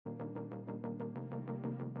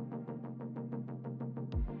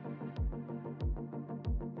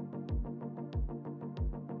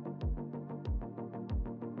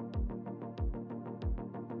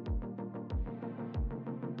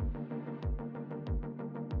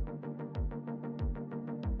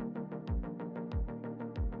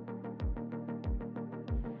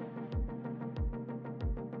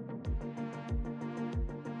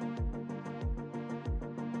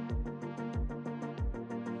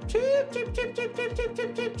Chip, chip, chip, chip, chip, chip, chip,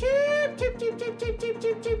 chip, chip, chip, chip, chip, chip, chip,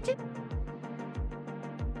 chip, chip, chip.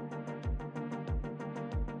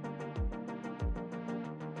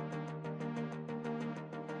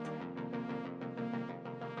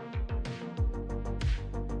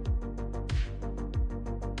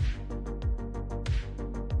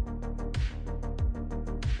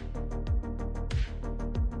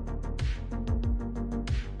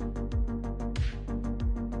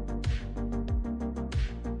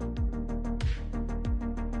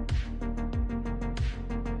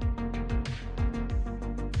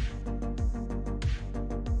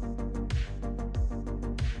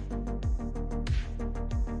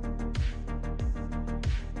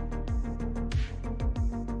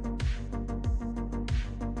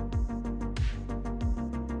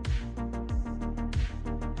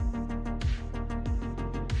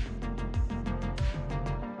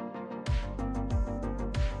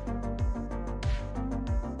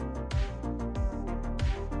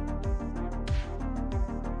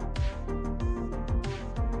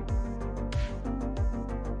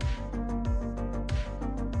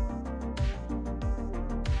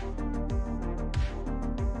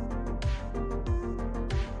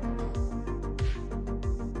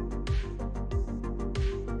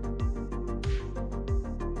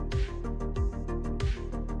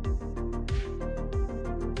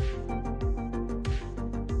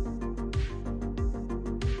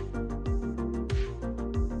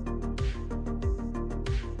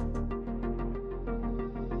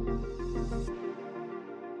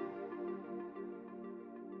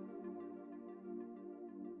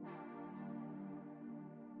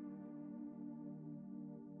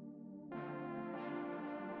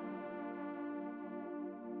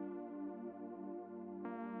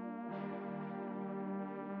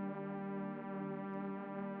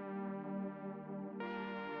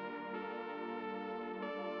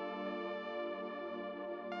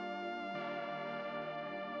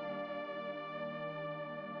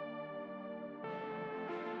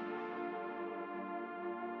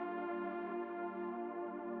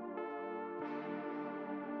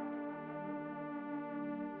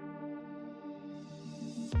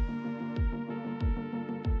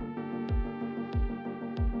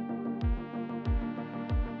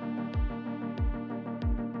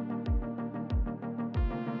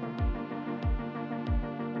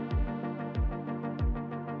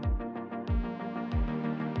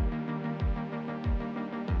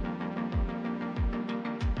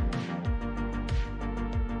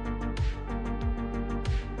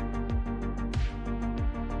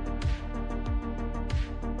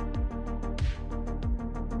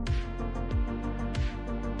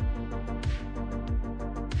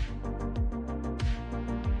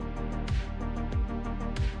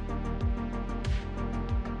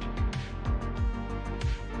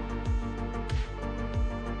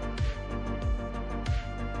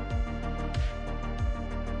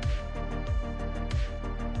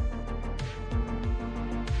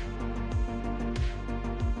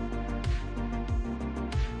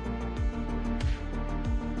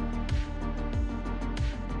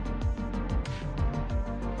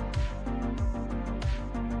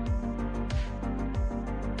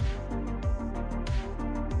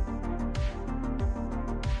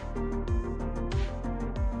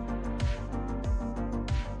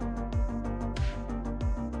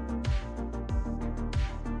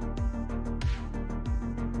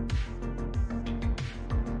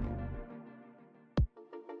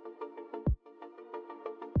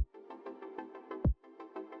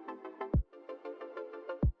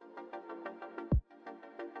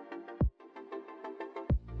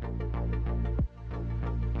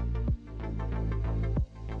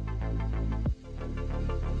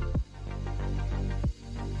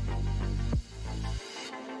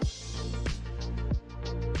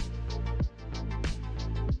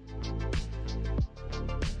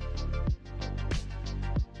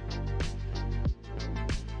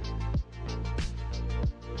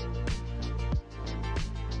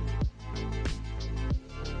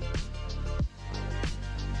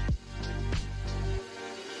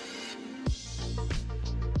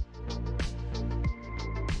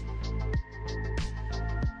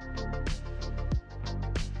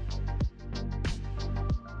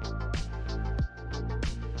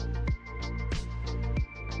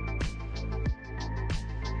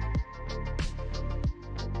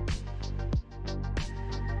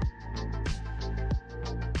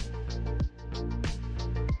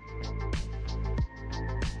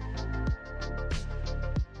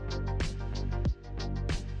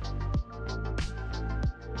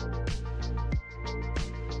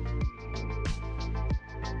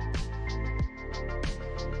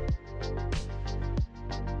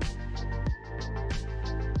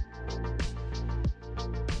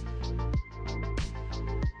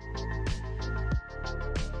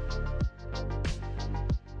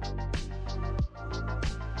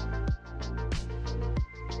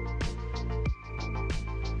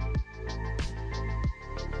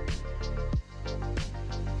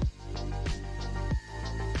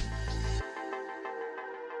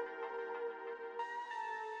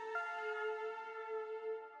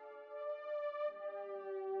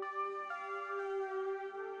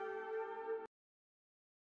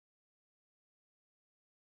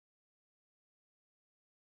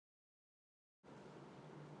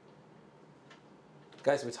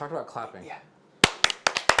 Guys, we talked about clapping. Yeah.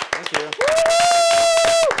 Thank you. All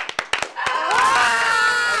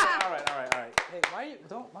right. Hey,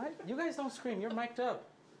 why you guys don't scream? You're mic'd up.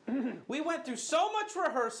 We went through so much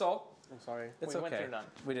rehearsal. I'm sorry. It's we okay. went through none.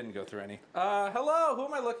 We didn't go through any. Hello, who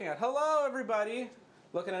am I looking at? Hello, everybody.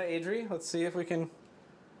 Looking at Adri. Let's see if we can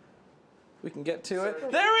get to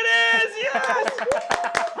it. There it is! Yes!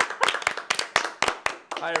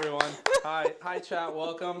 Hi, everyone. Hi, chat.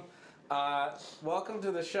 Welcome. Welcome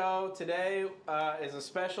to the show. Today is a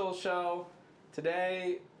special show.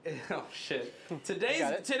 Today, oh shit.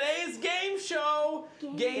 Today's game show.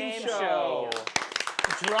 Game show.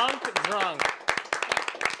 Drunk drunk.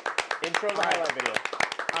 Intro the highlight video.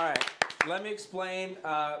 All right. Let me explain.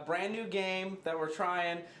 Brand new game that we're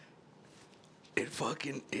trying.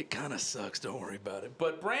 It kind of sucks. Don't worry about it.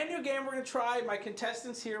 But brand new game we're gonna try. My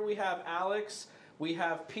contestants here. We have Alex. We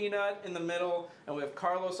have Peanut in the middle, and we have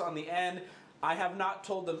Carlos on the end. I have not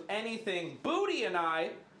told them anything. Booty and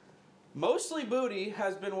I, mostly Booty,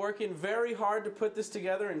 has been working very hard to put this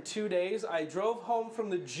together in 2 days. I drove home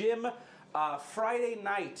from the gym Friday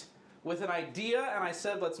night with an idea, and I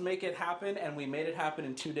said, let's make it happen, and we made it happen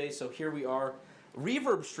in 2 days, so here we are.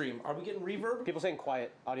 Reverb stream. Are we getting reverb? People saying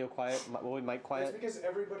quiet, audio quiet, mic quiet. It's because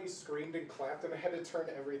everybody screamed and clapped and I had to turn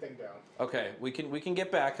everything down. Okay, we can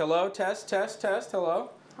get back. Hello, test, hello.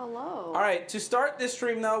 Hello. All right, to start this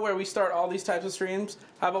stream though, where we start all these types of streams,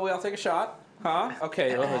 how about we all take a shot? Huh?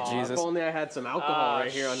 Okay. Oh, Jesus. If only I had some alcohol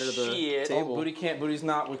right here under the table. Oh, Booty's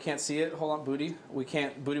not. We can't see it. Hold on, Booty. We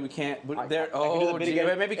can't. Booty. There. I can do the bit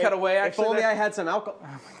again. Maybe cut away. Actually, if only I had some alcohol.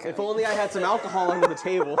 If only I had some alcohol under the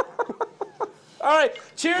table. All right.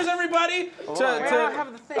 Cheers, everybody. I don't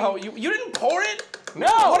have the thing. Oh, you didn't pour it? No.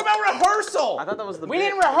 What about rehearsal? I thought that was the. We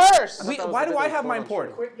didn't rehearse. Why do I have mine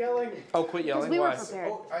poured? Quit yelling. Oh, quit yelling. We were Why?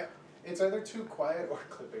 prepared. Oh, it's either too quiet or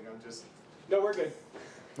clipping. No, we're good.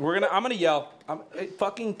 I'm gonna yell. I'm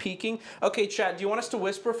fucking peeking. Okay, chat. Do you want us to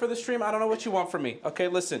whisper for the stream? I don't know what you want from me. Okay,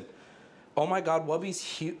 listen. Oh my God, Wubby's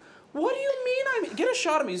huge. What do you mean? Get a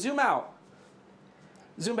shot of me. Zoom out.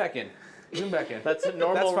 Zoom back in. Zoom back in. That's a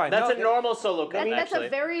normal. That's fine. That's a normal solo cup. That's actually. a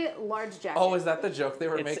very large jacket. Oh, is that the joke they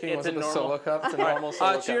were making? Was it the solo cup? It's a normal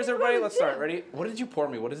solo cup. Cheers, everybody. Let's start. Ready? What did you pour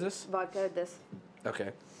me? What is this? Vodka, this.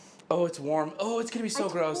 Okay. Oh, it's warm. Oh, it's gonna be so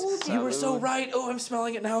gross. told You were so right. Oh, I'm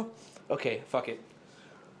smelling it now. Okay, fuck it.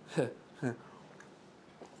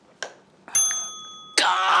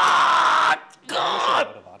 God!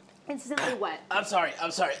 Instantly wet. I'm sorry.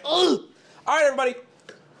 Ugh. All right, everybody.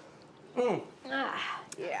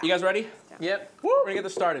 Yeah. You guys ready? Yep. We're gonna get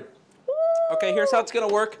this started. Okay, here's how it's gonna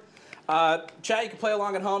work. Chat, you can play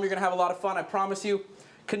along at home. You're gonna have a lot of fun, I promise you.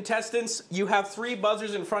 Contestants, you have 3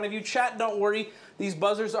 buzzers in front of you. Chat, don't worry. These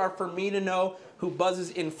buzzers are for me to know who buzzes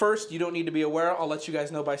in first. You don't need to be aware. I'll let you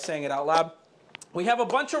guys know by saying it out loud. We have a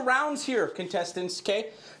bunch of rounds here, contestants, okay?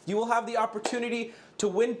 You will have the opportunity to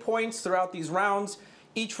win points throughout these rounds.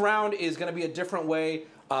 Each round is gonna be a different way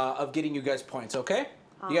of getting you guys points, okay?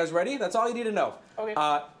 You guys ready? That's all you need to know. Okay.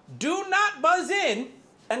 Do not buzz in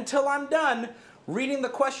until I'm done reading the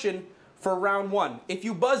question for round 1. If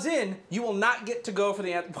you buzz in, you will not get to go for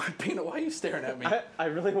the answer. Peanut, why are you staring at me? I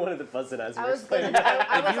really wanted to buzz it as you I were was explaining.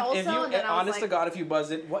 I was also, and then I was honest like, to God, if you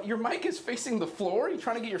buzz it, what? Your mic is facing the floor? Are you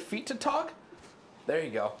trying to get your feet to talk? There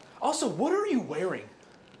you go. Also, what are you wearing?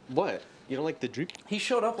 What? You don't like the droop? He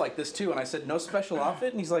showed up like this too, and I said, no special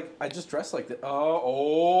outfit? And he's like, I just dressed like this.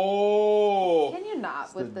 Oh. Can you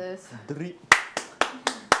not with this?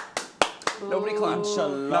 Nobody clapped.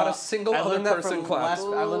 Inshallah. Not a single other person clapped.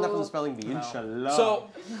 I learned that from the spelling bee. Inshallah. So,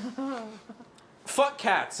 fuck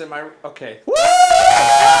cats. Am I okay? What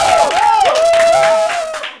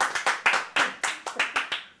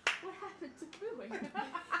happened to booing?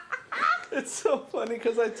 It's so funny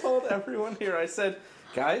because I told everyone here, I said,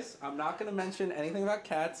 guys, I'm not going to mention anything about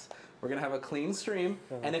cats. We're going to have a clean stream.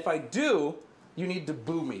 And if I do, you need to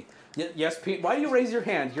boo me. Yes, Pete. Why do you raise your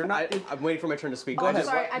hand? You're not. I'm waiting for my turn to speak. Go ahead.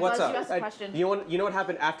 Sorry, I What's buzzed up? you asked a question. You know what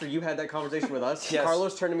happened after you had that conversation with us? Yes.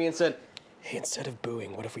 Carlos turned to me and said, "Hey, instead of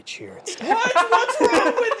booing, what if we cheer instead?" What? What's wrong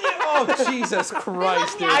with you? Oh, Jesus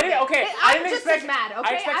Christ, dude. Yeah. I didn't I'm just as mad, okay?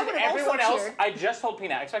 I expected would've everyone also else. cheered. I just told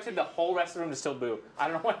Peanut. I expected the whole rest of the room to still boo. I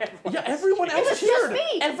don't know why everyone. Yeah, everyone else It's cheered. just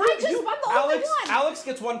me. I'm the only one. Alex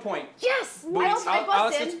gets 1 point. Yes! Booty, I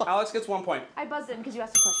buzzed in. Alex gets 1 point. I buzzed in because you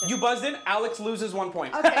asked a question. You buzzed in. Alex loses 1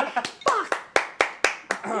 point. Okay. Fuck!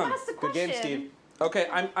 You asked a Good question. game, Steve. Okay,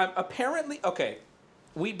 I'm apparently okay.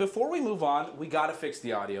 Before we move on, we gotta fix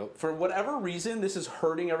the audio. For whatever reason, this is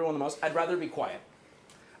hurting everyone the most. I'd rather be quiet.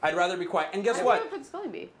 I'd rather be quiet. And guess I what? would put the spelling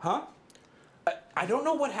bee. Huh? I don't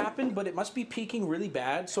know what happened, but it must be peaking really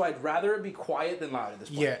bad. So I'd rather it be quiet than loud at this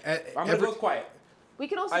point. Yeah, I'm gonna go with quiet. We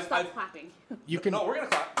can also stop clapping. You can. No, we're gonna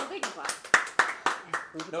clap. They can clap.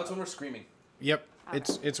 No, it's when we're screaming. Yep.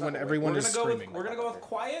 It's when everyone is screaming. We're gonna go with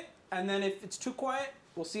quiet, and then if it's too quiet,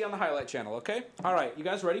 we'll see on the highlight channel. Okay. All right. You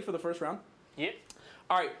guys ready for the first round? Yep.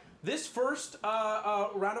 All right. This first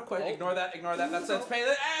round of questions. Ignore that. That's pain.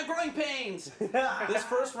 Growing pains. This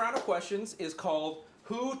first round of questions is called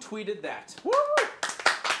 "Who Tweeted That?" Woo!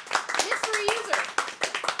 Mystery user.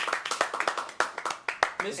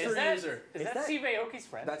 Mystery user. Is that Steve Aoki's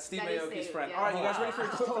friend? That's Steve That is Aoki's Steve, friend. yeah. All right, you guys ready for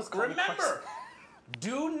your quick? Remember,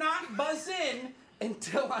 do not buzz in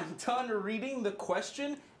until I'm done reading the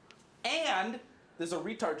question, and there's a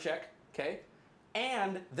retard check, okay,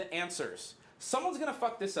 and the answers. Someone's gonna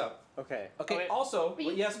fuck this up. Okay. Okay. Oh, also,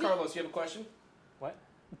 yes, Carlos, you have a question? What?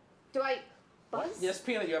 Do I buzz? Yes,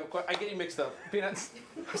 Peanut, you have a question. I get you mixed up. Peanut,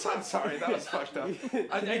 I'm sorry, that was fucked up.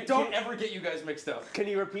 I don't ever get you guys mixed up. Can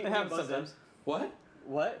you repeat when we buzz in? What?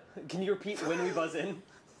 What? Can you repeat when we buzz in?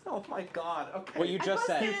 Oh my God. Okay. What you just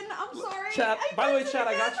said. I'm sorry. Chat. By the way, Chat,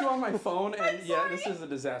 I got you on my phone, and yeah, this is a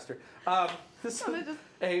disaster.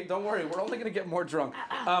 Hey, don't worry, we're only gonna get more drunk.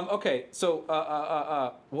 Okay, so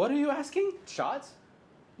what are you asking? Shots?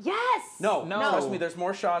 Yes. No. Trust me, there's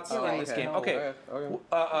more shots in this game. Okay.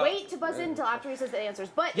 Wait to buzz in until after he says the answers.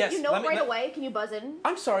 But Yes, if you know let me- right let- away, can you buzz in?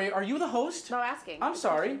 I'm sorry. Are you the host? No, asking. I'm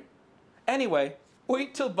sorry. Anyway,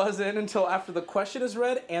 wait till buzz in until after the question is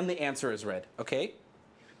read and the answer is read. Okay.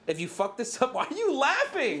 If you fuck this up, why are you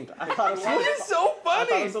laughing? I thought it was This is so I thought it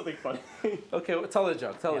funny. was something funny. Okay, well, tell the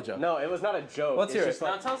joke. Tell the joke. No, it was not a joke. Let's hear It's it. just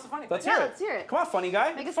Now like, tell us the funny Let's thing. hear Yeah, it. let's hear it. Come on, funny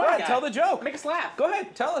guy. Make us Go ahead, laugh. tell the joke. Make us laugh. Go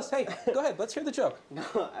ahead, tell us. Hey, go ahead. Let's hear the joke.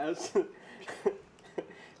 I was... Did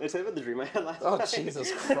I tell you about the dream I had last Oh, night?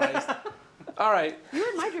 Jesus Christ. All right. You were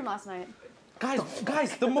in my dream last night.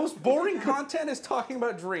 Guys, the most boring content is talking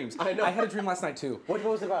about dreams. I know. I had a dream last night, too. What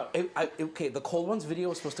was it about? Okay, the Cold Ones video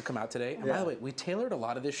was supposed to come out today. And by the way, we tailored a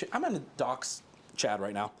lot of this shit. I'm in the Doc's Chad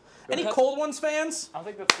right now. Any Cold Ones fans? I don't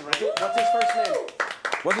think that's the right. What's his first name?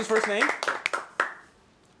 What's his first name?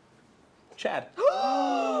 Chad.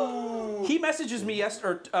 He messages me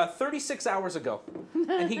 36 hours ago.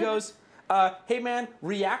 And he goes, hey man,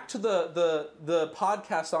 react to the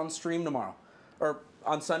podcast on stream tomorrow. Or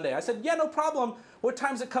on Sunday. I said, yeah, no problem. What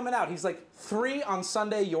time's it coming out? He's like, 3 on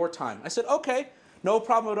Sunday, your time. I said, okay, no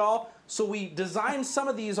problem at all. So we designed some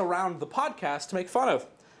of these around the podcast to make fun of.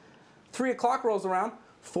 3 o'clock rolls around.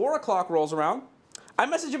 4 o'clock rolls around. I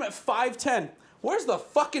message him at 5:10. Where's the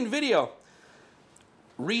fucking video?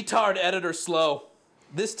 Retard editor slow.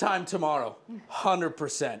 This time tomorrow.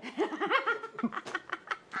 100%.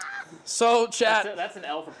 So, chat. That's an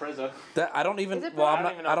L for Prezzo. I don't even. Is it Well,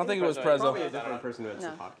 Prezzo? I don't think it was Probably Prezzo. a different person who edits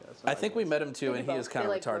the podcast. I think we met him too, and he both. is kind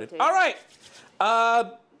They of like retarded. both All right.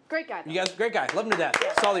 Great guy. You guys, great guy. Love him to death.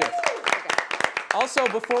 That's all yours. Also,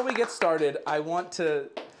 before we get started, I want to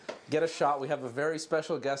get a shot. We have a very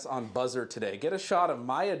special guest on Buzzer today. Get a shot of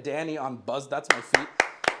Maya Danny on Buzz. That's my feet.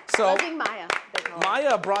 So Buzzing Maya. they call it.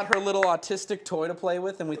 Maya brought her little autistic toy to play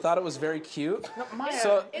with, and we thought it was very cute. Maya.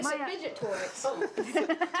 So, It's a fidget toy.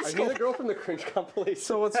 Are you the girl from the cringe compilation?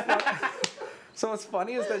 so what's fun? So what's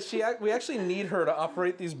funny is that we actually need her to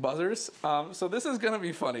operate these buzzers. So this is gonna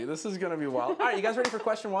be funny. This is gonna be wild. All right, you guys ready for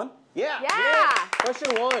question 1? Yeah. Yeah.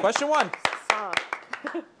 Question 1. Question 1. Oh.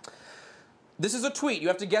 This is a tweet. You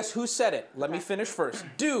have to guess who said it. Let me finish first.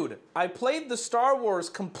 Dude, I played the Star Wars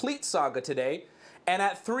Complete Saga today, and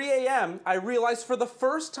at 3 a.m., I realized for the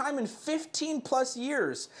first time in 15 plus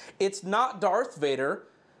years, it's not Darth Vader,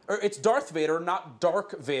 or it's Darth Vader, not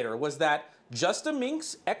Dark Vader. Was that Justin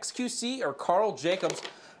Minks, XQC, or Carl Jacobs?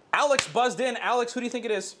 Alex buzzed in. Alex, who do you think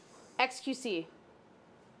it is? XQC.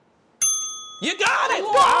 You got it!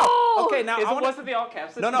 Whoa! Wow. Okay, now I Was it the all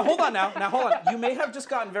caps? No, hold on now. Now, hold on. You may have just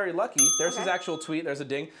gotten very lucky. There's his actual tweet. There's a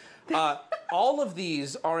ding. All of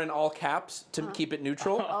these are in all caps to keep it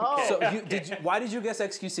neutral. Oh. So why did you guess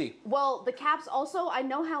XQC? Well, the caps also, I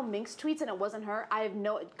know how Minx tweets and it wasn't her. I have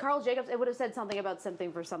no, Carl Jacobs, it would have said something about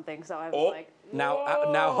something for something, so I was like. Now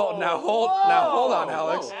hold on,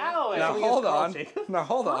 Alex. Alex. Now Actually, hold it's Carl on. Jacobs. Now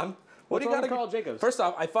hold on. What What's do you wrong got with Carl Jacobs? First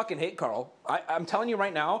off, I fucking hate Carl. I'm telling you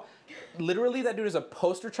right now, literally that dude is a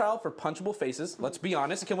poster child for punchable faces. Let's be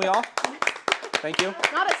honest. Can we all? Thank you.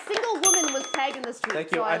 Not a single woman was tagged in this tweet.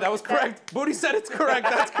 Thank you. so I That was correct. Booty said it's correct.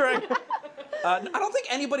 That's correct. I don't think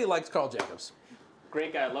anybody likes Carl Jacobs.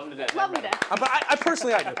 Great guy. Love him to death. Love me to. But I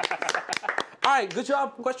personally, I do. All right, good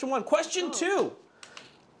job. Question 1. Question 2.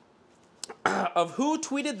 Of who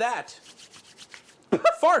tweeted that?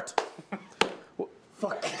 Fart.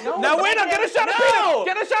 Fuck. Now wait, get a shot of peanut.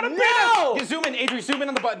 Get a shot of No. peanut. You zoom in, Adri. Zoom in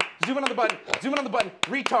on the button. Zoom in on the button. Zoom in on the button.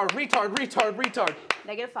 Retard.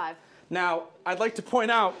 -5. Now, I'd like to point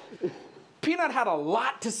out Peanut had a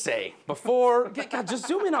lot to say before. God, just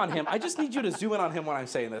zoom in on him. I just need you to zoom in on him when I'm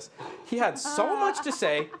saying this. He had so much to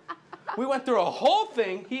say. We went through a whole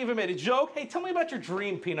thing. He even made a joke. Hey, tell me about your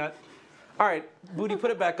dream, Peanut. All right, Booty, put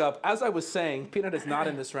it back up. As I was saying, Peanut is not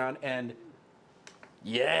in this round, and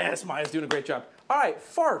yes, Maya's doing a great job. All right,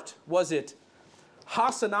 fart. Was it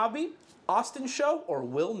Hasanabi, Austin Show, or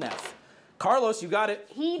Will Neff? Carlos, you got it.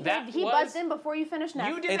 He buzzed in before you finished Neff.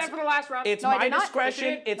 You did that for the last round. It's No, I my did not.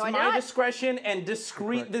 discretion. It's No, I did my not. discretion and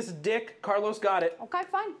discreet this dick. Carlos got it. Okay,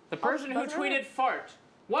 fine. The person who tweeted fart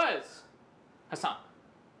was Hassan.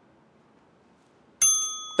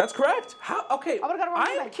 That's correct. How? Okay. I would've got it wrong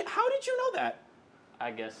anyway. How did you know that? I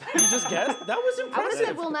guess. You just guessed? That was I would have impressive.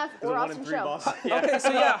 said Will Neff or Austin Show. Okay, so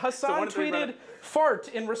yeah, Hassan one of three, tweeted brother. fart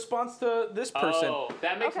in response to this person. Oh,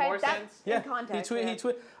 that makes Okay, more that's sense. Yeah, in context. he yeah.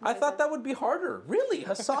 tweeted. I thought that would be harder. Really,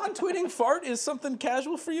 Hassan tweeting fart is something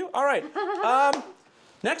casual for you? All right.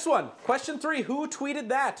 Next one. Question 3. Who tweeted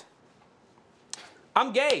that?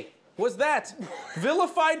 I'm gay. Was that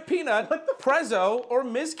VilifiedPeanut, Prezzo, or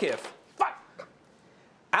Mizkiff? Fuck.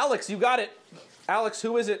 Alex, you got it. Alex,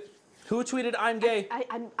 who is it? Who tweeted I'm gay?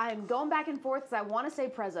 I'm going back and forth because I want to say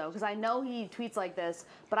Prezzo because I know he tweets like this,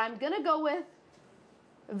 but I'm gonna go with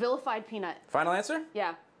VilifiedPeanut. Final answer?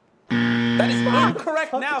 Yeah. That is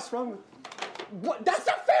incorrect now. What's wrong with... What? That's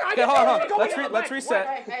not fair. Okay, hold on. Let's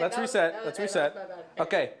reset. Let's reset.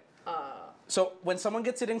 Okay. So when someone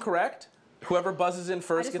gets it incorrect, whoever buzzes in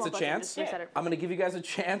first just gets a won't buzz in, chance. just reset it. I'm going to give you guys a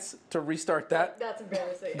chance to restart that. That's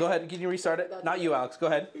embarrassing. Go ahead. Can you restart it? Not you, Alex. Go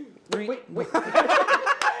ahead. Wait.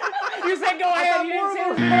 You said go ahead. You didn't say it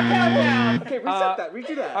was gonna count down. Okay, reset that.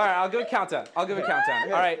 Redo that. All right, I'll give a countdown. All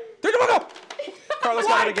right. 3, 2, 1, go! Carlos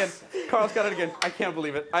got it again. Carlos got it again. I can't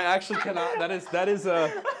believe it. I actually cannot.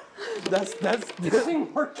 That's This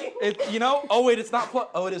ain't working. you know, oh wait, it's not plugged.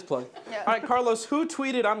 Oh, it is plugged. Yeah. All right, Carlos, who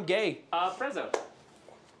tweeted I'm gay? Prezzo.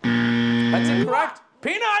 That's incorrect.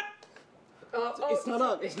 Peanut! It's not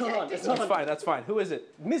on. It's not on. It's not That's on. fine, that's fine. Who is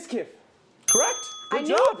it? Mizkiff. Correct. Good I job.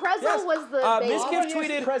 knew Prezzo was the bait.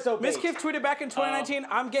 Mizkiff tweeted back in 2019,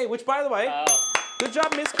 I'm gay, which by the way, good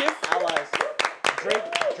job, Mizkiff. Allies.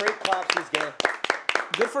 Drake claps. He's gay.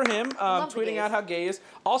 Good for him, Love the tweeting gays. out how gay he is.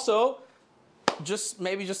 Also, just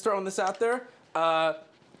throwing this out there,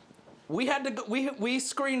 we had to go, we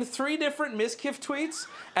screened 3 different Mizkiff tweets,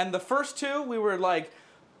 and the first 2 we were like,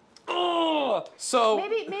 oh, so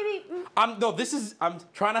Maybe. I'm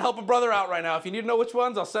trying to help a brother out right now. If you need to know which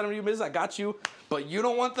ones, I'll send them to you, Miz. I got you, but you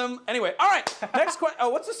don't want them anyway. All right, next question. Oh,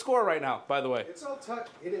 what's the score right now, by the way? It's all tucked.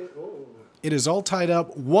 It is. Oh. It is all tied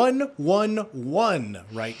up 1-1-1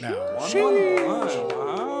 right now. Ah.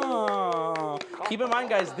 Keep in mind,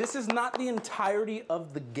 guys, this is not the entirety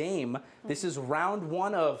of the game. This is round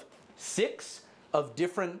 1 of 6 of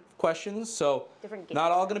different questions. So Different games.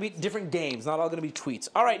 not all going to be different games. Not all going to be tweets.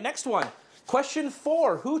 All right, next one. Question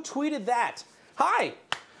 4. Who tweeted that? Hi.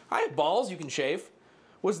 I have balls you can shave.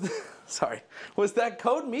 Was that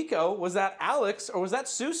Code Miko? Was that Alex? Or was that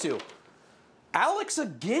Susu? Alex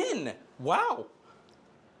again. Wow.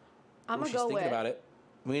 I'm Ooh, gonna she's go thinking with about it.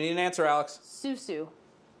 We need an answer, Alex. Susu.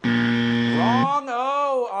 Wrong.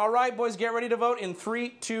 Oh, all right, boys, get ready to vote in 3,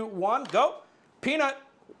 2, 1, go. Peanut.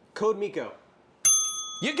 Code Miko.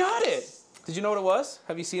 You got it. Did you know what it was?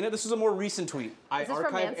 Have you seen it? This was a more recent tweet. I Is this from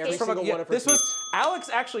archived every Manscaped? single one of her This was tweets. Alex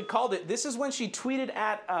actually called it. This is when she tweeted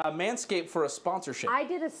at Manscaped for a sponsorship. I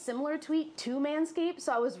did a similar tweet to Manscaped,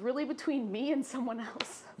 so I was really between me and someone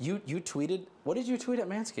else. You tweeted. What did you tweet at It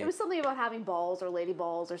Manscaped? was something about having balls or lady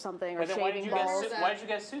balls or something, or But then why did shaving you guess? balls. Why did you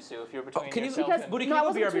guess Susu if you're between Can you, yourself Because- and? Booty, No, can I you go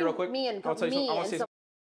wasn't BRB real between quick? me and- I'll tell you something. I want to say and something.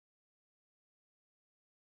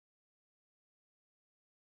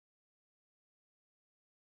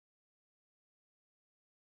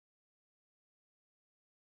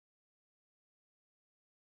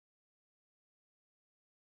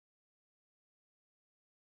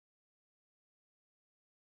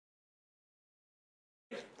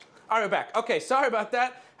 All right, we're back. Okay, sorry about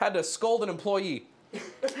that. Had to scold an employee. Get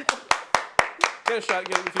a shot,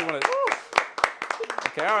 get it if you want it.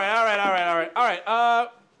 Okay, all right.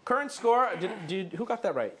 Current score. Who got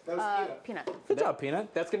that right? That was Peanut. Peanut. Good job,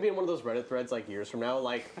 Peanut. That's gonna be in one of those Reddit threads like years from now.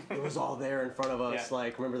 Like it was all there in front of us. Yeah.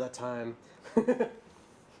 Like remember that time?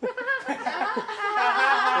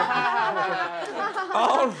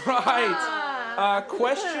 All right.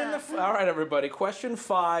 All right, everybody. Question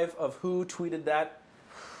 5 of who tweeted that.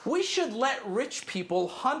 We should let rich people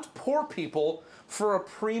hunt poor people for a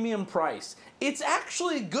premium price. It's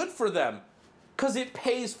actually good for them because it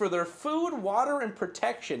pays for their food, water, and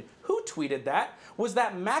protection. Who tweeted that? Was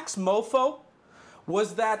that Max Mofo?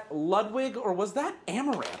 Was that Ludwig? Or was that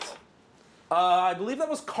Amaranth? I believe that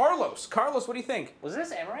was Carlos. Carlos, what do you think? Was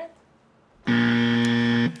this Amaranth?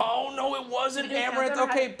 Oh, no, it wasn't Amaranth.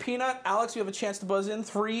 Okay, Peanut, Alex, you have a chance to buzz in.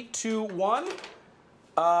 3, 2, 1.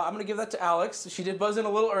 I'm going to give that to Alex. She did buzz in a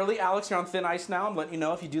little early. Alex, you're on thin ice now. I'm letting you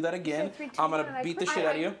know if you do that again, I'm going to beat the shit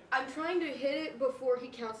out of you. I'm trying to hit it before he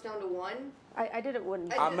counts down to 1. I did it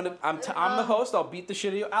when. I'm the host. I'll beat the shit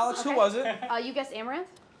out of you. Alex, who was it? You guessed Amaranth?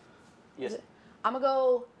 Yes. I'm going to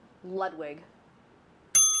go Ludwig.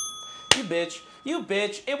 You bitch. You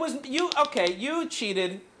bitch. It was you. Okay, you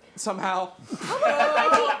cheated somehow.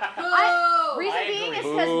 Reason being is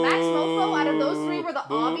because Max Mofo out of those 3 were the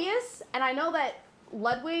obvious, and I know that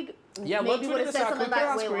Ludwig maybe would have said something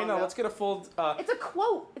that way longer. Let's get a full. It's a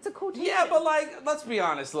quote. It's a quotation. Yeah, but like, let's be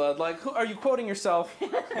honest, Lud. Like, who, are you quoting yourself?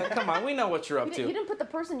 Like, come on, we know what you're up to. You didn't put the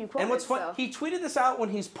person you quoted. And what's fun? So. He tweeted this out when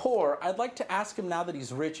he's poor. I'd like to ask him now that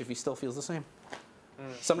he's rich if he still feels the same.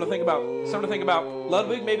 Something to think about. Something to think about.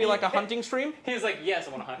 Ludwig, maybe like a hunting stream. He's like, yes,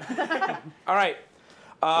 I want to hunt. All right.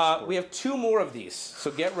 We have 2 more of these, so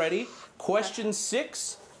get ready. Question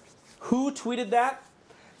 6. Who tweeted that?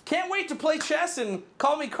 Can't wait to play chess and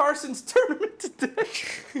call me Carson's tournament today.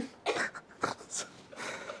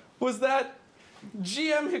 Was that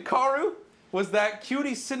GM Hikaru? Was that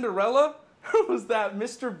Cutie Cinderella? Or was that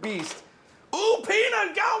Mr. Beast? Ooh,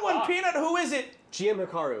 Peanut got one. Peanut, who is it? GM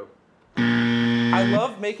Hikaru. I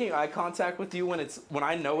love making eye contact with you when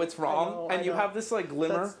I know it's wrong, and you have this like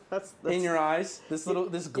glimmer That's in your eyes, this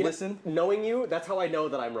glisten. Knowing you, that's how I know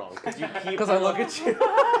that I'm wrong. Because I look at you.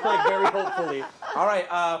 Like very hopefully. All right,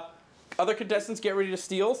 other contestants, get ready to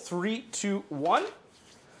steal. 3, 2, 1.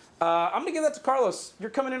 I'm gonna give that to Carlos. You're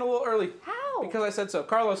coming in a little early. How? Because I said so.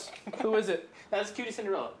 Carlos, who is it? That's Cutie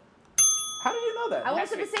Cinderella. How did you know that? I would have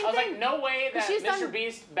said the same I was thing. like, no way that She's Mr. done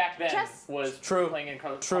Beast back then chess. was True. playing in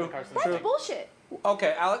Carson's That's tournament. bullshit.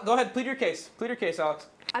 Okay, Alex, go ahead. Plead your case. Plead your case, Alex.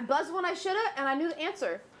 I buzzed when I should have, and I knew the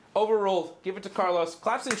answer. Overruled. Give it to Carlos.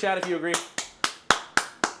 Claps in chat if you agree.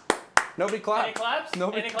 Nobody claps. Any claps?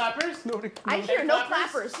 Nobody. Any clappers? Nobody. I hear no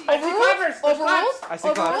clappers. I see clappers. There's Overruled? claps. I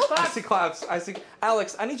see claps. I see claps. I see.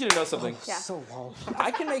 Alex, I need you to know something. Yeah. So long. I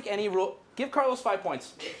can make any rule. Give Carlos 5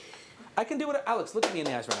 points. I can do what. Alex, look at me in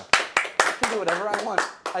the eyes right now. I can do whatever I want.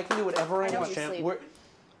 I can do whatever I know want. you sleep. We're-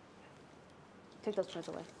 Take those points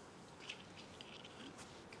away.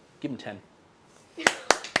 Give him 10.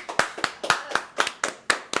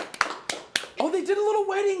 Oh, they did a little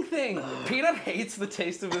wedding thing. Peanut hates the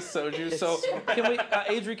taste of this soju, so can we,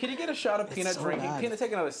 Adri, can you get a shot of Peanut so drinking? bad. Peanut,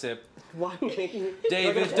 take another sip. Why are you making me?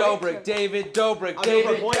 David Dobrik, David Dobrik, I'm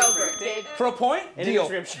David for a point. Dave. For a point? An Deal.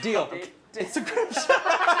 Instagram Deal. Instagram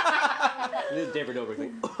shot. This is David Dobrik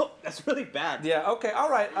thing. That's really bad. Yeah, okay,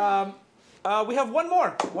 all right. We have one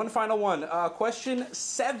more. One final one. Question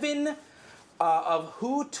 7 of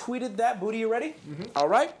who tweeted that. Booty, you ready? All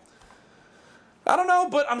right. I don't know,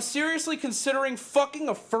 but I'm seriously considering fucking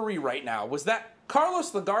a furry right now. Was that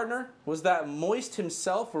CarlosTheGardener? Was that Moist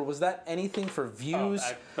himself? Or was that anything for views?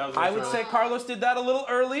 I would say Carlos did that a little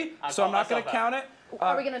early, so I'm not going to count it.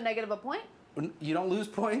 Are we going to negative a point? You don't lose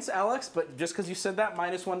points, Alex, but just because you said that,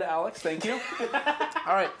 -1 to Alex. Thank you.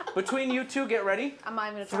 All right, between you two, get ready. I'm not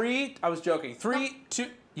even going to 3, I was joking. 3, 2,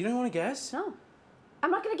 you don't want to guess? No. I'm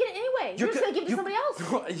not going to get it anyway. You're just going to give it to somebody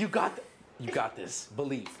else. You got this.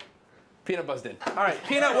 Believe. Peanut buzzed in. All right,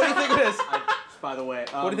 Peanut, what do you think it is? By the way,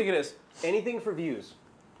 What do you think it is? anything for views.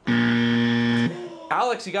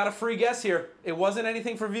 Alex, you got a free guess here. It wasn't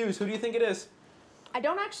anything for views. Who do you think it is? I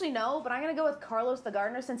don't actually know, but I'm going to go with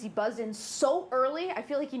CarlosTheGardener since he buzzed in so early. I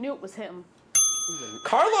feel like he knew it was him.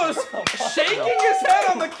 Carlos shaking his head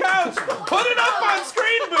on the couch. Put it up on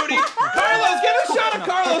screen, Booty. Carlos, get a shot of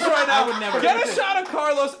Carlos right now. I would never. Get a shot of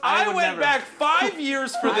Carlos. I would went never. back 5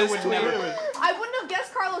 years for this tweet. I wouldn't have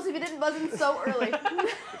guessed Carlos if he didn't buzz in so early.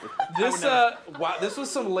 This wow, this was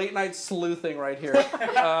some late night sleuthing right here.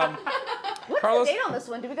 What's Carlos- the date on this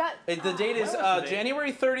one? Do we got... The date is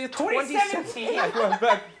January 30th, 2017. I went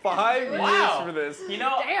back 5 years Wow. for this. You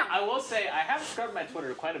know, Damn. I will say I have scrubbed my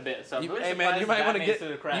Twitter quite a bit, so I'm really Hey man, you might want to get through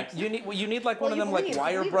the cracks. you need like one of you them like believe,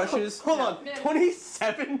 wire believe. brushes. Hold on,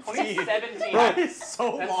 2017. 2017. That is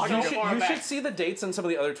so That's long so ago. far You back. should see the dates on some of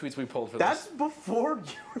the other tweets we pulled for That's this. before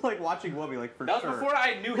you were like watching Wubby, like for That sure. was before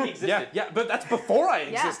I knew he existed. Yeah, but that's before I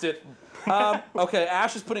Yeah. existed. Okay,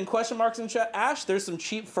 Ash is putting question marks in chat. Ash, there's some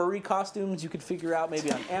cheap furry costumes you could figure out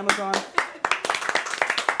maybe on Amazon.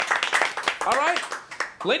 All right.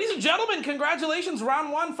 Ladies and gentlemen, congratulations.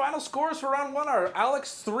 Round 1. Final scores for round 1 are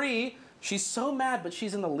Alex 3. She's so mad, but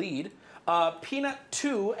she's in the lead. Peanut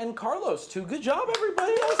 2 and Carlos 2. Good job,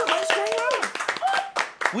 everybody. That was a nice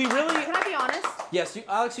round. We really. Can I be honest? Yes,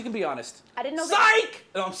 Alex, you can be honest. I didn't know. Psych!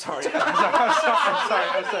 No, I'm sorry. I'm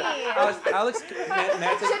sorry. Alex, may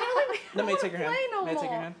I take your hand? May I take your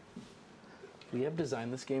hand? We have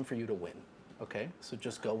designed this game for you to win. Okay, so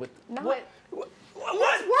just go with. No. What?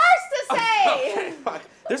 What's worse to say? Okay, fuck.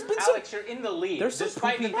 There's been some. Alex, you're in the lead. There's some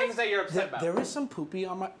despite poopy the things that you're upset about. There is some poopy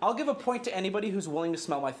on my. I'll give a point to anybody who's willing to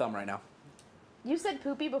smell my thumb right now. You said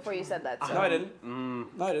poopy before you said that. So. No, I didn't.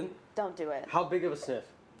 No, I didn't. Don't do it. How big of a sniff?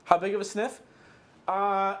 How big of a sniff?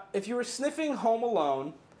 If you were sniffing Home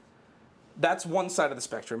Alone, that's one side of the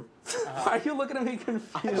spectrum. Why are you looking at me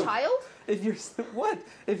confused? A child? If you're what?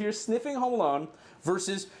 If you're sniffing Home Alone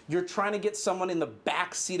versus you're trying to get someone in the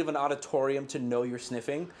back seat of an auditorium to know you're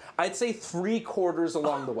sniffing, I'd say 3/4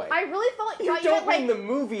 along the way. I really thought You don't mean the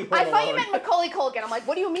movie Home I thought you Alone. meant Macaulay Culkin. I'm like,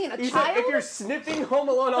 what do you mean, a You child? said if you're sniffing Home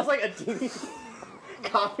Alone, I was like, a TV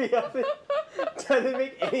copy of it? Doesn't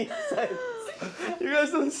make any sense. You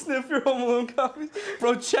guys don't sniff your Home Alone copies?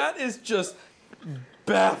 Bro, chat is just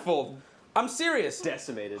baffled. I'm serious.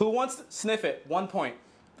 Decimated. Who wants to sniff it? 1 point.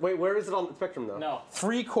 Wait, where is it on the spectrum, though? No.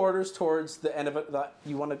 3/4 towards the end of it.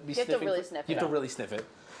 You want to be You have to sniffing. really sniff You it. have to really sniff it.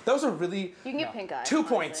 That was a really. You can get pink eye. 2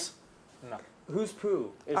 honestly. points. No. Whose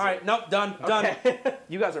poo is All it? right, nope, done, Okay. done.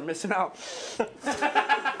 You guys are missing out.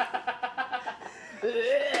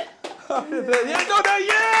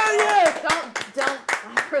 Yeah. Don't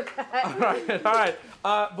for that. All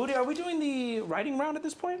right. Booty, are we doing the writing round at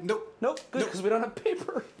this point? Nope. Nope. Good, because we don't have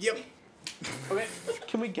paper. Yep. Okay.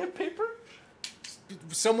 Can we get paper?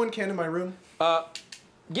 Someone can in my room.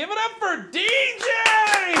 Give it up for DJ!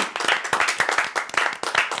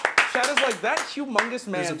 Chat is like, that humongous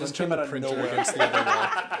man Just just turn came out the of printer nowhere. against the other wall.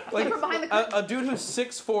 Like From behind the curtain. a dude who's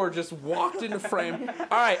 6'4" just walked into frame. All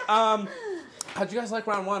right. How'd you guys like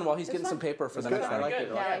round one while he's getting some paper for the Good. next I round? like Good.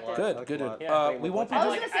 it. Yeah, I liked it. Good, I like good. it a lot. Yeah, We won't be I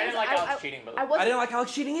doing. was gonna I say didn't like I- Alex cheating, but I I wasn't, didn't like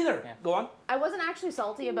Alex cheating either. Yeah. Go on. I wasn't actually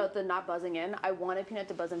salty about the not buzzing in. I wanted Peanut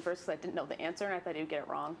to buzz in first because I didn't know the answer and I thought he'd get it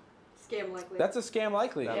wrong. Scam likely. That's a scam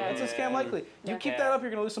likely. Yeah. That's a scam likely. You keep that up,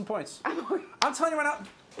 you're gonna lose some points. I'm telling you right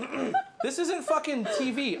now, this isn't fucking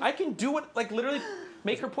TV. I can do it, like literally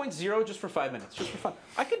make her point 0 just for 5 minutes, just for fun.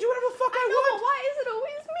 I can do whatever the fuck I No, want. but why is it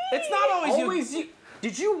always me? It's not always, Always you.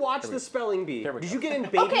 Did you watch the spelling bee? Here we Did go. you get in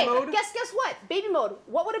baby Okay, mode? guess what? Baby mode.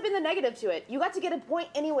 What would have been the negative to it? You got to get a point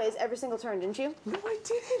anyways every single turn, didn't you? No, I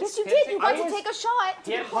didn't. Yes, you did. You got to was- take a shot.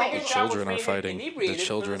 he had to take a shot, children which are made him fighting. The inebriated for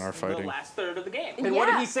children are fighting. the last third of the game. And what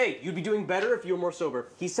did Yeah. he say? You'd be doing better if you were more sober.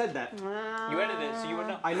 He said that. You edited it, so you would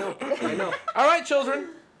know. I know. I know. All right,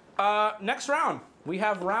 children. Next round. We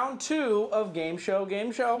have round 2 of Game Show.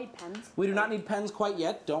 Need pens? We do not need pens quite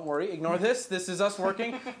yet. Don't worry. Ignore this. This is us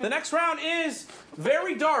working. The next round is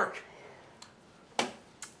very dark.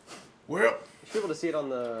 Well, You should be able to see it on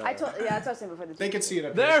the. Yeah, that's what I was saying before the they can see it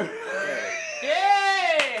up There. here.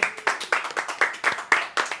 Yay!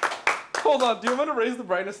 Hold on. Do you want to raise the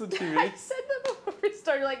brightness of the TV? I said that before we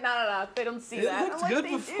started. You're like, no. They don't see It that. looked I'm like, good they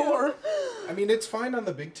do. before. I mean, it's fine on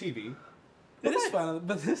the big TV. It is fun,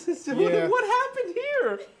 but this is just, Yeah. what happened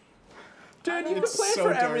here? Dude, you can It's plan so for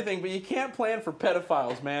dark. everything, but you can't plan for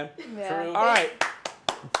pedophiles, man. Yeah. All right,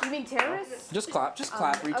 You mean terrorists? just clap,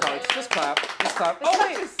 retards. okay. Just clap. The Oh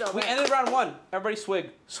touch is wait, still we there. ended round 1. Everybody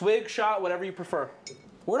swig, shot, whatever you prefer.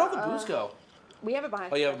 Where'd all the booze go? We have it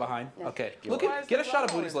behind. Oh, you have it behind. Okay, look Why at is get a the shot of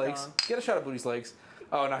bottle Booty's always legs. gone? Get a shot of Booty's legs.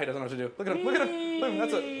 Oh no, he doesn't know what to do. Look at him. Look at him. Look at him.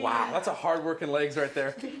 That's a wow. That's a hard-working legs right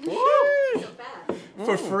there. Not bad.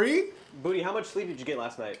 For free? Booty, how much sleep did you get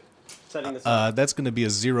last night? Setting this up. That's going to be a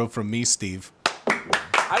 0 from me, Steve.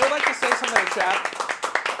 I would like to say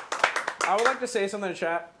something in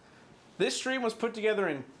chat. This stream was put together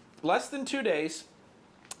in less than 2 days,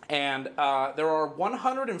 and there are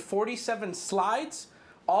 147 slides,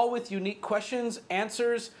 all with unique questions,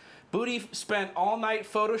 answers. Booty spent all night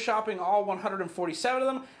photoshopping all 147 of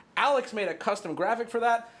them. Alex made a custom graphic for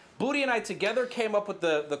that. Booty and I together came up with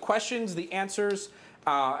the questions, the answers,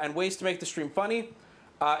 and ways to make the stream funny.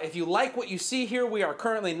 If you like what you see here, we are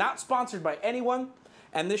currently not sponsored by anyone,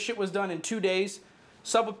 and this shit was done in 2 days.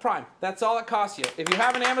 Sub with Prime. That's all it costs you. If you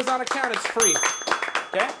have an Amazon account, it's free.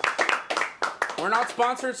 Okay? We're not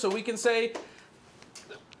sponsored, so we can say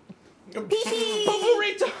boo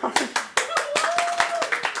retard.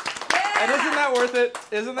 And isn't that worth it?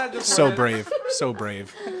 Isn't that just So worth it? brave. So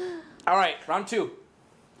brave. All right, round 2.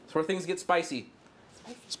 It's where things get spicy.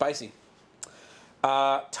 Spicy.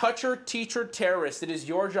 Toucher, teacher, terrorist. It is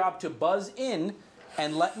your job to buzz in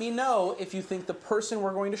and let me know if you think the person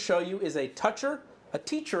we're going to show you is a toucher, a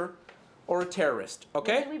teacher, or a terrorist.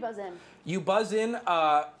 Okay? When did we buzz in? You buzz in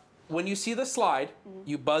when you see the slide.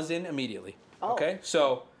 You buzz in immediately. Oh. Okay?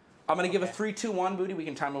 So I'm gonna give a 3, 2, 1, Booty. We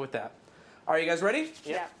can time it with that. All right, you guys ready?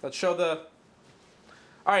 Yeah. Let's show the.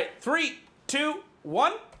 All right, 3, 2,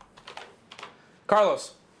 1.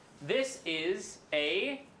 Carlos. This is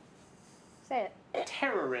a Say it.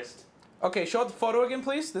 terrorist. Okay, show the photo again,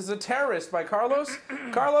 please. This is a terrorist by Carlos.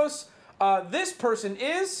 Carlos, this person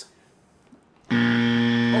is.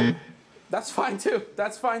 Oh, that's fine too.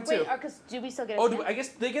 That's fine too. Wait, because do we still get a Oh, chance? I guess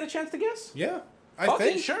they get a chance to guess? Yeah, I Fuck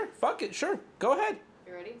think. it, sure. Fuck it, sure. Go ahead.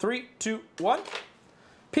 You ready? 3, 2, 1.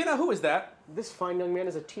 Peanut, who is that? This fine young man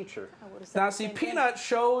is a teacher. I would've said Now, the see, same thing. Peanut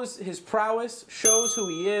shows his prowess, shows who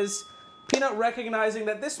he is. Peanut recognizing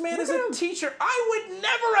that this man is a teacher. I would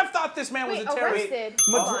never have thought this man Wait, was a terrorist. arrested.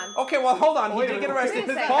 Hold on. Okay, well, hold on. He Wait a did get minute, arrested.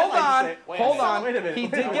 wait a second. Hold on. Wait a Hold minute. on. Wait a minute, He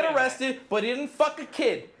wait a did minute. get arrested, but he didn't fuck a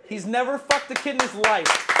kid. He's never fucked a kid in his life.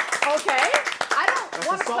 Okay. I don't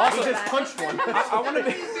want to He question just that. punched one. I want to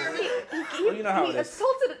be. Well, you know how He it is.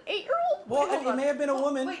 assaulted an 8-year-old? Well, Hold it on. may have been a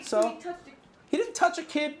woman, Wait, so he touched it. he didn't touch a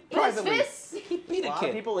kid In his privately. fists? He beat A a lot of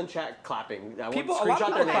kid. people in chat clapping. I want People, a screenshot lot of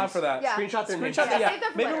their people clap names. for that. Yeah. Screenshot their names. Screenshot that, Yeah, yeah. save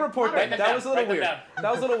that for Maybe later. report Write that. them That was a little Write them weird. down.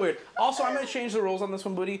 That was a little weird. Also, I'm going to change the rules on this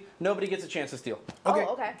one, Booty. Nobody gets a chance to steal. Okay.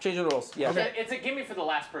 Oh, okay. Change the rules. Yeah. Okay. It's a gimme for the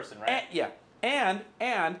last person, right? And, yeah. And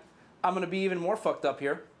I'm going to be even more fucked up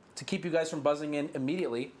here to keep you guys from buzzing in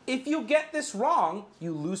immediately. If you get this wrong,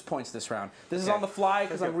 you lose points this round. This is Okay. on the fly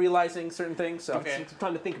because I'm realizing certain things. So Okay. Some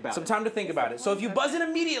time to think about some it. time to think about it. So if you buzz in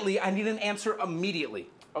immediately, I need an answer immediately.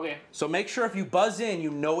 Okay. So make sure if you buzz in,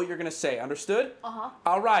 you know what you're going to say. Understood? Uh-huh.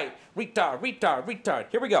 All right. Retard.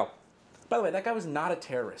 Here we go. By the way, that guy was not a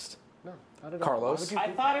terrorist. No, not at all. Carlos. Why would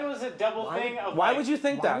you I thought it was a double thing of Why like, would you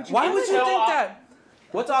think why that? would you Why think would you that? think So, that?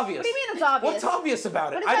 What's obvious? What do you mean it's obvious? What's obvious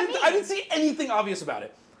about it? What does that I mean? didn't see anything obvious about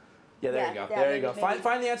it. Yeah, there Yeah, you go. yeah, There you go. maybe.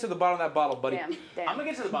 Find the answer at the bottom of that bottle, buddy. Damn. I'm gonna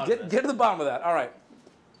get to the bottom Get of this. to the bottom of that. All right.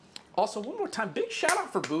 Also, one more time, big shout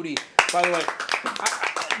out for Booty, by the way.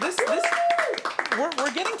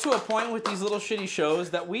 We're getting to a point with these little shitty shows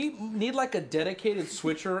that we need like a dedicated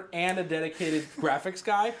switcher and a dedicated graphics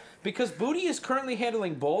guy because Booty is currently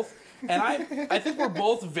handling both, and I think we're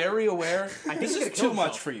both very aware. This is too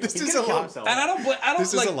much for you. This He's is gonna a kill lot. himself. And I don't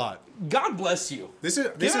This is like, a lot. God bless you. This is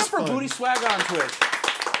Give it up for fun. Booty Swagger on Twitch.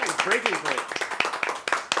 He's breaking point.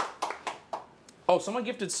 Oh, someone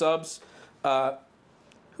gifted subs.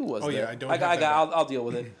 Who was Oh, that? yeah, I don't I have got. that I'll deal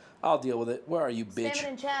with it. I'll deal with it. Where are you, Spam bitch? it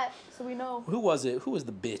in chat so we know. Who was it? Who was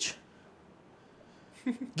the bitch?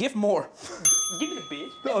 Gift more. Give me the bitch.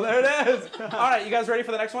 Oh, there it is. All right, you guys ready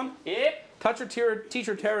for the next one? Yep. Touch or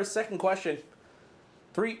teacher terrorist. Second question.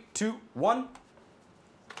 3, 2, 1.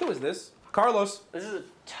 Who is this? Carlos. This is a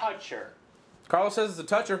toucher. Carlos says it's a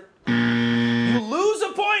toucher. You lose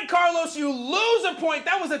a point, Carlos. You lose a point.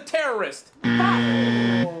 That was a terrorist.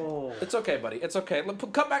 It's okay, buddy. It's okay.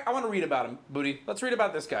 Cut back. I want to read about him, Booty. Let's read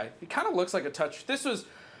about this guy. He kind of looks like a touch. This was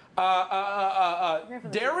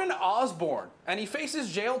Darren Osborne, and he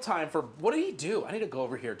faces jail time for what did he do? I need to go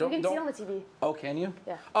over here. You can see it on the TV. Oh, can you?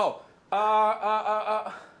 Yeah. Oh.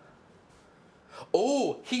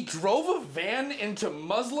 Oh, he drove a van into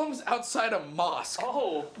Muslims outside a mosque.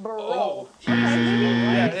 Oh. Bro. Oh. Okay,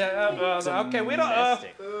 maybe. Okay, we don't.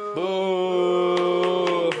 Domestic. Boo.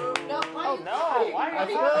 No, No, why are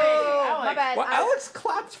you Oh, clapping, my bad. Well, Alex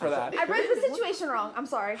claps for that. I read the situation wrong. I'm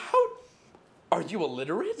sorry. How? Are you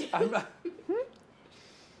illiterate? I'm not.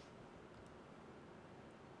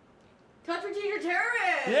 Touch or teacher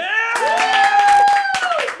terrorist. Yeah!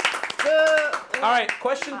 All right,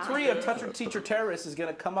 question 3 of Touch or Teacher Terrorist is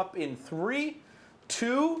going to come up in 3,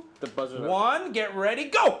 2, The buzzer. 1. Get ready,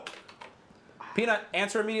 go! Peanut,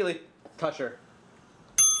 answer immediately. Toucher.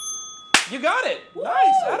 You got it.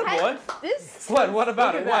 Nice, attaboy. This. What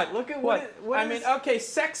about Look it? at that. What? Look at what? what I is- mean, okay,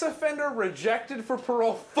 sex offender rejected for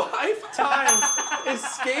parole 5 times,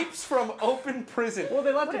 escapes from open prison. Well,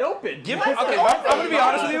 they left it open. Give it. Okay, I'm going to be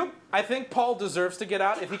honest with you. I think Paul deserves to get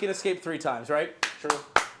out if he can escape 3 times, right? True.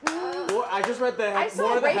 Well, I just read I saw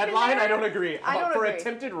more of the rape in headline. there. I don't agree. I don't For agree.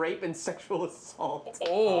 attempted rape and sexual assault.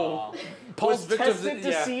 Oh. Paul's Was victims. tested to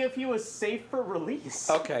yeah. see if he was safe for release.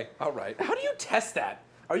 Okay, all right. How do you test that?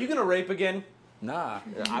 Are you gonna rape again? Nah.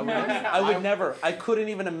 I would. I would never. I couldn't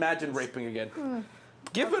even imagine raping again.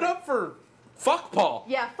 Give it up for fuck Paul.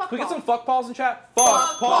 Yeah, fuck Can we get Paul. some fuck Pauls in chat?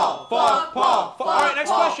 Fuck Paul. Fuck Paul. All right, next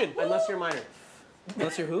question. Unless you're a minor.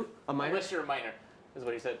 Unless you're who? A minor. Unless you're a minor, is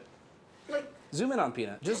what he said. Like, Zoom in on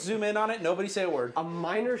Peanut. Just zoom in on it. Nobody say a word. A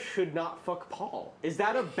minor should not fuck Paul. Is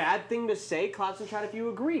that a bad thing to say? Claps in chat if you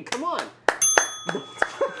agree. Come on.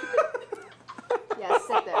 Yeah,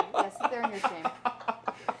 sit there. Yeah, sit there in your shame.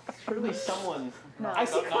 Surely someone. No. I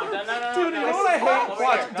see. No, Dude, you know what I hate? over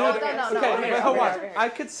Watch, here. dude. No, over no, here. no, Okay, over okay, here, hold over on. here, over here. I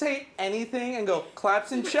could say anything and go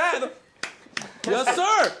claps in chat. Yes,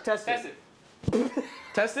 sir. Test Test it. it.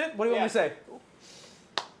 Test it? What do you want me to say?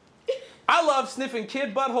 I love sniffing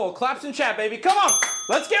kid butthole. Claps in chat, baby. Come on.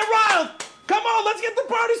 Let's get riled. Come on, let's get the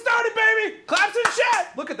party started, baby. Claps in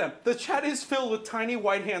chat. Look at them. The chat is filled with tiny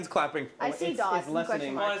white hands clapping. I see dots. and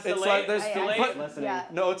question marks. It's like there's Listening. Yeah.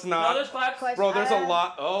 No, it's not. No, there's claps. Bro, there's a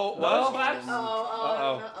lot. Oh, well. Claps.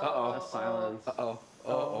 Uh-oh. Silence.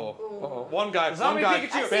 Uh-oh. One guy. Zombie one guy.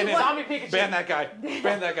 Pikachu. Ban him. Zombie Pikachu. Ban that guy.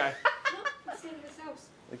 Ban that guy. Let's stay in this house.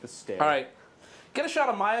 Like the stairs. All right. Get a shot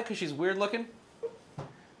of Maya because she's weird looking.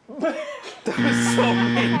 That was so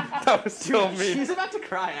mean. That was so mean. She's about to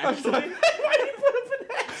cry, actually.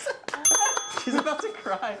 She's about to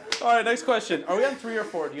cry. All right, next question. Are we on 3 or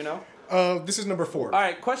 4? Do you know? This is number 4. All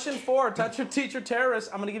right, question 4. Touch your teacher terrorist.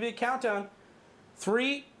 I'm going to give you a countdown.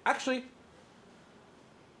 3,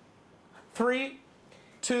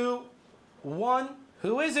 2, 1.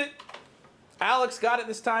 Who is it? Alex got it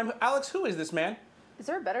this time. Alex, who is this man? Is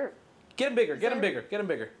there a better? Get him bigger. Get him bigger. Get him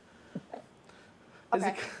bigger. Is Okay.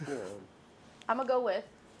 it- I'm gonna go with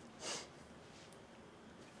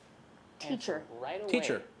teacher. Right away.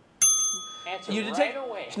 Teacher. Answer You did right take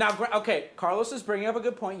away. now. Okay, Carlos is bringing up a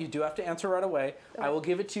good point. You do have to answer right away. I will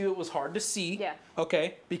give it to you. It was hard to see. Yeah.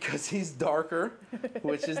 Okay, because he's darker,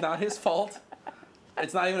 which is not his fault.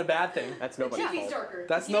 It's not even a bad thing. That's nobody's TV's fault. darker.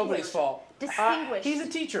 That's nobody's fault. Distinguished. He's a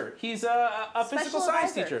teacher. He's a physical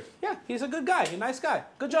science advisor. teacher. Yeah, he's a good guy. He's a nice guy.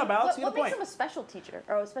 Good job, Alex. You What get a makes point. him a special teacher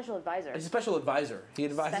or a special advisor? He's a special advisor. He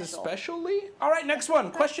advises Special. specially. All right, next one.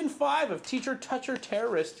 Question 5 of Teacher Toucher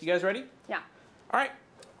Terrorist. You guys ready? Yeah. All right.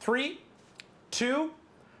 3, 2,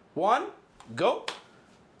 1, go.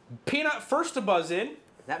 Peanut first to buzz in.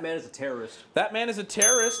 That man is a terrorist. That man is a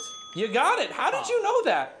terrorist. You got it. How did you know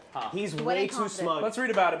that? He's Went way in too confident. smug. Let's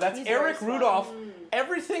read about it. That's He's very Eric smart. Rudolph.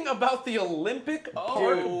 Everything about the Olympic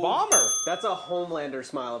Park bomber. That's a Homelander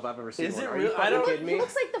smile if I've ever seen Is one. it Are real? you I fucking don't- kidding He me?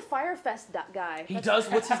 looks like the Firefest guy. He does.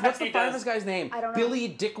 What's the He Fireman's does. guy's name? I don't know. Billy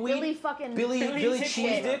Dickweed. Billy fucking- Billy Billy Cheese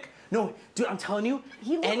Dickweed. Dick. No, dude, I'm telling you.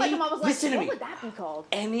 He looked any, like him. I was like, listen to what me. would that be called?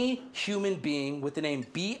 Any human being with the name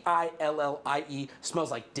Billie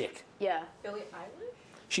smells like dick. Yeah. Billie Eilish?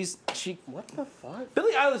 What the fuck?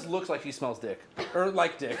 Billie Eilish looks like she smells dick. Or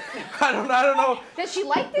like dick. I don't know. Does she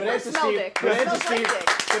like dick or answer, smell Steve. dick? Good Or answer, smells like Steve. dick?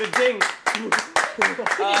 Get a ding. Can you dig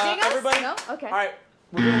us? Everybody? No? Okay. All right.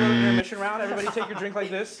 We're doing a little intermission round. Everybody take your drink like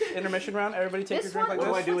this. Intermission round. Everybody take This your drink one? like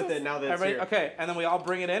What do this. I do with it now that it's Everybody, here? okay, and then we all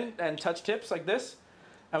bring it in and touch tips like this.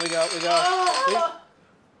 And we go.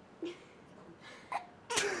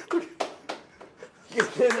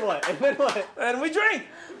 Then what? And then what? And we drink.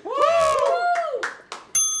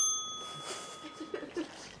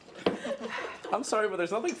 I'm sorry, but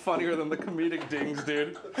there's nothing funnier than the comedic dings,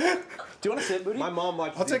 dude. Do you want to sit, Booty? My mom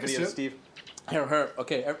watches I'll these take a videos, sip. Steve. Here.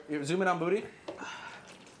 Okay, zoom in on Booty.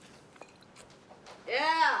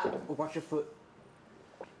 Yeah. Oh, watch your foot.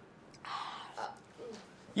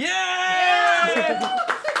 Yeah!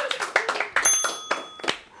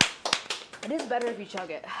 It is better if you chug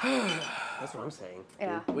it. That's what I'm saying.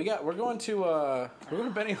 Yeah. We're going to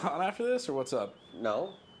Benihana after this, or what's up?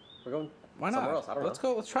 No, we're going Why not? somewhere else. I don't Let's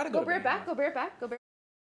know. go. Let's try to go. Go to bear Benihana. back. Go bear back. Go bear.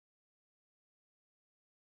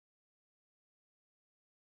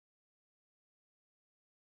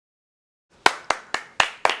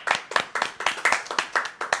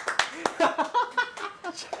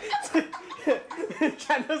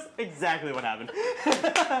 Chad knows exactly what happened.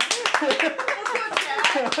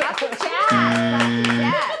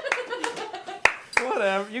 Chat.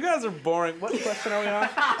 Whatever. You guys are boring. What question are we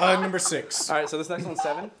on? Number 6. All right, so this next one's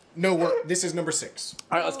 7. No, this is number 6.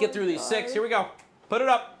 All right, let's get through these 6. Here we go. Put it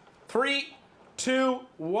up. 3, 2,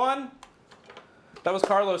 1. That was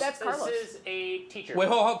Carlos. That's Carlos. This is a teacher. Wait,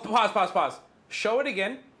 hold. Pause. Show it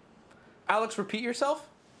again. Alex, repeat yourself.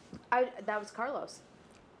 That was Carlos.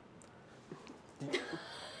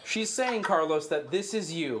 She's saying, Carlos, that this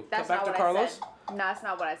is you. That's Back not to what Carlos. I said. No, that's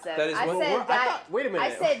not what I said. That is I what- said I that. thought- wait a minute.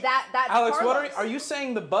 I said that's Alex, Carlos. are you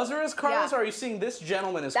saying the buzzer is Carlos, Yeah. or are you seeing this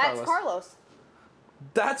gentleman is That's Carlos? Carlos.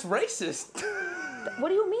 That's racist. What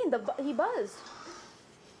do you mean? He buzzed.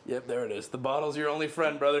 Yep, there it is. The bottle's your only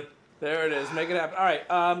friend, brother. There it is. Make it happen. All right,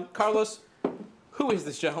 Carlos, who is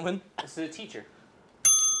this gentleman? This is a teacher.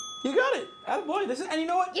 You got it. Attaboy. This is, and you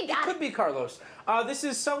know what? You got it could be Carlos. This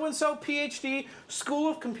is so-and-so, PhD, School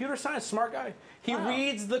of Computer Science, smart guy. He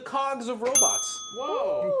reads the cogs of robots.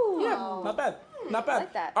 Whoa. Ooh. Yeah, not bad. Not bad.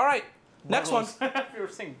 like that. All right, next one. You were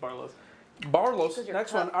saying Barlos. Barlos. Because you're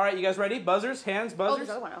Next cup. one. All right, you guys ready? Buzzers, hands, Oh, buzzers. there's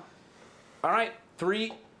another one. Oh. All right,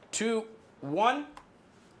 3, 2, 1.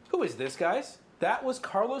 Who is this, guys? That was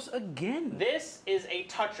Carlos again. This is a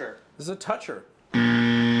toucher. This is a toucher.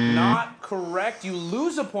 not correct. You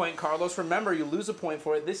lose a point, Carlos. Remember, you lose a point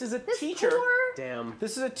for it. This is a teacher. Poor... Damn.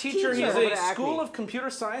 This is a teacher. He's Teacher. a school of computer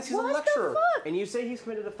science. He's a What lecturer. the fuck? And you say he's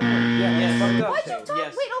committed a felony. Yeah, Yes. fucked up. Why'd you talk?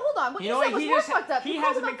 Yes. Wait, no, hold on. What You you, know said what? was He more just- fucked up. he He called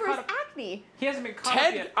hasn't him up been for his caught acne. He hasn't been caught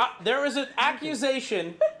Ted, yet. there is an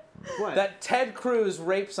accusation What? that Ted Cruz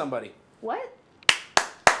raped somebody. What?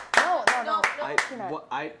 No.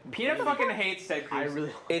 Peanut fucking hates Ted Cruz. I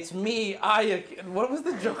really. It's me. What was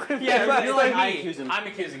the joke? Yeah, last you're night? like I me. accuse him. I'm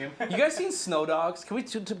accusing him. You guys seen Snow Dogs? Can we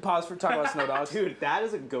pause for talk about Snow Dogs? Dude, that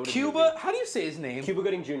is a go-to Cuba. movie. How do you say his name? Cuba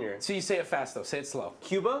Gooding Jr. So you say it fast though. Say it slow.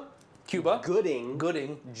 Cuba Cuba Gooding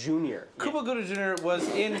Gooding. Jr. Cuba Gooding Jr. was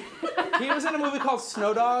in. He was in a movie called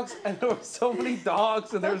Snow Dogs, and there were so many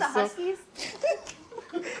dogs, and there The was so. Huskies?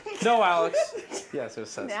 No, Alex. Yes, it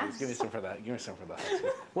was Huskies. Yes. Give me some for that. Give me some for the Huskies.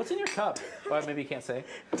 What's in your cup? Well, maybe you can't say.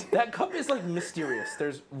 That cup is like mysterious.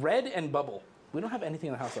 There's red and bubble. We don't have anything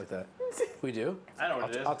in the house like that. We do? I know what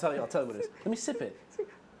it is. I'll tell you what it is. Let me sip it.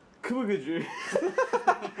 Cuba Gooding Jr.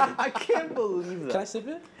 I can't believe that. Can I sip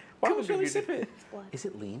it? Why won't you let me sip it? Is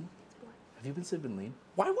it lean? Have you been sipping lean?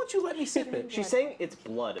 Why won't you let me sip it? She's saying it's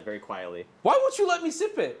blood very quietly. Why won't you let me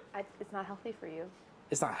sip it? It's not healthy for you.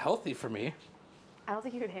 It's not healthy for me. I don't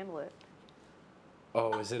think you could handle it.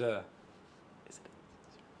 Oh, is it a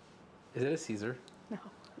Caesar? No.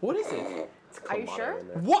 What is it? Are you sure?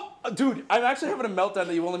 What? Dude, I'm actually having a meltdown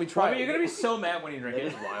that you won't let me try Bobby, it. you're gonna be so mad when you drink It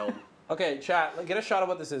it. is wild. Okay, chat, get a shot of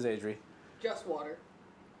what this is, Adri. Just water.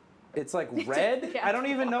 It's like red. Yeah, I don't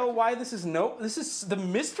even know why this is This is the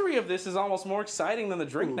mystery of this is almost more exciting than the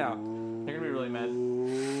drink now. You're gonna be really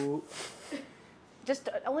mad. Just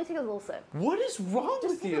only take a little sip. What is wrong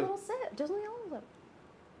Just with take a you? little sip. Just only a little sip.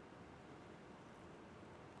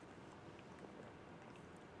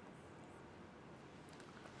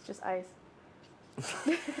 It's just ice.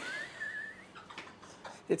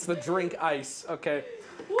 It's the drink ice. Okay.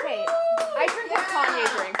 Hey, I drink what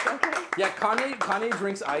Kanye drinks, okay? Yeah, Kanye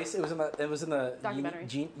drinks ice. It was in the Documentary.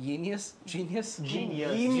 Genius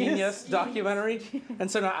documentary. And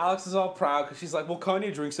so now Alex is all proud because she's like, well,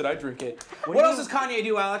 Kanye drinks it, I drink it. What else does Kanye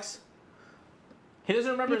do, Alex? He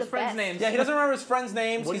doesn't remember Be his the friends' best. names. Yeah, he doesn't remember his friends'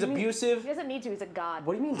 names. What do He's you mean? abusive. He doesn't need to, he's a god.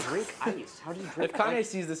 What do you mean drink ice? How do you drink If Kanye ice?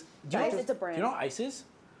 sees this, Ice, it's a brand. Do you know what ice is?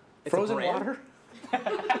 It's a Frozen brand? water.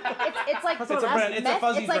 It's like It's a brand. It's a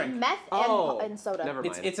fuzzy It's like drink. meth and soda. Never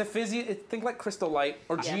mind. It's a fizzy. Think like Crystal Light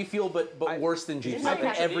or G Fuel, but worse than G It's Fuel not in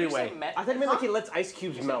actually- every way. I thought you meant like he lets ice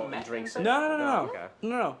cubes melt and drinks it. No. Okay.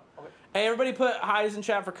 No. Hey, everybody, put highs in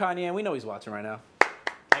chat for Kanye, and we know he's watching right now.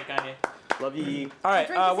 Hey, Kanye. Love you. All right,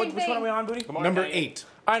 Drink the same which one thing. are we on, Booty? Come on, Number Kanye. 8.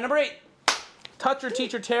 All right, number 8. Toucher,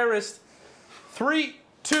 teacher, terrorist. 3,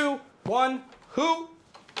 2, 1. Who?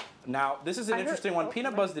 Now, this is an interesting one.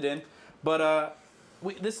 Peanut buzzed it in, but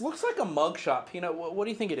this looks like a mugshot. Peanut, what do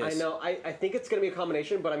you think it is? I know. I think it's gonna be a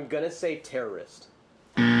combination, but I'm gonna say terrorist.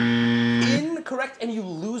 Incorrect, and you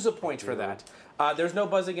lose a point for that. There's no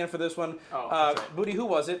buzz again for this one. Oh, that's right. Booty, who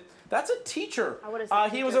was it? That's a teacher. I would've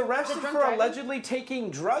said He was teacher. arrested Was it drunk for driving? allegedly taking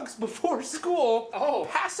drugs before school, Oh.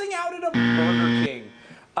 passing out at a Burger King.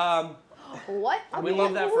 What? We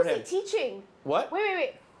love that Who for was him. he teaching? What?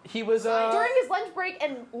 Wait. He was During his lunch break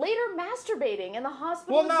and later masturbating in the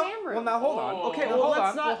hospital exam room. Well, now hold on. Okay, Now, well, hold let's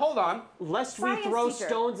on. not- Well, hold on. Lest we Science throw teacher.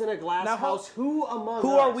 stones in a glass Now, house, who among us?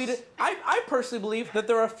 Who are we to? I personally believe that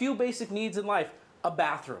there are a few basic needs in life: a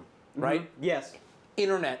bathroom, right? Yes.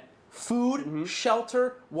 Internet, food,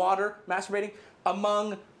 shelter, water, masturbating.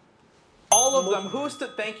 Among all of them, who's to?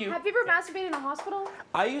 Thank you. Have you ever masturbated in a hospital?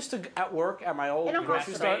 I used to at work at my old In a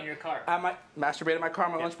grocery Masturbate store. in your car. Masturbate in my car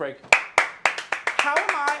on my lunch break.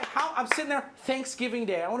 How I'm sitting there Thanksgiving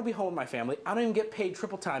Day. I want to be home with my family. I don't even get paid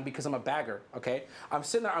triple time because I'm a bagger. Okay, I'm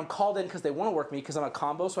sitting there. I'm called in because they want to work me because I'm a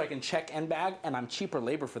combo, so I can check and bag, and I'm cheaper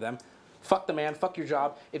labor for them. Fuck the man. Fuck your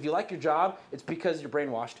job. If you like your job, it's because you're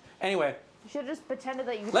brainwashed. Anyway, You should have just pretended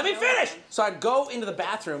that you. let me didn't know finish. anything. So I'd go into the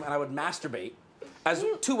bathroom and I would masturbate, as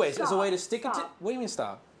You- 2 ways, as a way to stick it to. stop. What do you mean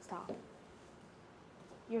stop? Stop.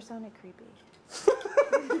 You're sounding creepy.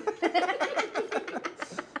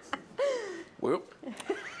 Whoop.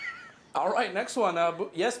 All right, next one.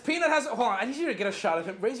 Yes, Peanut has. Hold on, I need you to get a shot of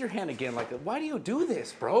him. Raise your hand again. Like, why do you do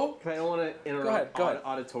this, bro? I don't want to interrupt Go ahead.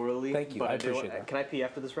 auditorily. Thank you, But I do appreciate want- that. Can I pee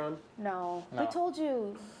after this round? No. No. I told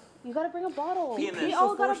you. You gotta bring a bottle. Pee in We this. all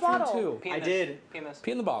The got a first one, bottle. too. Pee in I this. did. Pee in this.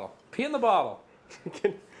 Pee in the bottle. Pee in the bottle.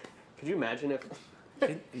 Could you imagine if? That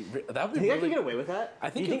would Do be you think I could really. get away with that? I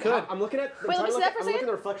think Do you think could. I'm looking at. Wait, let me see that for a I'm looking second. at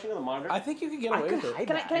the reflection of the monitor. I think you could get I away could with it. hide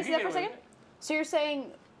Can I that. see You that for a can get away second? So you're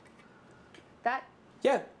saying that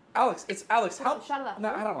Yeah, Alex, it's Alex. Hold on, shot of that.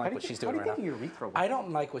 No, I don't like what she's doing right now. How do you think the urethra? I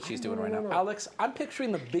don't like what she's doing right now. Alex, I'm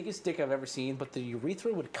picturing the biggest dick I've ever seen, but the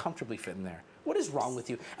urethra would comfortably fit in there. What is wrong with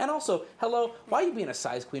you? And also, hello, why are you being a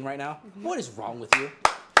size queen right now? What is wrong with you?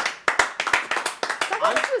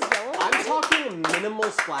 I'm talking minimal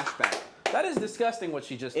splashback. That is disgusting what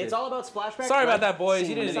she just did. It's all about splashback. Sorry about that, boys.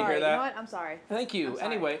 You didn't Sorry, hear that. you know what? I'm sorry. Thank you.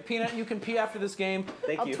 Anyway, Peanut, you can pee after this game.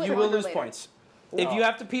 Thank you. You will lose points. If you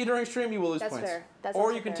have to pee during stream, you will lose That's points. fair. That's or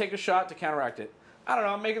also you can fair. take a shot to counteract it. I don't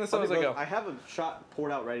know. I'm making this up as I go. I have a shot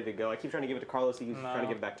poured out ready to go. I keep trying to give it to Carlos. He keeps trying to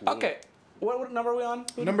give it back to me. Okay. What number are we on?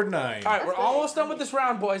 Number 9. All right, we're almost done with this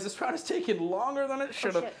round, boys. This round is taking longer than it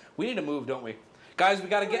should have. shit. We need to move, don't we? Guys, we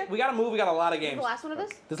gotta move. We got a lot of This is games. the last one of this?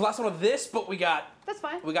 This is the last one of this, but we got That's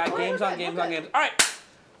fine. games on games on games. All right,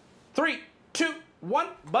 3, 2, 1,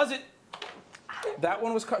 buzz it. That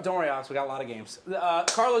one was. Don't worry, Alex. We got a lot of games.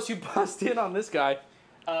 Carlos, you buzzed in on this guy.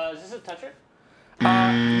 Is this a toucher?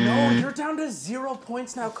 No, you're down to 0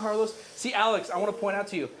 points now, Carlos. See, Alex, I want to point out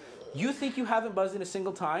to you. You think you haven't buzzed in a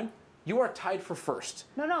single time? You are tied for first.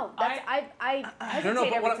 No. That's, I hesitate No,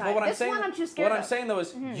 every but time. what I'm This saying, one I'm too scared what I'm of. saying though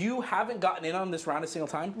is you haven't gotten in on this round a single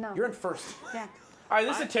time. No. You're in first. Yeah. All right,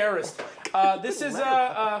 this is a terrorist. This is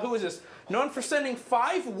who is this? Known for sending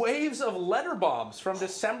 5 waves of letter bombs from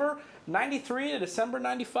December '93 to December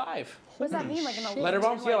 '95. What does that mean? Like an Letter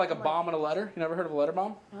bombs? Yeah, like a bomb and a letter. You never heard of a letter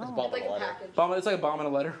bomb? Like a package. Bomb. It's like a bomb and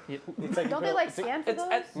a letter. Don't they like scan for those?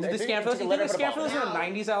 They scan for this. You think they scan for this in the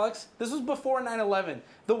 '90s, Alex? This was before 9/11.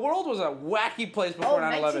 The world was a wacky place before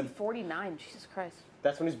 9/11. 1949. Jesus Christ.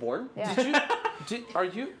 That's when he's born? Yeah. Are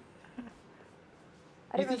you?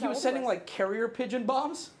 I You didn't think he realize was how sending old it like carrier pigeon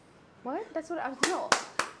bombs? What? That's what I was. No.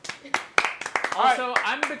 Also,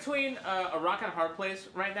 I'm between a rock and a hard place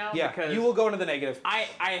right now. Yeah, Because you will go into the negative. I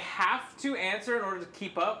have to answer in order to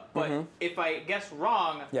keep up, but if I guess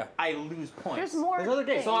wrong, Yeah. I lose points. There's more. There's other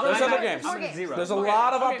games. things. There's I'm other at- games. I'm More at 0. There's a Okay,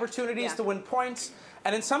 lot of okay. opportunities Yeah. to win points,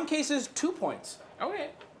 and in some cases, 2 points.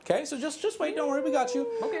 Okay. Okay, so just wait. Don't worry, we got you.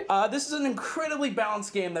 Okay. This is an incredibly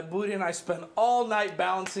balanced game that Booty and I spent all night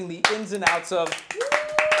balancing the ins and outs of.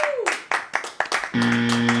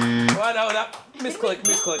 Well, no, that misclick.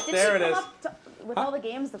 Did There we it come is. up with all the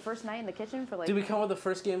games the first night in the kitchen for like? Did we come up with the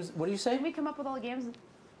first games? What do you say? Did we come up with all the games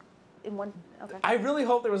in one? Okay. I really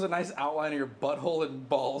hope there was a nice outline of your butthole and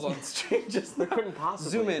balls on screen. Just There couldn't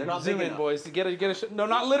possibly. zoom They're in, not big enough. boys. To get a no,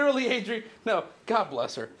 not literally, Adri. No, God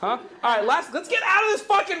bless her, huh? All right, let's get out of this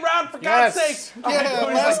fucking round for God's sake. All right, Yeah,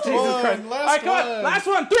 Booty's last Jesus one, Christ. last All right, come on, one. last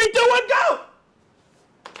one. 3, 2, 1, go!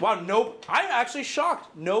 Wow, nope. I'm actually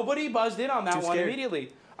shocked. Nobody buzzed in on that Too one scared.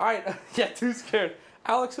 immediately. All right, yeah, too scared.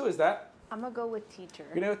 Alex, who is that? I'm gonna go with teacher.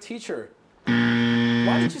 You're gonna go teacher.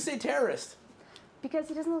 Why did you say terrorist? Because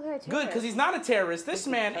he doesn't look like a terrorist. Good, because he's not a terrorist. This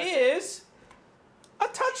man is a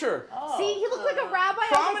toucher. See, he looked like a rabbi. I was like,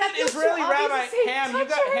 Prominent that feels too Israeli obvious rabbi. to say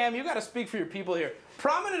toucher. Ham, you got to speak for your people here.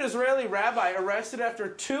 Prominent Israeli rabbi arrested after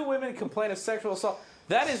 2 women complained of sexual assault.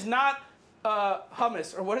 That is not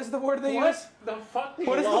hummus, or what is the word they use? What the fuck?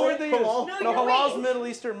 What is the word they use? Halal? No, No, you're halal's right. Middle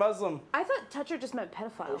Eastern Muslim. I thought toucher just meant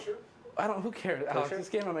pedophile. I don't. Who cares, Alex? Kosher? This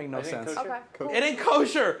game will make no I think sense. kosher. Okay. Cool. It ain't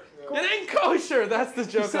kosher. It ain't kosher. That's the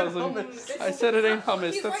joke I was looking. I said it ain't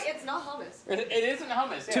hummus. He's That's- right, it's not hummus. It isn't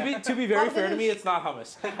hummus. Yeah. To be very fair to me, it's not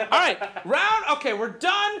hummus. All right, round. Okay, we're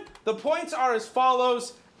done. The points are as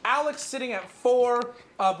follows. Alex sitting at 4.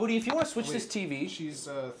 Booty, if you want to switch this TV. She's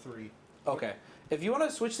 3. Okay. If you want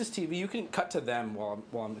to switch this TV, you can cut to them while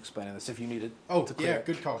I'm explaining this if you need it. Oh, to clear yeah, it.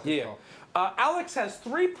 good call. Good Yeah. call. Alex has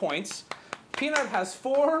 3 points. Peanut has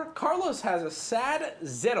 4. Carlos has a sad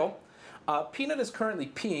 0. Peanut is currently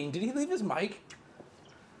peeing. Did he leave his mic?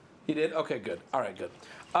 He did? Okay, good. All right, good.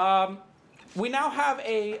 We now have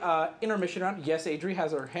a intermission round. Yes, Adri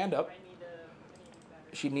has her hand up.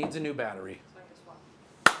 She needs a new battery.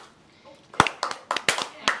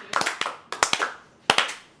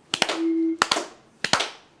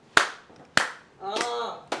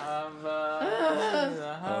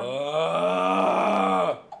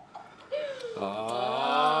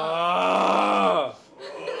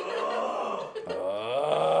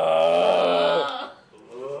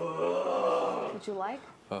 Would you like?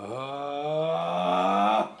 I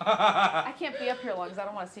can't be up here long because I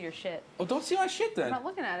don't want to see your shit. Well, don't see my shit I'm then. not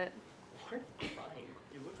looking at it. You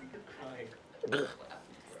look like you're crying. It's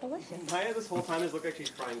delicious. Maya this whole time has looked like she's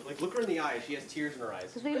crying. Like, look her in the eye. She has tears in her eyes.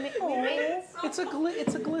 Because we made it. It's a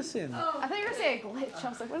glisten. I thought you were gonna say a glitch. I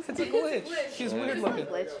was like, what is It's a it? glitch. She's weird It's not a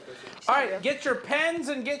looking. glitch. All right, get your pens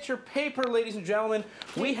and get your paper, ladies and gentlemen.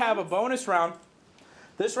 We have a bonus round.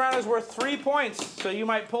 This round is worth 3 points, so you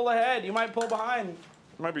might pull ahead, you might pull behind.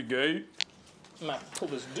 You might be gay. Might pull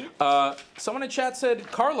this dick. Someone in chat said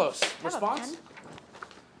Carlos. Have a Response? pen?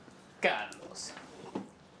 Carlos.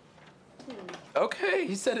 Okay,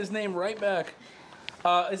 he said his name right back.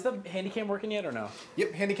 Is the handycam working yet or no?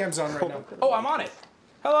 Yep, handycam's on right now. Oh, I'm on it.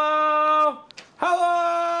 Hello!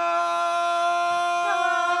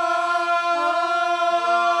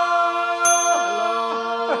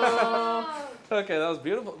 Hello! Okay, that was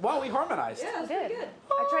beautiful. Wow, we harmonized. Yeah, that's Good. pretty good.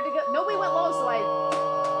 I tried to go. No, we went low, so I.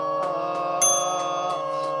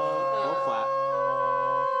 Go flat.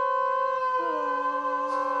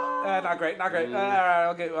 Not great, not great. All right,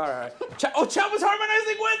 okay, all right. Chat was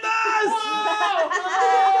harmonizing with us!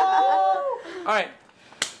 All right,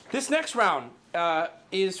 this next round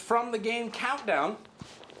is from the game Countdown.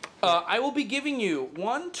 I will be giving you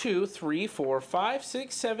 1, 2, 3, 4, 5,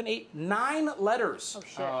 6, 7, 8, 9 letters. Oh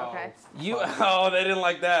shit. Okay. They didn't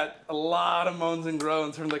like that. A lot of moans and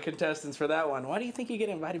groans from the contestants for that one. Why do you think you get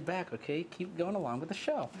invited back? Okay, keep going along with the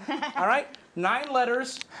show. All right, 9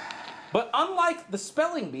 letters. But unlike the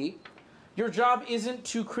spelling bee, your job isn't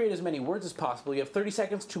to create as many words as possible. You have 30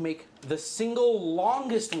 seconds to make the single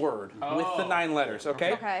longest word with the 9 letters.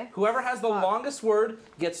 Okay. Okay. Whoever has the longest word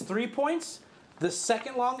gets 3 points. The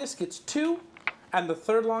second longest gets 2, and the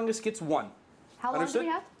third longest gets 1. How long do we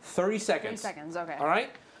have? 30 seconds. 30 seconds. Okay. All right.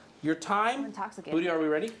 Your time. Intoxicated. Booty, are we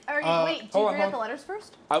ready? Wait, do you hold on, read out hold the on. letters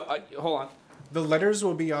first? Hold on. The letters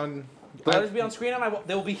will be on. The letters will be on screen, and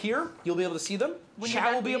they will be here. You'll be able to see them. When you're Chat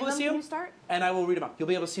done will be able to reading see them, them. can you start? And I will read them out. You'll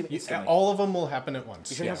be able to see them instantly. All of them will happen at once.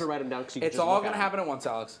 You shouldn't have to write them down. It's all going to happen at once,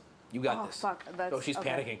 Alex. You got Oh this. fuck. That's, Oh, she's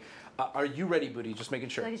okay. panicking. Are you ready, Booty? Just making I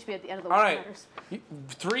sure. think it should be at the end of the All right. letters.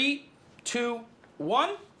 3, 2,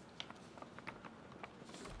 1.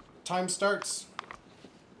 Time starts.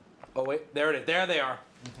 Oh, wait. There it is. There they are.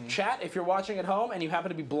 Chat, if you're watching at home and you happen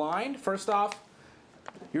to be blind, first off,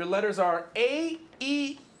 your letters are A,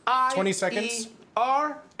 E, I, 20 seconds. E,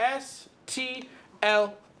 R, S, T,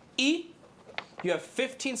 L, E. You have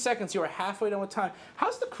 15 seconds. You are halfway done with time.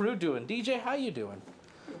 How's the crew doing? DJ, how you doing?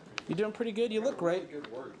 You doing pretty good? You look great.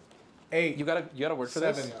 Good word. 8. You got a word for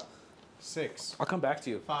 7. this? 6. I'll come back to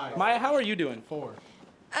you. 5. Maya, how are you doing? 4.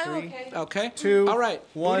 I'm 3. okay. Okay. 2. All right.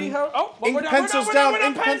 1. Booty, oh, Ink we're done, pencils we're done, down, we're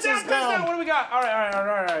done, ink pens pencils down. down. What do we got? All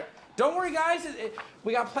right. Don't worry, guys.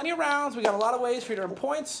 We got plenty of rounds. We got a lot of ways for you to earn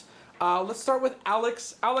points. Let's start with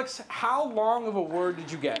Alex. Alex, how long of a word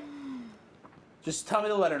did you get? Just tell me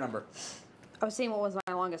the letter number. I was seeing what was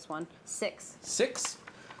my longest one. 6. 6.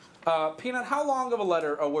 Peanut, how long of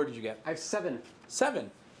a word did you get? I have 7. 7.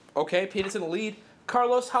 Okay, Peanut's in the lead.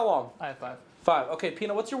 Carlos, how long? I have 5. 5. Okay,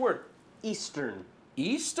 Peanut, what's your word? Eastern.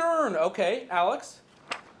 Eastern. Okay, Alex.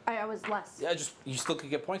 I was less. Yeah, you still could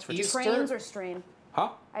get points for two. Trains or strain? Huh?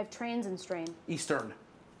 I have trains and strain. Eastern.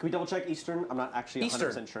 Can we double check Eastern? I'm not actually 100%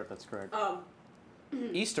 Eastern. sure if that's correct.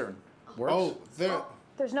 Eastern. Works. Oh,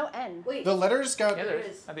 There's no N. Wait. the letters got. Yeah, there There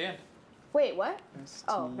is. is. At the end. Wait, what?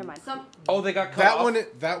 Oh, never mind. Oh, they got cut That off. one.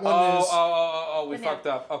 That one is. We Banana. fucked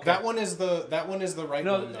up. Okay. That one is the right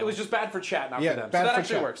No, one. it was just bad for chat, not Yeah, for them. bad so that for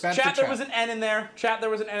actually chat. works. Bad Chat, for there chat. was an N in there. Chat, there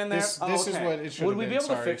was an N in there. This is okay. what it should Would have we been. be able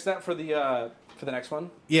to Sorry. fix that for the next one?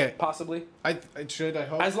 Yeah, Possibly. I should. I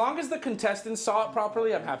hope. As long as the contestants saw it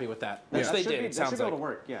properly, I'm happy with that. Which Yeah. they That should did. be- It that sounds should be like. able to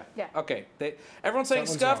work, yeah. Yeah. Okay. Everyone's saying That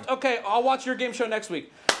one's scuffed. wrong. Okay, I'll watch your game show next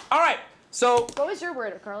week. All right. So What was your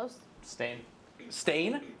word, Carlos? Stain.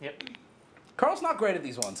 Stain. Yep. Carl's not great at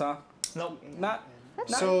these ones, huh? Nope. Not.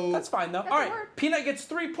 So That's fine though. That's All a right. word. Peanut gets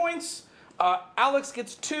 3 points. Alex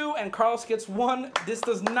gets 2, and Carlos gets 1. This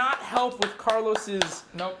does not help with Carlos's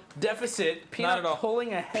Nope. deficit. Peanut at all.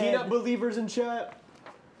 pulling ahead. Peanut believers in chat.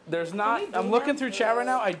 There's not. I'm looking through chat right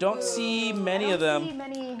now. I don't see many of I don't see them.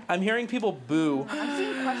 many. I'm hearing people boo. I'm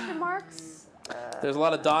seeing question marks. There's a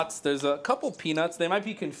lot of dots. There's a couple peanuts. They might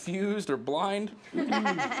be confused or blind.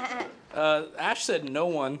 Ash said no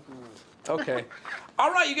one. Okay.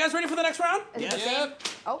 All right, you guys ready for the next round? Is it the same?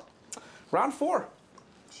 Oh, Round 4.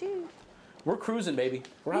 shoot. We're cruising, baby.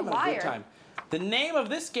 We're You having a liar. good time. The name of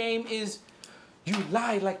this game is You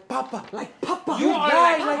Lie Like Papa. Like Papa. You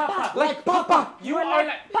lie like Papa. You are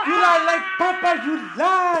like. You lie like Papa. You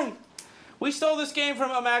lie. We stole this game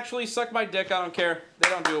from actually suck my dick. I don't care. They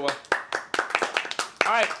don't do it well.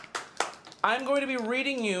 All right. I'm going to be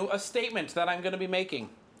reading you a statement that I'm going to be making.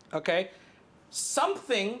 Okay?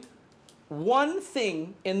 One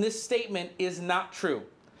thing in this statement is not true.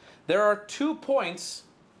 There are 2 points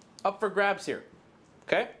up for grabs here.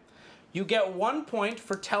 Okay? You get 1 point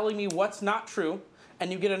for telling me what's not true,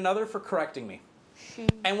 and you get another for correcting me.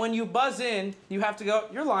 And when you buzz in, you have to go,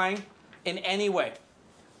 you're lying, in any way.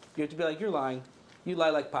 You have to be like, you're lying. You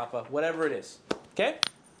lie like Papa, whatever it is. Okay?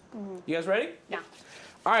 You guys ready? Yeah.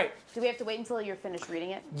 All right. Do we have to wait until you're finished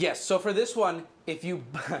reading it? Yes, so for this one, if you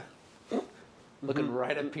looking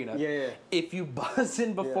right at Peanut. Yeah. If you buzz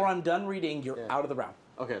in before I'm done reading, you're out of the round.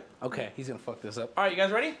 Okay. Okay, he's gonna fuck this up. All right, you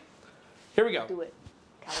guys ready? Here we go. Do it.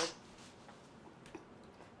 Coward.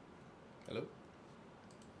 Hello?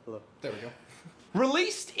 Hello. There we go.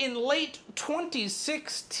 Released in late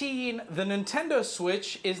 2016, the Nintendo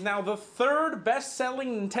Switch is now the third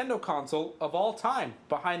best-selling Nintendo console of all time,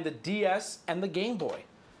 behind the DS and the Game Boy.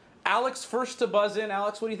 Alex, first to buzz in.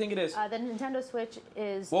 Alex, what do you think it is? The Nintendo Switch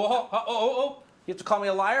is. Whoa, you have to call me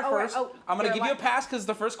a liar Oh, right. first. Oh, I'm going to you're give a you a li- pass because it's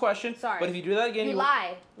the first question. Sorry. But if you do that again, You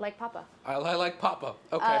lie, like Papa. I lie like Papa.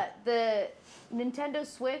 Okay. The Nintendo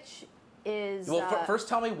Switch is. Well, first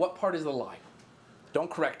tell me what part is the lie.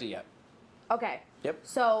 Don't correct it yet. Okay. Yep.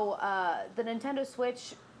 So the Nintendo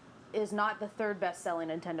Switch is not the third best-selling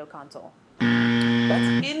Nintendo console.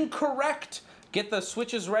 That's incorrect. Get the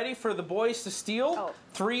switches ready for the boys to steal. Oh.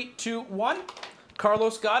 3, 2, 1.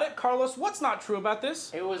 Carlos got it. Carlos, what's not true about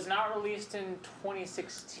this? It was not released in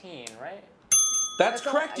 2016, right? That's That's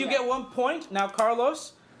all- correct. You yeah. get 1 point. Now,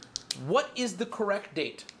 Carlos, what is the correct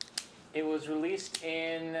date? It was released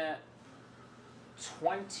in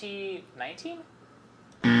 2019?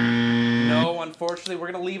 No, unfortunately, we're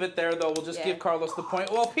going to leave it there, though. We'll just Yeah. give Carlos the point.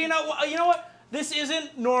 Well, Peanut, you know what? This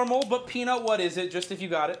isn't normal, but Peanut, what is it? Just if you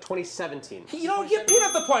got it. 2017. You don't give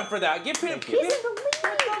Peanut the point for that. Give Peanut. He's in the lead.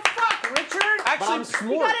 What the fuck, Richard? But Actually, I'm You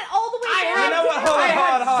smart. got it all the way I down. had, You know what? Hold on, I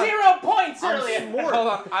had hold on. 0 points I'm earlier. smart. hold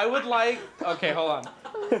on. I would like. Okay, hold on.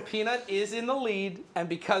 Peanut is in the lead, and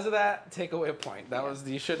because of that, take away a point. That was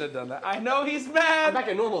you shouldn't have done that. I know he's I'm mad. back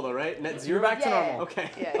at normal though, right? Net zero. You're back to Yeah. normal. Okay.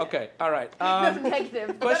 Yeah. Okay. All right. Negative. You got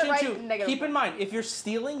it Question right, 2. negative. Keep in mind, if you're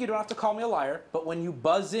stealing, you don't have to call me a liar. But when you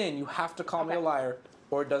buzz in, you have to call me a Okay. liar,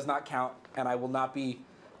 or it does not count, and I will not be.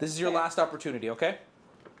 This is your Okay. last opportunity. Okay.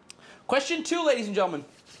 Question 2, ladies and gentlemen.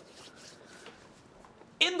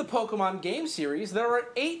 In the Pokemon game series, there are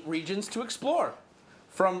 8 regions to explore.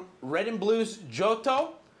 From Red and Blue's Johto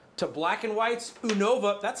to Black and White's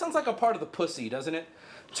Unova. That sounds like a part of the pussy, doesn't it?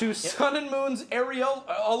 To Sun and Moon's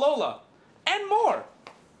Alola. And more.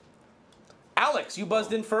 Alex, you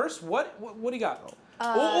buzzed in first. What do you got?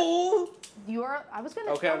 You're. I was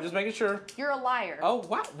gonna. Okay, I'm just making sure. You're a liar. Oh,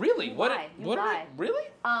 wow. Really? You What? lie. You what? lie. Really?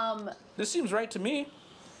 This seems right to me.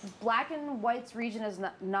 Black and White's region is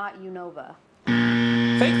not Unova.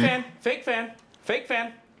 Fake fan. Fake fan. Fake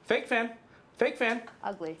fan. Fake fan. Fake fan.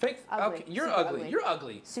 Ugly. Fake. Ugly. Okay, you're Super ugly. You're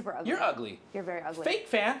ugly. Super ugly. You're ugly. You're very ugly. Fake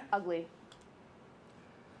fan. Ugly.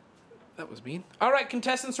 That was mean. All right,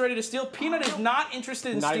 contestants ready to steal. Peanut is not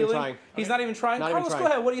interested in Not even stealing. trying. He's not even trying. Not even Carlos, trying. go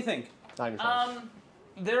ahead. What do you think? Not even trying.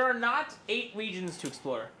 There are not 8 regions to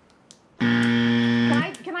explore.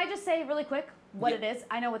 Can I just say really quick what it is?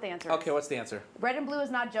 I know what the answer is. Okay, what's the answer? Red and blue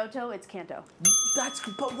is not Johto, it's Kanto.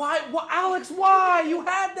 But why? Alex, why? You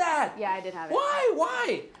had that. Yeah, I did have it. Why?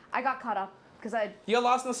 Why? I got caught up because I. You got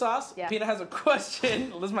lost in the sauce? Yeah. Peanut has a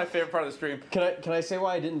question. This is my favorite part of the stream. Can I say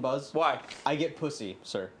why I didn't buzz? Why? I get pussy,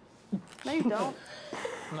 sir. No, you don't.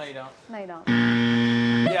 No, you don't. No, you don't.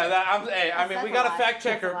 Yeah, hey, I mean, That's we a got a lie. fact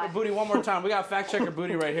checker. That's a lie. Booty, one more time. We got a fact checker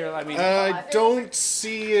Booty right here. I mean, I don't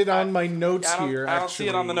see it on my notes here. I don't see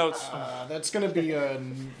it on the notes. That's gonna be a.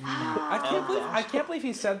 I can't believe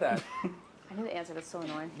he said that. I knew the answer. That's so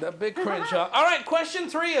annoying. The big cringe, huh? All right, question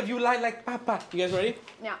 3 of You Lie Like Papa. You guys ready?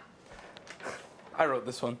 Yeah. I wrote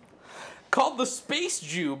this one. Called the Space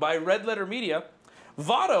Jew by Red Letter Media,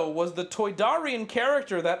 Votto was the Toydarian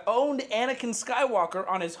character that owned Anakin Skywalker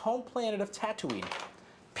on his home planet of Tatooine.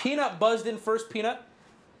 Peanut buzzed in first. Peanut.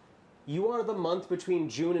 You are the month between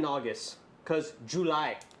June and August, cause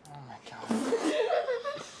July. Oh my god.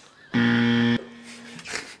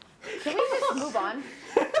 Can we just move on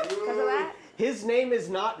because of that? His name is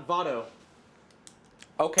not Votto.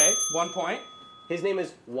 Okay, 1 point. His name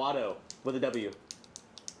is Watto with a W.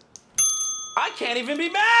 I can't even be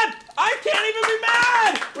mad! I can't even be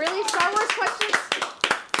mad! Really? Star Wars questions?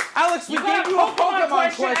 Alex, we got gave a you a Pokemon Pokemon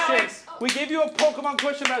question, question. Alex. We gave you a Pokemon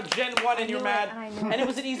question about Gen 1 and you're knew mad. it, and I knew And it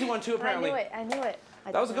was an easy one too, apparently. I knew it.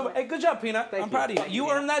 That was a good one. Hey, good job, Peanut. I'm you. proud of you. Thank You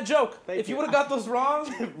you, earned that joke. Thank If you you. would have got those wrong,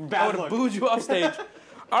 I Bad would have luck. booed you off stage.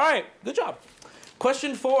 All right, good job.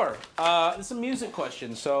 Question 4. This is a music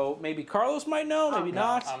question, so maybe Carlos might know, maybe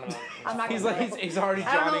not. I'm not He's gonna like know. he's already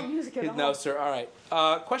I don't know Johnny. music at all. No, sir. All right.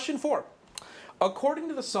 Question 4. According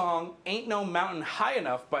to the song "Ain't No Mountain High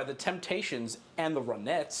Enough" by the Temptations and the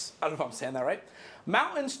Ronettes, I don't know if I'm saying that right.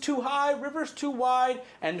 Mountains too high, rivers too wide,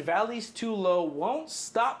 and valleys too low won't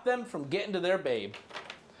stop them from getting to their babe.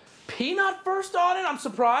 Peanut first on it. I'm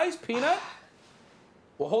surprised. Peanut.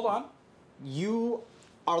 Well, hold on. You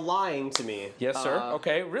are lying to me. Yes, sir.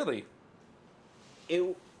 Okay, really.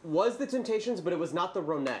 It was the Temptations, but it was not the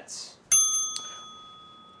Ronettes.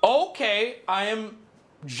 Okay, I am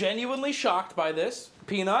genuinely shocked by this.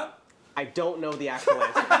 Peanut? I don't know the actual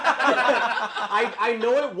answer. I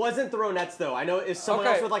know it wasn't the Ronettes, though. I know it's someone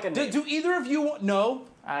else with like a name. Do either of you know?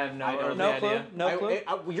 I have no No clue? idea. No clue?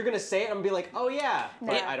 You're going to say it, I'm going to be like, oh, yeah.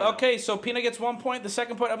 But I don't know. Okay, so Peanut gets 1 point. The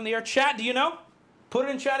second point up in the air. Chat, do you know? Put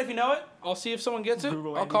it in chat if you know it. I'll see if someone gets it.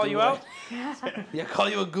 I'll call you out. Yeah, call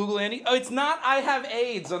you a Google Andy. Oh, it's not I have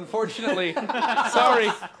AIDS, unfortunately. Sorry.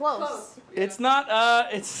 Close. It's not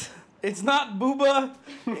it's not Booba.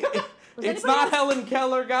 It's not Helen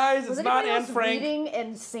Keller, guys. It's not Anne Frank. Reading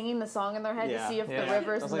and singing the song in their head to see if the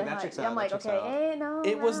rivers and the heights. I'm like, okay, no.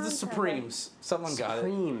 It was the Supremes. Someone got it.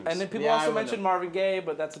 Supremes. And then people also mentioned Marvin Gaye,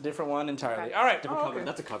 but that's a different one entirely. Okay. All right. Different cover.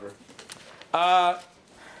 That's a cover.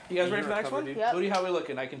 You guys ready for the next one? Yep. Booty, how we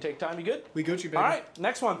looking? I can take time. You good? We Gucci, baby. All right,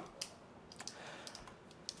 next one.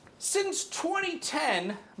 Since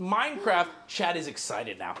 2010, Minecraft, Chad is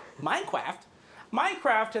excited now.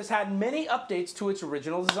 Minecraft has had many updates to its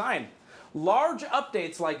original design. Large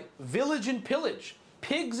updates like Village and Pillage,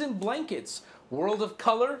 Pigs and Blankets, World of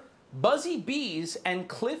Color, Buzzy Bees, and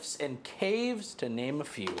Cliffs and Caves, to name a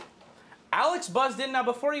few. Alex buzzed in. Now,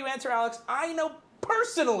 before you answer, Alex, I know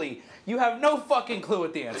personally you have no fucking clue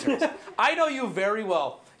what the answer is. I know you very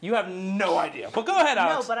well. You have no idea. But go ahead,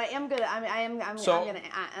 Alex. No, but I am good. I'm gonna.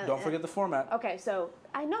 Don't forget the format. Okay, so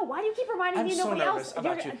I know. Why do you keep reminding me? I'm so Nobody nervous else.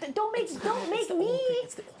 about you. Don't make me.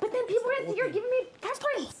 But then people are you're giving me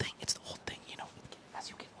preference. It's the whole thing. You know, as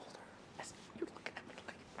you get older, as you look at me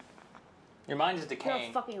like. Your mind is You're a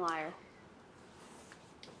decaying. fucking liar.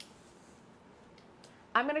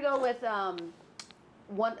 I'm gonna go with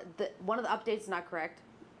one of the updates is not correct.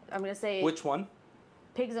 I'm gonna say Which one?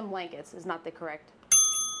 Pigs and Blankets is not the correct.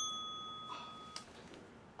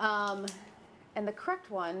 And the correct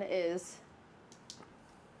one is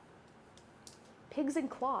Pigs and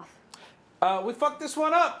Cloth. We fucked this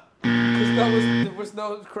one up. Because there was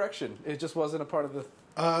no correction. It just wasn't a part of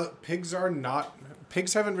the... Pigs are not...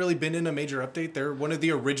 Pigs haven't really been in a major update. They're one of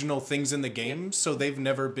the original things in the game, so they've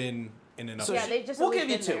never been in an update. So yeah, they just We'll always give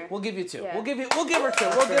you been two. there. We'll give you two. Yeah. We'll give her two. We'll give her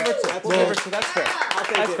two. We'll give her two. That's fair.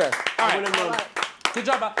 That's fair. All right. Good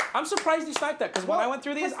job, Al. I'm surprised you sniped that, because when I went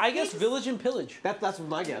through these, I guessed Village and Pillage. That's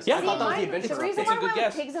my guess. Yeah. I thought that was the The adventure reason update. why a I good went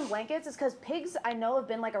guess. with Pigs and Blankets is because pigs I know have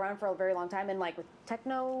been like around for a very long time, and like with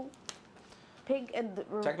Technoblade? Are you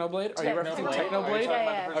referencing Technoblade. Technoblade?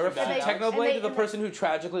 Yeah. Are you referencing Technoblade to the and person who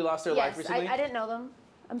tragically lost their life Yes, recently? I didn't know them.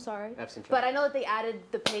 I'm sorry. I've seen But I know that they added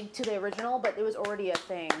the pig to the original, but it was already a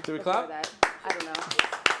thing. Do we before clap? That. I don't know.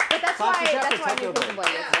 But that's Clap why for Jeff that's or why I knew Pigs and Technoblade?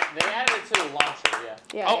 Blankets. They added it to the launcher, yeah.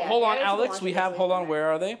 Yeah, Oh, yeah. hold on, They added it to the Alex. launch We have, basically hold on, from where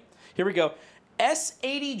are they? Here we go.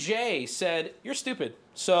 S80J said, you're stupid.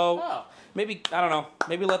 So maybe, I don't know,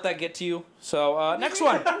 maybe let that get to you. So next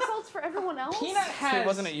one. Insults for everyone else. Peanut has... It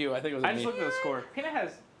wasn't at you. I think it was I at just me. looked at the score. Peanut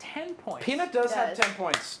has 10 points. Peanut does have Yes. 10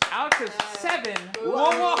 points. Alex has 7. Whoa,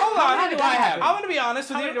 hold on. many do I have? I'm going to be honest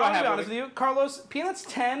with How you. many do I I'm going to be have, honest with you. Carlos, Peanut's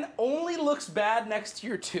 10 only looks bad next to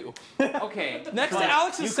your 2. Okay. Next to But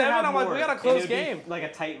Alex's you could 7, have I'm like, more, we got a and close it would be game. like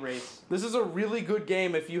a tight race. This is a really good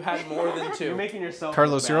game if you had more than 2. You're making yourself.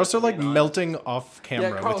 Carlos, look you're bad, also like you know? melting off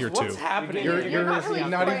camera Carlos, with your what's 2. happening? You're not really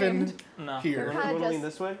not even framed. No. here. You want to lean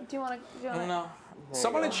this way? Do you want to? No.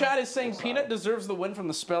 Someone in chat is saying Peanut deserves the win from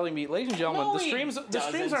the spelling bee. Ladies and gentlemen, No, the he streams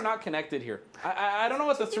doesn't. are not connected here. I don't know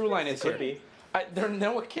what the through line is Could here. be.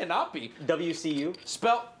 No, it cannot be. WCU.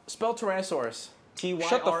 Spell Tyrannosaurus. TYRA.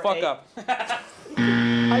 Shut the fuck up.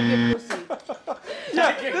 I get pussy.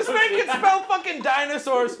 Yeah, this man can spell fucking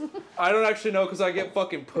dinosaurs. I don't actually know because I get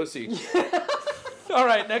fucking pussy. All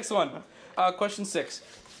right, next one. Question 6.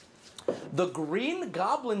 The Green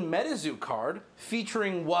Goblin MetaZoo card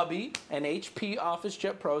featuring Wubby, an HP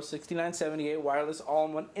OfficeJet Pro 6978 wireless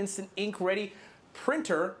all-in-one instant ink ready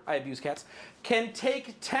printer, I abuse cats, can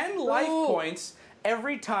take 10 life points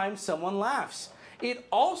every time someone laughs. It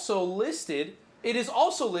is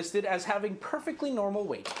also listed as having perfectly normal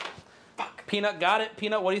weight. Fuck. Peanut got it.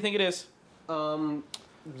 Peanut, what do you think it is?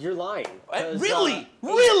 You're lying. 'cause, Really?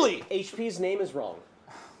 Really? HP's name is wrong.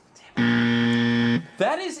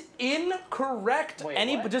 That is incorrect. Wait,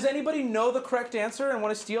 what? Does anybody know the correct answer and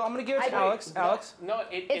want to steal? I'm going to give it to Alex. Alex. No,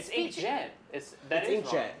 it's inkjet. It's Inkjet.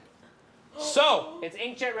 inkjet. So, It's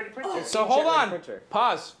inkjet ready printer. hold inkjet on. printer.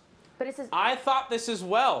 Pause. But it says. I thought this as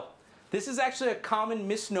well. This is actually a common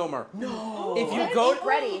misnomer. No. If you It's go ink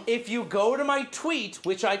ready. If you go to my tweet,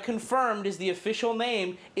 which I confirmed is the official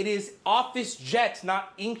name, it is OfficeJet,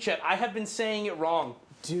 not Inkjet. I have been saying it wrong.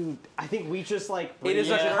 Dude, I think we just like It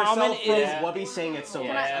is a reused common- ourselves from it is- Wubby saying it so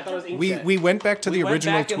much. Yeah. I thought it was inkjet. We went back to the Went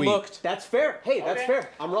original back and tweet. looked. That's fair. Hey, that's Okay. fair.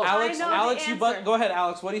 I'm wrong. Alex, know the Alex, answer. go ahead,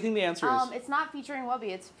 Alex. What do you think the answer is? It's not featuring Wubby.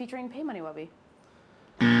 It's featuring PaymoneyWubby.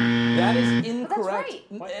 That is incorrect.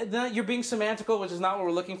 right. No, you're being semantical, which is not what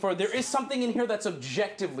we're looking for. There is something in here that's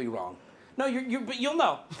objectively wrong. No, but you'll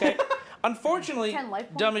know. Okay. Unfortunately, 10 life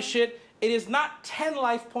points dumb as then? shit. It is not 10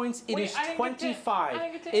 life points. It Wait, is I didn't get 25. 10. I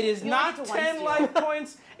didn't get 10. It is You only not get to one 10 steal. life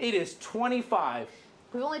points. It is 25.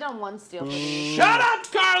 We've only done one steal. Shut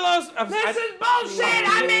up, Carlos! This is bullshit!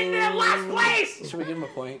 I'm in the last place! Should we give him a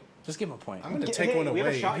point? Just give him a point. I'm gonna take one We have a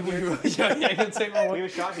away. shot here. yeah, you can take one We away. have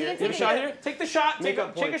a shot here. You You have a shot here? Take the shot. Make Take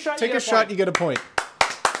up a points. shot. Take you a get shot, point. you get a point.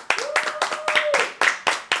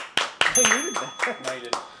 No, you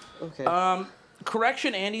didn't. Okay.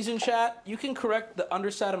 Correction, Andy's in chat. You can correct the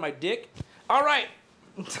underside of my dick. All right.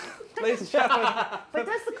 Ladies and gentlemen. But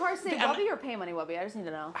does the card say Wubby or PaymoneyWubby? I just need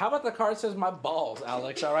to know. How about the card says my balls,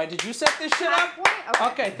 Alex? All right. Did you set this shit up? Half point?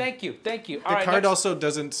 Okay. Okay, thank you. Thank you. All The right, card next- also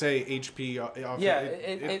doesn't say HP off. Yeah,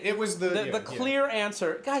 it was the clear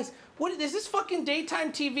answer. Guys, what is this fucking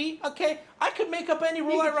daytime TV? Okay, I could make up any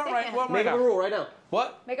rule I can want say right, it. want Make right up a now. rule right now.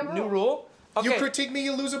 What? Make up a New rule. rule? Okay. You critique me,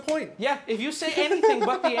 you lose a point. Yeah, if you say anything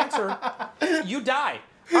but the answer, you die.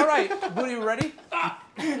 All right, Booty, you ready?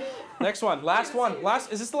 Next one, last one.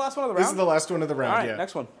 Is this the last one of the round? This is the last one of the round. All right, yeah.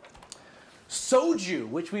 next one. Soju,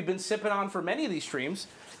 which we've been sipping on for many of these streams,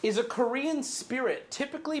 is a Korean spirit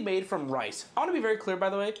typically made from rice. I want to be very clear, by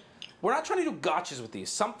the way. We're not trying to do gotchas with these.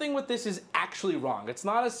 Something with this is actually wrong. It's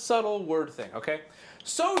not a subtle word thing, okay?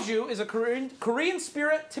 Soju is a Korean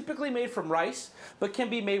spirit typically made from rice, but can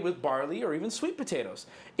be made with barley or even sweet potatoes.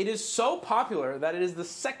 It is so popular that it is the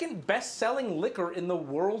second best-selling liquor in the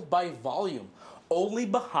world by volume, only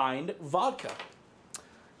behind vodka.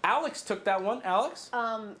 Alex took that one. Alex?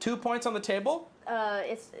 2 points on the table.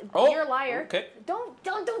 It's Oh, you're a liar. okay. Don't.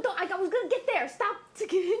 I was gonna get there. Stop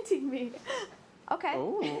hinting me. Okay.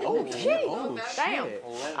 Oh, shit. Damn. shit.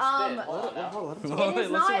 It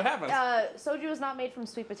is Let's see not. what happens. Soju is not made from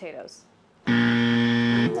sweet potatoes.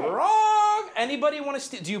 Wrong! Anybody want to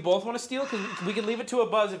steal? Do you both want to steal? Because we can leave it to a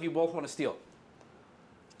buzz if you both want to steal.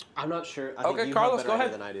 I'm not sure. I Okay, think you Carlos, have go better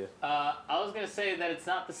idea ahead. than I do. I was gonna say that it's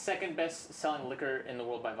not the second best-selling liquor in the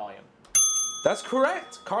world by volume. That's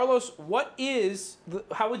correct. Carlos,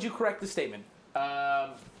 how would you correct the statement?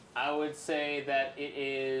 I would say that it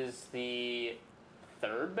is the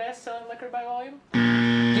third best-selling liquor by volume.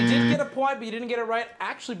 You did get a point, but you didn't get it right.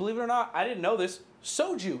 Actually, believe it or not, I didn't know this.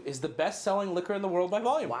 Soju is the best-selling liquor in the world by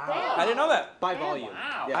volume. Wow. Damn. I didn't know that. By Damn. volume.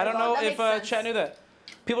 Wow. Yeah. I don't Well, know that if makes sense. Chat knew that.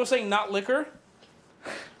 People are saying not liquor.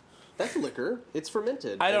 That's liquor. It's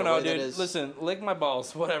fermented. I don't in a know, way that dude. is- Listen, lick my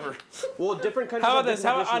balls, whatever. Well, different countries. How about have this?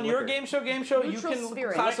 How different about on your definitions of game show, you Neutral can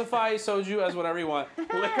spirit. classify soju as whatever you want.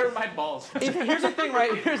 Liquor my balls. Here's the thing,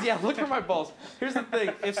 right? Liquor my balls. Here's the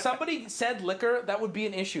thing. If somebody said liquor, that would be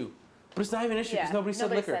an issue. But it's not even an issue because Yeah, nobody said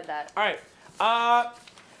nobody liquor. said that. All right.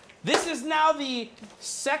 This is now the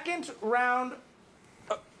second round.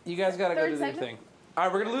 You guys got to go Third do your segment? thing. All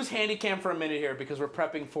right, we're going to lose Handycam for a minute here because we're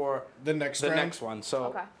prepping for The next the round. next one. So,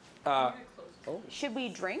 Okay. Should we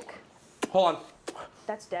drink? hold on.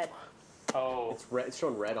 That's dead. Oh. It's red. It's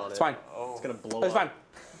showing red on it. It's fine. It's gonna blow It's up.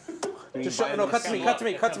 fine. You Just can buy no, it cut to me, cut to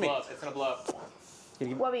me, cut to me. It's gonna blow up.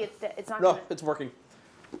 Wubby, it's dead. It's not. No, Gonna, it's working.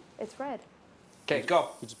 it's red. Okay, go.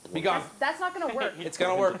 Be gone. That's not gonna work. It's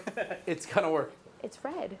gonna work. It's gonna work. It's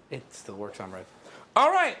red. It still works on red. All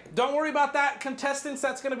right, don't worry about that. Contestants,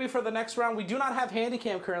 that's going to be for the next round. We do not have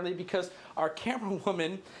Handycam currently because our camera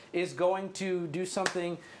woman is going to do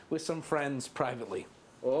something with some friends privately.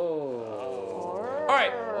 Oh. All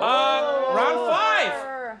right,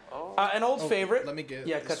 round 5. An old favorite. let me get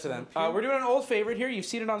Yeah, this cut to one them. up We're doing an old favorite here. You've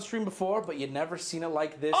seen it on stream before, but you've never seen it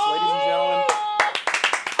like this, ladies and gentlemen.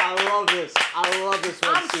 I love this. I love this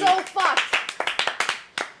one. I'm so fucked.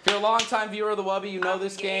 If you're a longtime viewer of the Wubby, you know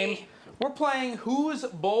this game. We're playing Whose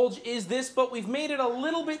Bulge Is This, but we've made it a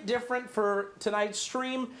little bit different for tonight's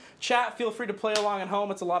stream. Chat, feel free to play along at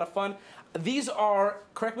home. It's a lot of fun. These are,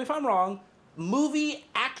 correct me if I'm wrong, movie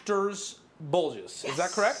actors' bulges. Is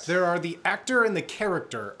that correct? There are the actor and the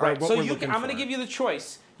character. Are Right. what So we're you looking can, I'm going for. to give you the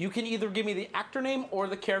choice. You can either give me the actor name or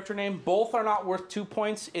the character name. Both are not worth 2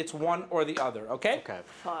 points. It's one or the other, okay? Okay.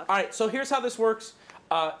 Fuck. All right, so here's how this works.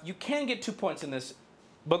 You can get 2 points in this,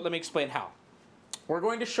 but let me explain how. We're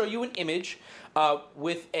going to show you an image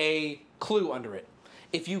with a clue under it.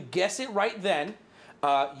 If you guess it right then,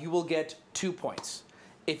 you will get 2 points.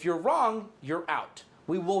 If you're wrong, you're out.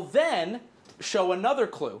 We will then show another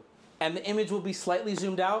clue, and the image will be slightly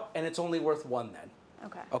zoomed out, and it's only worth 1 then.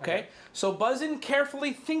 Okay. Okay? So buzz in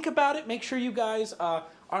carefully, think about it, make sure you guys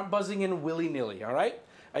aren't buzzing in willy-nilly, all right?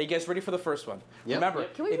 Are you guys ready for the first one? Yep. Remember,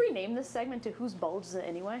 Can we rename this segment to Whose Bulge Is It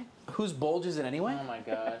Anyway? whose bulge is it anyway? Oh my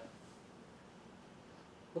god.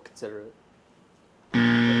 We'll consider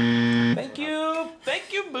it. Thank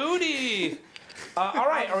you, Booty. All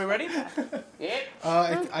right, are we ready? Yep.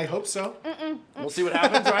 I hope so. We'll see what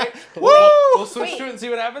happens, right? Woo! We'll switch to it and see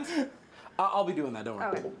what happens. I'll be doing that, don't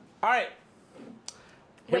worry. Okay. All right.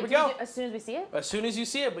 Here Wait, we do go. do as soon as we see it? As soon as you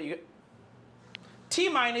see it, but you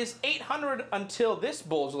T-minus 800 until this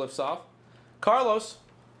bulge lifts off. Carlos.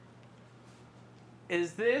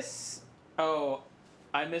 Is this? Oh,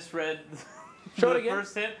 I misread. Show it the again.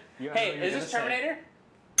 First hit. You- Hey, you're is gonna this say. Terminator?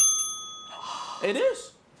 It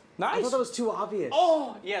is. I Nice. thought that was too obvious.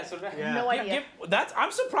 Oh, yeah. So Yeah. No Yeah, idea.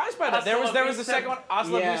 I'm surprised by that. There was Hasta la the vista. second one.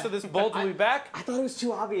 Hasta la Yeah. vista. This bulge will be back. I thought it was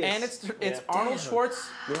too obvious. And it's Yeah. Arnold Damn. Schwartz.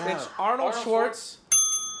 Yeah. It's Arnold Schwartz.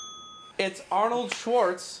 It's Arnold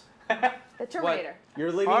Schwartz. The Terminator.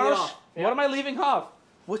 You're leaving Arnold. it off. What am I leaving off?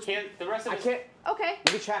 Which can't the rest of I it? can't. Okay.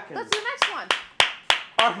 Let me track him. Let's do the next one.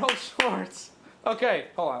 Arnold Schwartz. Okay,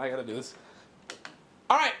 hold on. I gotta do this.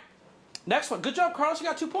 All right. Next one. Good job, Carlos. You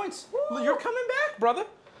got 2 points. You're coming back, brother.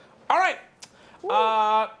 All right.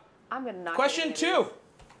 I'm gonna not. Question get any of 2.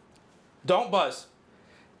 Don't buzz.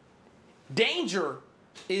 Danger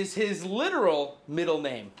is his literal middle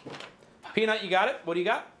name. Peanut, you got it? What do you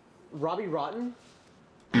got? Robbie Rotten.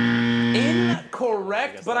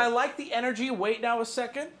 Incorrect, but I like the energy. Wait now a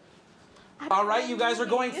second. All right, you guys are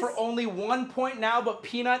going for only 1 point now, but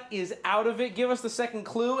Peanut is out of it. Give us the second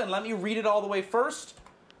clue, and let me read it all the way first.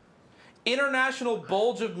 International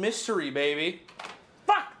Bulge of Mystery, baby.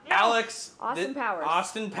 Fuck! Alex. Austin Powers.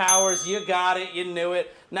 Austin Powers, you got it, you knew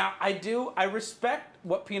it. Now, I respect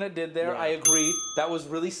what Peanut did there. Yeah. I agree. That was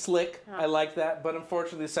really slick. I like that, but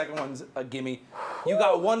unfortunately, the second one's a gimme. You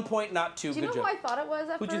got 1 point, not 2. Do you Good know job. who I thought it was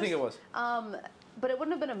at Who'd first? you think it was? But it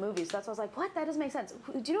wouldn't have been a movie, so that's why I was like, what? That doesn't make sense.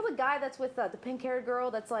 Do you know the guy that's with the pink-haired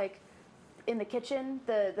girl that's like in the kitchen?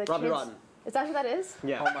 The Robbie kids? Rotten. Is that who that is?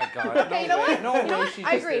 Yeah. Oh my god. Okay, you know what? No You know way what? she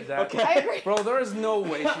I just agree. did that. Okay. I agree. Bro, there is no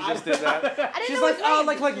way she just did that. I didn't She's know like, his oh, name.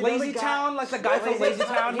 like You know the Lazy guy- Town, like the guy from Lazy Lazy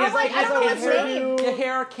Town. Town. He's like, I don't know his name. Your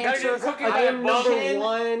hair, cancer. get cookies I am number Chin.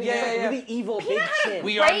 one. Yeah, He's yeah, like yeah. really evil, big chin.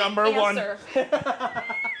 We are Great number one. answer.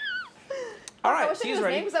 All I right, wish I knew she's his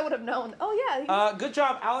ready. name because I would have known. Oh yeah. Good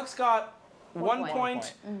job. Alex got 1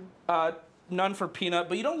 point. point. None for Peanut,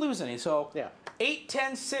 but you don't lose any. So Yeah. 8,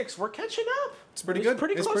 10, 6. We're catching up. It's pretty It's good.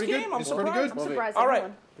 pretty It's close pretty good. game. I'm It's surprised. pretty I'm good. surprised. All I right.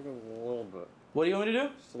 won. A little bit. What do you want me to do?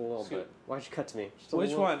 Just a little bit. Why'd you cut to me? Just a Which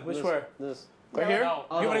little- one? Which this, where? This. Right No, here? no.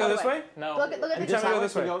 You want to go Other this way. way? No. Look at Anytime this you one. go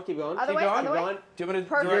this way. Keep going. Other Keep way, going. other Keep way. going. Do you want me to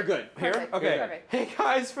Perfect. do You're good. Here? Perfect. Okay. Perfect. Hey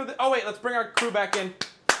guys, oh wait, let's bring our crew back in.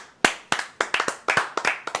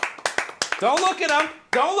 Don't look at them.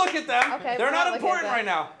 Don't look at them. Okay, They're we're not not looking important at right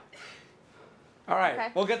now. All right. Okay.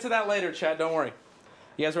 We'll get to that later, Chad. Don't worry.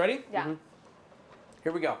 You guys ready? Yeah.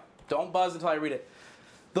 Here we go. Don't buzz until I read it.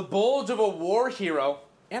 The bulge of a war hero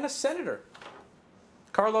and a senator.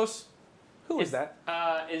 Carlos, who is that?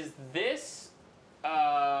 Is this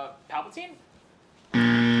Palpatine?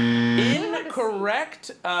 Incorrect.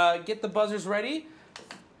 Get the buzzers ready.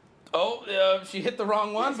 Oh, she hit the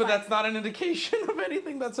wrong one, but that's not an indication of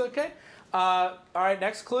anything. That's okay. All right,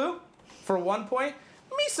 next clue for 1 point.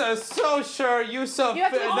 Misa is so sure you so You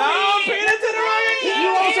have to fit. go No, first. Peanut did it wrong again. You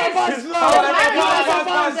also buzzed.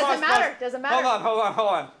 Doesn't matter. Doesn't matter. Hold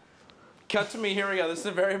on. Cut to me. Here we go. This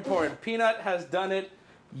is very important. Peanut has done it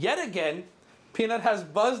yet again. Peanut has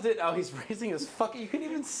buzzed it. Oh, he's raising his fucking. You can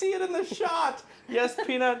even see it in the shot. Yes,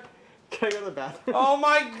 Peanut. Can I go to the bathroom? Oh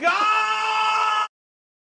my God!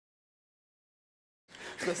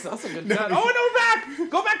 That's a good cut. Oh, no, we're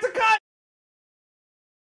back! Go back to cut!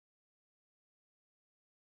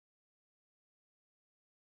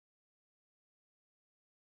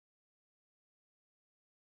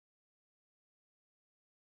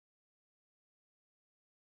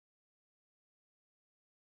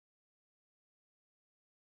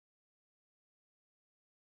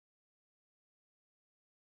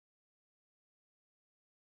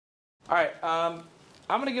 All right, I'm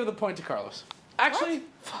gonna give the point to Carlos. Actually,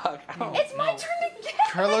 fuck. I don't- It's my turn to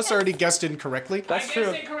guess. Carlos already guessed incorrectly. That's I true.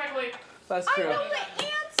 guessed incorrectly. That's I true. know the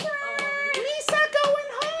answer. Lisa going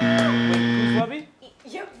home. Wait, who's Wubby?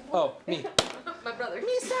 Yep. Oh, me. My brother.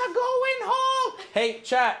 Lisa going home. Hey,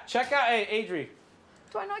 chat, check out. Hey, Adri.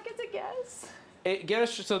 Do I not get to guess? Get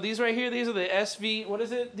us. So these right here, these are the SV. What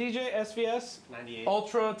is it, DJ? SVS. 98.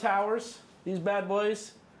 Ultra Towers. These bad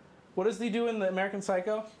boys. What does he do in the American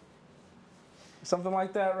Psycho? Something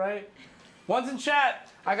like that, right? One's in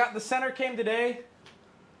chat. I got the center came today.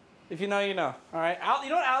 If you know, you know. All right. You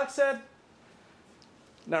know what Alex said?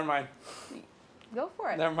 Never mind. Go for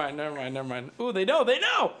it. Never mind. Ooh, they know.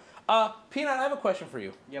 Peanut, I have a question for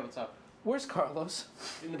you. Yeah, what's up? Where's Carlos?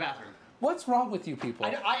 In the bathroom. What's wrong with you people?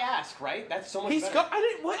 I ask, right? That's so much He's better. got. I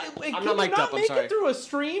didn't. What? Wait, I'm can not you mic'd not up, I'm make sorry. it through a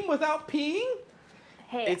stream without peeing?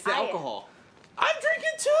 Hey, It's the alcohol. I'm drinking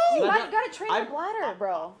You too. gotta train I'm- your bladder,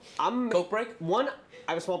 bro. I'm Coke break. One,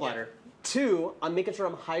 I have a small bladder. Two, I'm making sure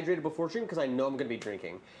I'm hydrated before stream because I know I'm gonna be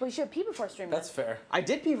drinking. Well, you should pee before stream. That's fair. I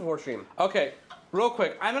did pee before stream. Okay, real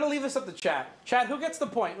quick. I'm gonna leave this up to chat. Chat, who gets the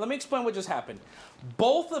point? Let me explain what just happened.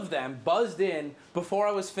 Both of them buzzed in before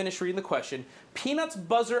I was finished reading the question. Peanut's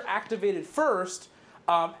buzzer activated first.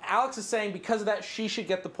 Alex is saying because of that she should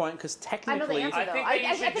get the point because I know the technically answer I though. think that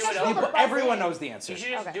you should do it I over. buzz everyone in. knows the answer. You should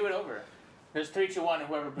just Okay. do it over. There's 3, 2, 1, and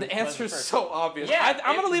whoever. The answer is first. so obvious. Yeah,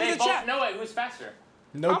 I'm gonna leave it they to both chat. know it. Who's faster?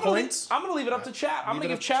 No points. I'm gonna leave it up to chat. I'm Leave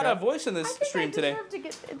gonna it give up to chat a chat. voice in I this think stream I today. deserve to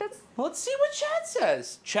get. That's. Let's see what chat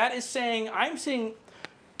says. Chat is saying I'm seeing.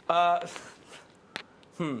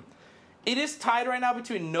 It is tied right now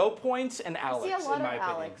between no points and Alex. see a lot in my of opinion.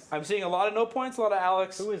 Alex. I'm seeing a lot of no points, a lot of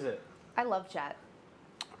Alex. Who is it? I love chat.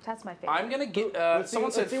 Chat's my favorite. I'm gonna get. Let's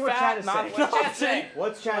Someone see- said let's see what chat fat, is not saying. an What's chat option. saying?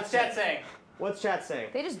 What's chat What's chat saying? What's chat saying?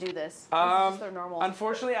 They just do this. This is just their normal.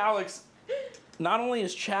 Unfortunately, Alex. Not only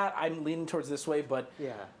is chat, I'm leaning towards this way, but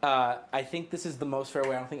Yeah. I think this is the most fair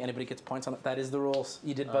way. I don't think anybody gets points on it. That is the rules.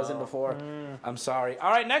 You did buzz in before. I'm sorry. All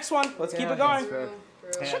right, next one. Let's keep it going.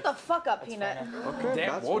 Shut the fuck up, Peanut. Okay. Damn,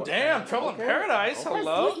 that's whoa, what- damn. Trouble in Paradise.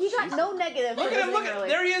 Hello. He got no negative. Look at him. Look at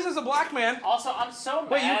there he is as a black man. Also, I'm so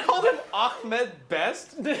mad. Wait, you called him Ahmed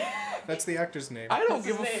Best? That's the actor's name. I don't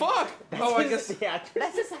give a name. fuck. Oh, I guess Yeah.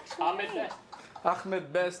 That's his actual Ahmed name. Best.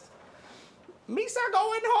 Ahmed Best. Misa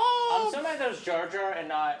going I'm home. so mad that was Jar Jar and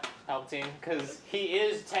not Palpatine, because he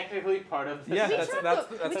is technically part of the Yeah, Can we that's turn that's up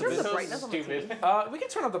the- that's can we a turn bit the so brightness on the stupid. We can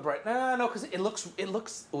turn up the bright. No, because it looks.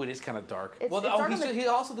 Oh, it is kind of dark. It's well, dark on he's, the- he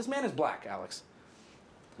also this man is black, Alex.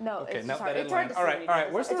 No, Okay, it's no, just that hard. didn't It's hard land. to All see right, what he all right,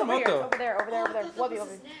 does. where's the It's over remote, here, though? Over there, over there, over there. That Wubby, was a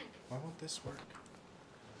Wubby. snack. Why won't this work?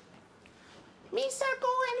 Misa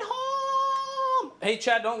going home. Hey,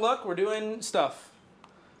 Chad, don't look. We're doing stuff.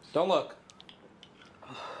 Don't look.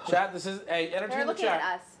 Chat, this is hey, They're entertain the looking at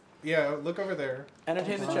chat. us. Yeah, look over there.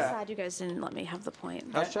 Entertain the I'm so chat. sad you guys didn't let me have the point.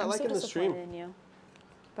 How's chat I'm like so in the stream? disappointed in you.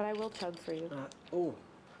 But I will chug for you. Oh.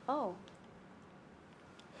 Oh.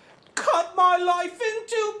 Cut my life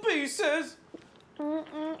into pieces. All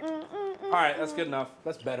right, that's good enough.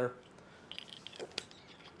 That's better.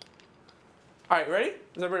 All right, ready?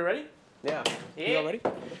 Is everybody ready? Yeah. You all ready?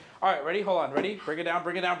 All right, ready? Hold on. Ready? Bring it down,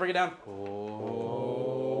 bring it down, bring it down.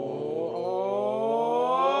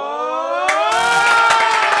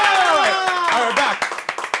 All right, we're back.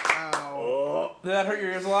 Ow. Did that hurt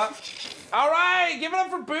your ears a lot? All right, give it up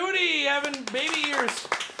for Booty having baby ears.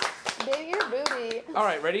 Baby, your booty. All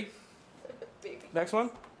right, ready? Next one.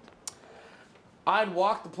 I'd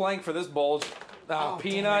walk the plank for this bulge. Oh,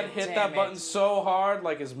 Peanut damn it, hit damn that it. button so hard,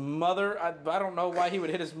 like his mother. I don't know why he would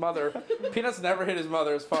hit his mother. Peanut's never hit his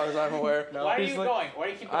mother, as far as I'm aware. Why are He's you like- going? Why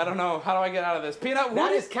do you keep going? I don't know. How do I get out of this? Peanut, That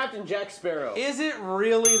what is Captain Jack Sparrow. is it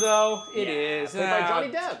really though? It Yeah, is. Played by Johnny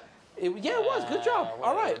Depp. Yeah, it was. Good job.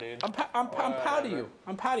 All whatever, right. dude. I'm proud of you.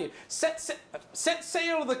 I'm proud of you. Set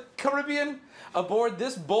sail to the Caribbean aboard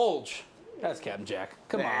this bulge. That's Captain Jack.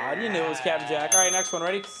 Come on. You knew it was Captain Jack. All right, next one.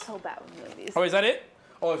 Ready? So bad with movies. Oh, is that it?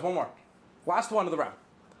 Oh, there's one more. Last one of the round.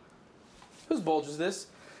 Whose bulge is this?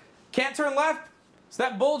 Can't turn left. So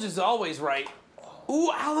that bulge is always right. Ooh,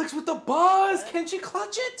 Alex with the buzz. Can she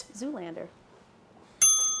clutch it? Zoolander.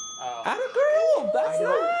 Atta girl. That's nice.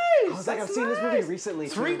 I was like, I've That's seen this movie nice. recently.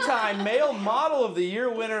 too. Three-time male model of the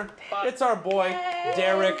year winner. It's our boy,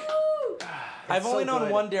 Derek. I've only so known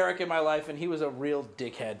good. one Derek in my life, and he was a real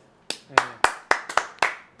dickhead.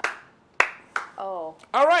 Oh.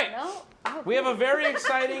 All right. No? Oh, We have a very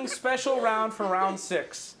exciting special round for round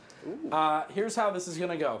 6. Here's how this is going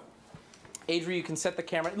to go. Adri, you can set the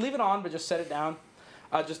camera. Leave it on, but just set it down.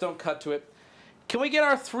 Just don't cut to it. Can we get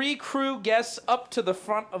our 3 crew guests up to the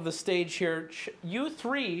front of the stage here? You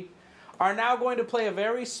 3 are now going to play a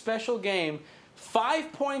very special game.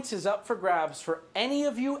 5 points is up for grabs for any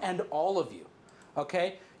of you and all of you.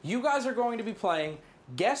 Okay? You guys are going to be playing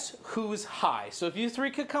Guess Who's High. So if you 3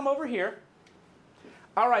 could come over here.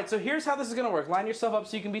 All right, so here's how this is going to work. Line yourself up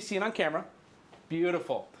so you can be seen on camera.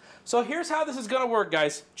 Beautiful. So here's how this is going to work,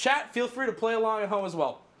 guys. Chat, feel free to play along at home as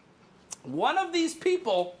well. One of these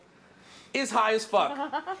people is high as fuck.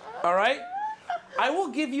 All right? I will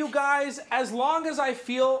give you guys, as long as I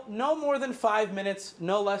feel, no more than 5 minutes,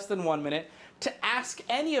 no less than 1 minute, to ask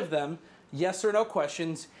any of them yes or no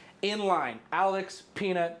questions in line. Alex,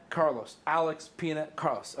 Peanut, Carlos. Alex, Peanut,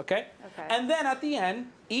 Carlos. Okay? Okay. And then at the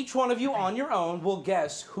end, each one of you on your own will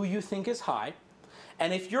guess who you think is high.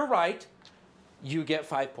 And if you're right, you get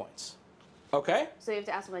 5 points. Okay. So you have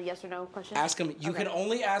to ask them a yes or no question? Ask them. You Okay. can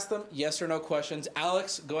only ask them yes or no questions.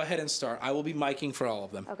 Alex, go ahead and start. I will be miking for all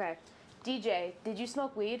of them. Okay. DJ, did you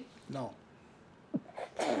smoke weed? No.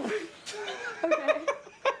 Okay.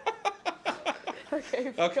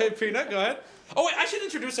 Okay. Okay, Peanut, go ahead. Oh, wait, I should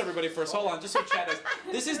introduce everybody first. Hold on, just so chat knows.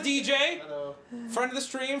 This is DJ, Hello. friend of the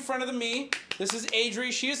stream, friend of the me. This is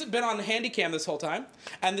Adri. She hasn't been on Handycam this whole time.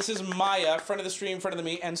 And this is Maya, friend of the stream, friend of the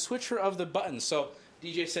me, and switcher of the buttons. So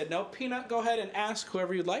DJ said no. Peanut, go ahead and ask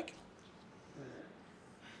whoever you'd like.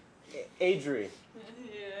 Adri,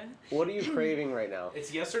 what are you craving right now?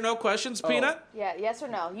 It's yes or no questions, Oh. Peanut. Yeah, yes or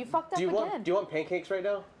no. You fucked up Do you again. want pancakes right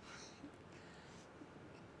now?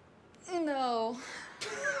 No.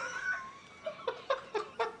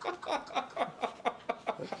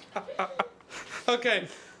 Okay.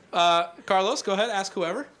 Carlos, go ahead, ask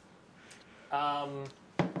whoever. Trying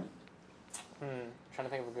to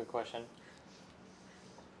think of a good question.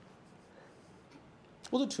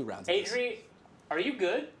 We'll do 2 rounds. of this. Adri, are you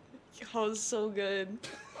good? Oh, so good.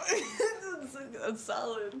 That's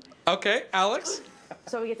solid. Okay, Alex,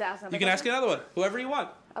 So we get to ask another you can ask question? another one. Whoever you want.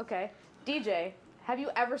 Okay. DJ, have you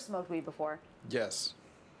ever smoked weed before? Yes.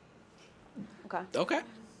 Okay. Okay.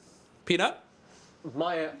 Peanut.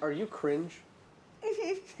 Maya, are you cringe?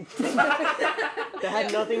 That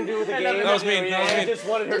had nothing to do with the game. That was me. That was I me. just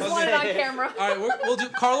wanted her to Just want it on say camera. All right, we'll do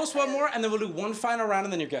Carlos one more, and then we'll do one final round,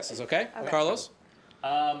 and then your guesses, okay? Carlos?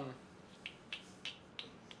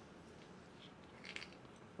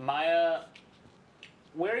 Maya,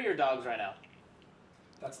 where are your dogs right now?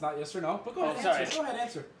 That's not yes or no, but go Oh, ahead, sorry. answer. Go ahead,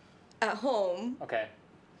 answer. At home. Okay.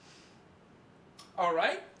 All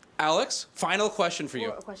right. Alex, final question for you.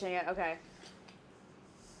 We're questioning it. Okay.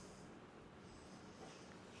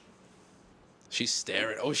 She's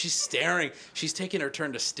staring. Oh, she's staring. She's taking her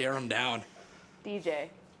turn to stare him down. DJ,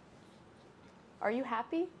 are you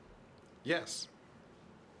happy? Yes.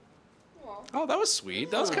 Oh, that was sweet.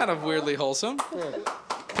 That was kind of weirdly wholesome.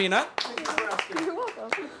 Peanut? You're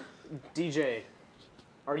welcome. DJ,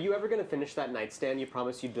 are you ever gonna finish that nightstand you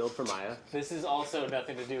promised you'd build for Maya? This is also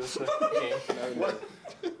nothing to do with the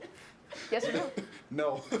game. Yes or no?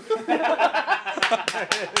 No. The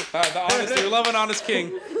honesty. We love an honest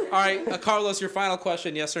king. All right, Carlos, your final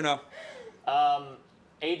question, yes or no?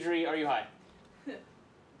 Adri, are you high?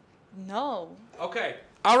 No. Okay.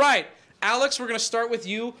 All right. Alex, we're going to start with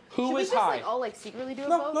you. Who Should we is just high? like all like secretly do a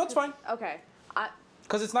No, vote? no, it's fine. Okay.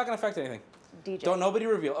 Because it's not going to affect anything. DJ. Don't nobody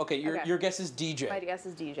reveal. Okay, your, Okay. your guess is DJ. My guess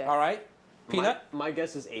is DJ. All right. Peanut? My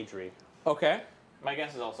guess is Adri. Okay. My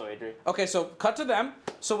guess is also Adri. Okay, so cut to them.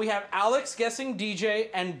 So we have Alex guessing DJ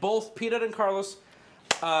and both Peanut and Carlos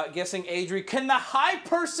guessing Adri. Can the high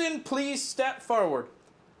person please step forward?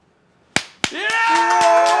 Yeah!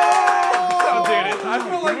 Oh, dude, I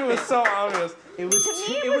feel like it was so obvious. It was To me,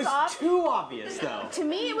 too, it it was was ob- too obvious though. To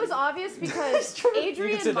me, it was obvious because You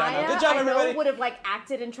Adri can sit and down now. Maya, Good job, I know, everybody. would have like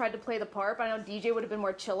acted and tried to play the part, but I know DJ would have been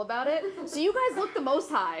more chill about it. So you guys looked the most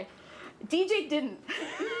high. DJ didn't.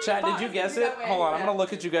 Chad, did you guess it? Hold on, I'm going to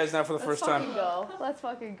look at you guys now for the first Let's time. fucking go. Let's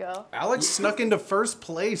fucking go. Alex snuck into first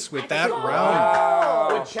place with that round. Wow.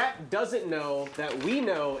 What chat doesn't know that we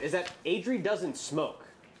know is that Adri doesn't smoke.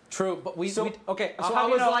 True, but we okay. So So how I do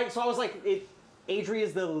you was know? like, Adri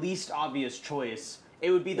is the least obvious choice.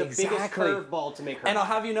 It would be the biggest Exactly. curveball to make her. And I'll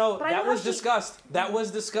have you know But I that know was how she- discussed. That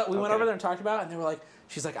was discussed. We went Okay. over there and talked about it, and they were like,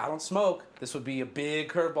 "She's like, I don't smoke. This would be a big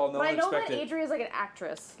curveball. No But I one know expected." that Adri is like an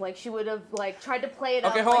actress. Like she would have like tried to play it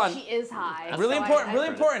Okay, up hold like on. she is high. Really So important. I- Really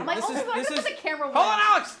important. I'm like, This oh my is God, this look is. at the camera Hold on, went.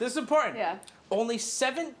 Alex. This is important. Yeah. Only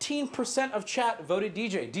 17% of chat voted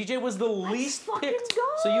DJ. DJ was the least fucking picked. go.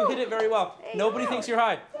 So you hit it very well. Hey, Nobody yo. thinks you're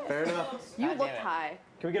high. Fair enough. You God looked damn it. high.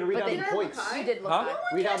 Can we get a readout But of they the didn't points? You did look Huh?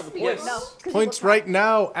 high. Readout of the Yes. points. No, 'cause you Points looked right high.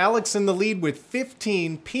 now. Alex in the lead with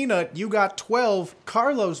 15. Peanut, you got 12.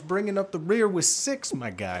 Carlos bringing up the rear with 6, my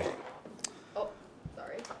guy. Oh,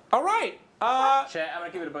 sorry. All right. Chat, I'm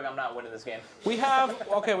gonna give it a bug. I'm not winning this game. We have.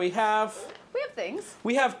 Okay, we have. We have things.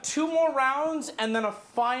 We have 2 more rounds and then a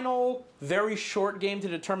final, very short game to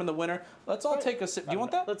determine the winner. Let's all take a sip. Do you want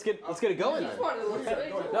that? Let's get it going then.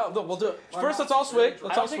 No, we'll do it. First, let's all swig. I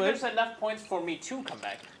Let's all don't think swig. there's enough points for me to come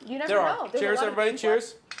back. You never There know. are. There's a Cheers, lot of everybody. things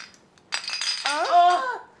Cheers.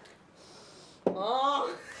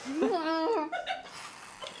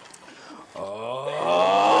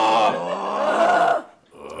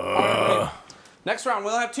 Next round.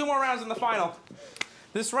 We'll have 2 more rounds in the final.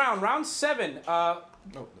 This round, round 7. Oh,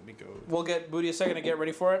 let me go. We'll get Booty a second to get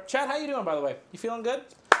ready for it. Chad, how you doing, by the way? You feeling good?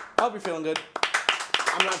 I hope you're feeling good.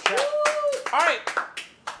 I'm not chat. All right.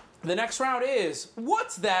 The next round is,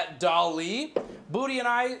 what's that, DALL-E? Booty and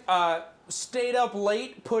I stayed up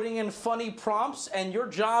late putting in funny prompts, and your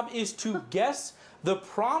job is to guess the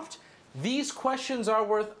prompt. These questions are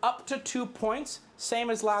worth up to 2 points, same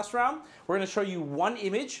as last round. We're going to show you one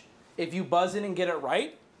image. If you buzz in and get it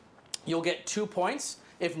right, you'll get 2 points.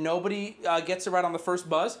 If nobody gets it right on the first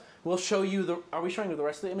buzz, we'll show you the... Are we showing you the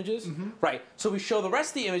rest of the images? Right. So we show the rest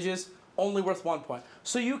of the images, only worth 1 point.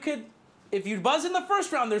 So you could... If you buzz in the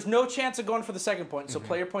first round, there's no chance of going for the second point. So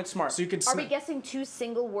play your point smart. So you can. Are we guessing 2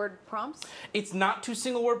 single-word prompts? It's not 2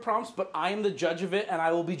 single-word prompts, but I am the judge of it, and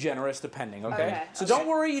I will be generous depending. Okay. So don't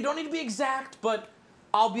worry. You don't need to be exact, but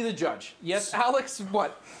I'll be the judge. Yes, Alex.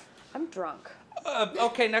 What? I'm drunk.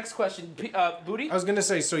 Okay. Next question. Booty. I was gonna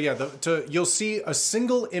say, so yeah, you'll see a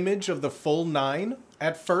single image of the full 9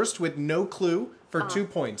 at first with no clue for 2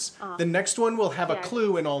 points. The next one will have a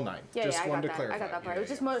clue in all 9. Yeah, just I one got to that. clarify. I got that part. It was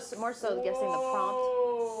just more so guessing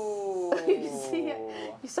the prompt. You see it?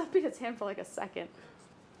 You saw Peanut's hand for like a second.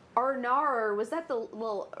 Arnar, was that the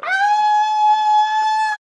little...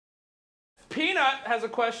 Peanut has a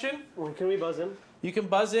question. When can we buzz in? You can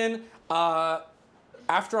buzz in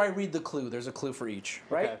after I read the clue. There's a clue for each,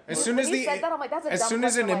 right? Okay. As soon as When you said that, I'm like, that's a as dumb soon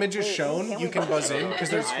as an question, image like, is wait, shown, can you we can buzz in because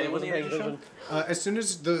there's I wasn't paying attention. as soon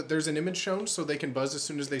as there's an image shown, so they can buzz as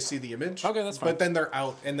soon as they see the image. Okay, that's fine. But then they're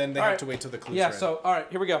out, and then they have to wait till the clue's Yeah, read. so, all right,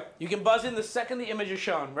 here we go. You can buzz in the second the image is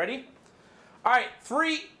shown. Ready? All right,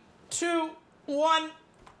 3, 2, 1.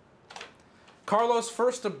 Carlos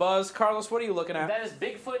first to buzz. Carlos, what are you looking at? That is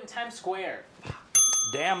Bigfoot in Times Square.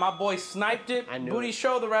 Damn, my boy sniped it. I knew Booty, it.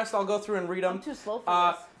 show the rest. I'll go through and read them. I'm too slow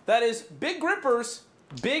for this. That is Big Grippers,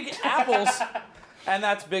 Big Apples, and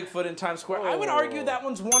that's Bigfoot in Times Square. I would argue that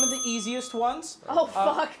one's one of the easiest ones. Oh,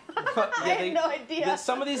 fuck. I had no idea.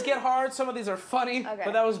 Some of these get hard, some of these are funny, Okay.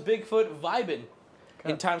 but that was Bigfoot vibing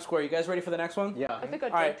in Times Square. You guys ready for the next one? Yeah. I think I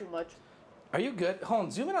drank right. too much. Are you good? Hold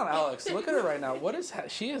on, zoom in on Alex. Look at her right now. What is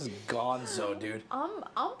she is gonzo, dude.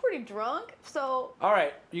 I'm pretty drunk, so... All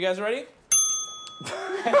right, you guys ready?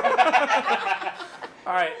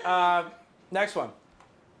 All right, next one.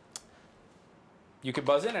 You can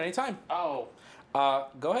buzz in anytime. Oh.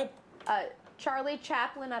 Go ahead. Charlie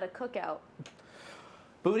Chaplin at a cookout.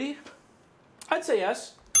 Booty? I'd say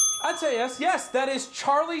yes. I'd say yes. Yes, that is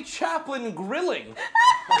Charlie Chaplin grilling.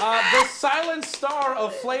 The silent star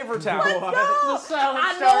of Flavortown. The silent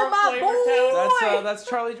I star know of my Flavortown. boy. That's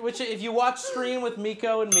Charlie. Which, if you watch Stream with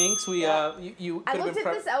Miko and Minx, we you I could have looked been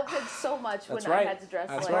at this outfit so much when That's I right. had to dress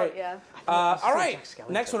That's like right. yeah. all right,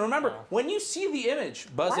 next one. Remember, when you see the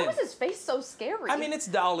image, buzz Why in. Oh, was his face so scary? I mean, it's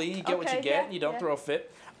DALL-E. You get what Okay, you get. yeah, You don't yeah. throw a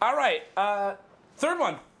fit. All right, third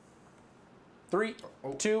one. 3,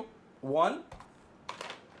 2, 1.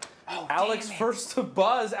 Oh, Alex damn it. first to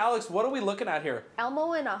buzz. Alex, what are we looking at here?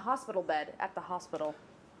 Elmo in a hospital bed at the hospital.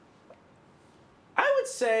 I would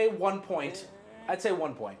say 1 point. I'd say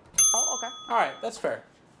 1 point. Oh, okay. All right, that's fair.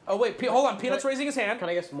 Oh, wait, hold on. Peanut's raising his hand. Can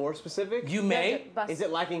I guess more specific? You may. Is it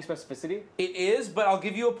lacking specificity? It is, but I'll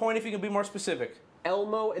give you a point if you can be more specific.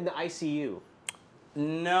 Elmo in the ICU.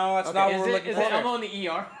 No, that's Okay, not what Is we're it, looking is for. it Elmo in the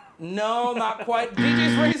ER? No, not quite.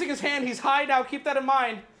 DJ's raising his hand. He's high now. Keep that in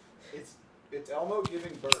mind. It's Elmo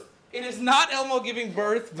giving birth. It is not Elmo giving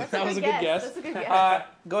birth, but that was a good guess. That's a good guess.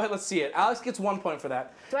 Go ahead, let's see it. Alex gets 1 point for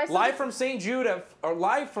that. Do I still Live get- from St. Jude, or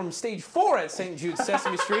live from stage 4 at St. Jude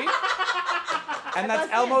Sesame Street. And that's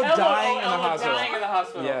Elmo dying in the hospital. Dying in the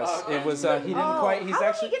hospital. Yes, Oh, okay. it was, he didn't quite, he's how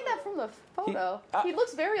actually, did you get that from the photo? He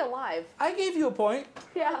looks very alive. I gave you a point.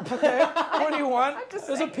 Yeah. Okay, what do you want? I'm It just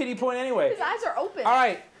was a saying. pity point anyway. His eyes are open. All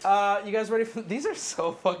right, you guys ready for, these are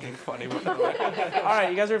so fucking funny. By the way. All right,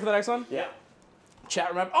 you guys ready for the next one? Yeah. Chat,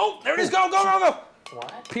 remember, oh, there it is, go, go, go, go.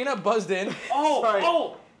 What? Peanut buzzed in. Oh, Sorry.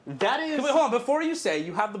 oh! That is. Wait, hold on, before you say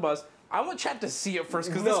you have the buzz, I want chat to see it first,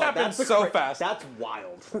 because No, this happened that's the so cra- fast. That's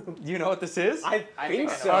wild. You know what this is? I think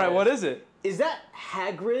I so. know. All right, what is it? Is that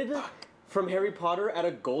Hagrid from Harry Potter at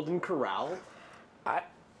a golden corral?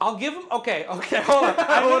 I'll give him. Okay, hold on.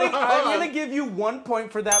 I'm gonna give you 1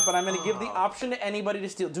 point for that, but I'm gonna give the option to anybody to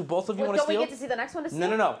steal. Do both of you Wait, want to don't we steal? get to see the next one to see?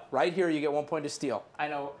 No. Right here, you get 1 point to steal. I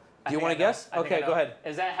know. Do you want to guess? Okay, go ahead.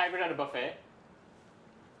 Is that Hagrid at a buffet?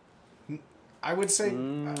 I would say.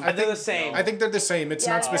 I think the same. I think they're the same. It's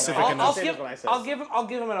Yeah, not yeah. specific I'll enough. Same as what I said. I'll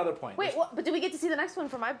give him another point. Wait, what? But do we get to see the next one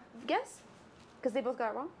for my guess? Because they both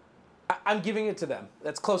got it wrong. I'm giving it to them.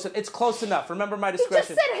 That's close. It's close enough. Remember my He just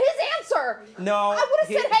discretion. said his answer. No. I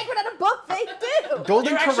would have said Hagrid at a buffet too. Golden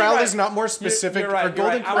You're actually Corral right. is not more specific. You're right, or you're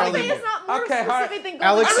Golden right. I Corral. would Buffet give is not more Okay, all right. specific than Golden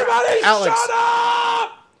Alex, Corral. Everybody, Alex. shut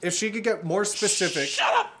up! If she could get more specific.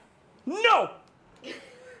 Shut up! No!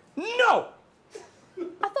 No!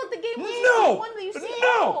 I thought the game was No! one that you said.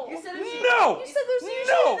 No! You said if she, No! You said there's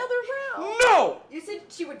usually No! another round. No! You said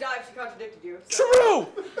she would die if she contradicted you. So. True!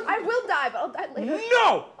 I will die, but I'll die later.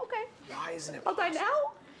 No! Okay. Why isn't it? I'll die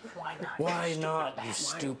now? Why not, you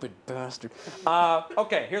stupid bastard?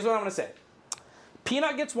 Okay, here's what I'm gonna say.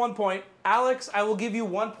 Peanut gets 1 point. Alex, I will give you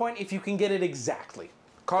 1 point if you can get it exactly.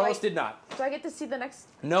 Carlos Wait. did not. Do I get to see the next?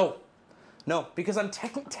 No. No, because I'm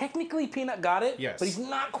technically Peanut got it, Yes. but he's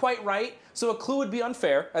not quite right, so a clue would be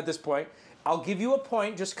unfair at this point. I'll give you a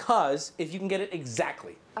point just cause if you can get it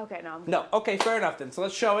exactly. Okay, no. No, okay, fair enough then. So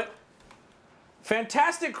let's show it.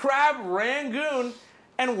 Fantastic crab, Rangoon,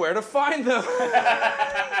 and where to find them.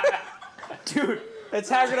 Dude, it's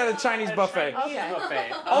Haggard at a Chinese buffet. Okay.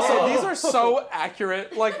 Buffet. Also, these are so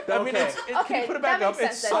accurate. Like, I mean, can you put it back that up?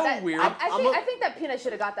 makes It's sense so then. weird. I think that Peanut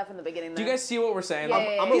should have got that from the beginning. Do you guys see what we're saying?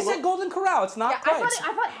 Yeah. He said Golden Corral. It's not Yeah, quite.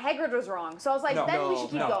 I thought Haggard was wrong, so I was like, No. then we should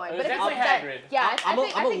keep No. going. It But was if definitely it's that, Hagrid. yeah, I I'm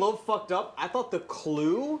think a little fucked up. I thought the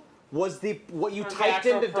clue was what you Was the typed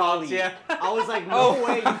actual into prompts, DALL-E. yeah. I was like, no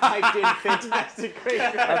way you typed in fantastic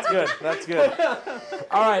creature. That's good. That's good.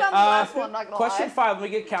 All right. found the last one, not gonna Question lie. 5. Let me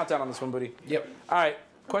get a countdown on this one, buddy. Yep. All right.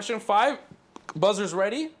 Question 5. Buzzer's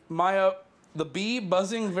ready. Maya, the bee,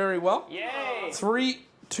 buzzing very well. Yay! 3,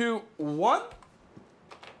 2, 1.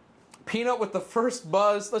 Peanut with the first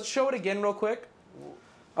buzz. Let's show it again real quick.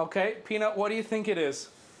 Okay, Peanut, what do you think it is?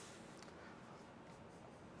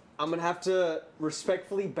 I'm gonna have to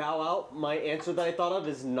respectfully bow out. My answer that I thought of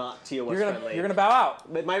is not TOS friendly. You're gonna bow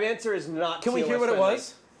out. But my answer is not. Can we TOS hear what it friendly.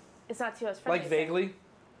 was? It's not TOS friendly. Like vaguely.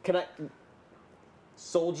 Can I?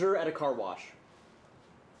 Soldier at a car wash.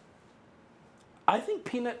 I think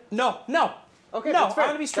Peanut. No. Okay, No, that's fair. I'm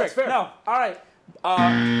gonna be strict. That's fair. No. All right.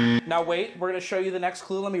 Now wait. We're gonna show you the next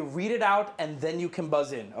clue. Let me read it out, and then you can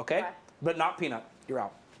buzz in. Okay? Okay. But not Peanut. You're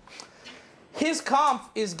out. His comp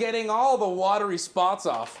is getting all the watery spots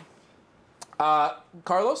off.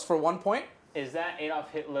 Carlos for 1 point. Is that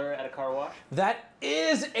Adolf Hitler at a car wash? That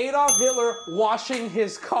is Adolf Hitler washing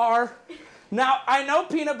his car. Now, I know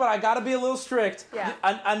Peanut, but I gotta be a little strict. Yeah.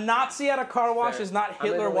 A Nazi at a car wash Fair. is not I'm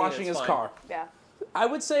Hitler in the lead, washing it's his fine. car. Yeah. I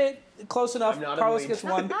would say close enough. I'm not in Carlos the gets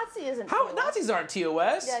lead. one. Nazi isn't. How TOS. Nazis aren't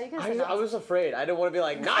TOS? Yeah, you can say I Nazi. was afraid. I didn't want to be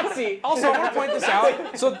like Nazi. Also, I want to point this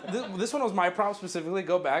out. So this one was my prompt specifically.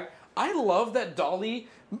 Go back. I love that DALL-E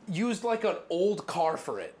used like an old car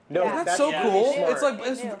for it. No, Yeah. That's so yeah, cool. smart. It's like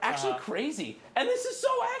it's knew. actually crazy, and this is so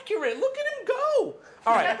accurate. Look at him go.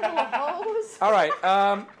 All right, Little hose. all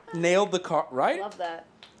right. Nailed the car. Right. Love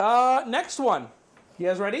that. Next one. You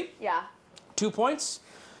guys ready? Yeah. 2 points.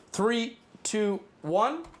 3, 2,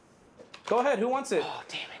 1. Go ahead. Who wants it? Oh,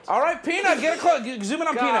 damn it. All right, Peanut. Get it close. Zoom in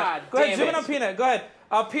on God Peanut. Go ahead. damn Zoom in it. on Peanut. Go ahead.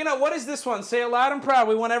 Peanut, what is this one? Say it loud and proud.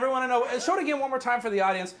 We want everyone to know. Show it again one more time for the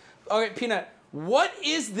audience. Okay, Peanut. What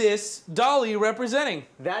is this DALL-E representing?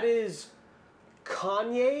 That is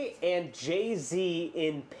Kanye and Jay-Z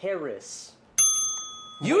in Paris.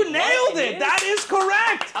 You nailed it it. is? That is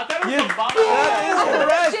correct. I thought it was You- Obama. That is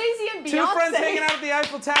correct. Jay-Z and Beyonce. Two friends hanging out at the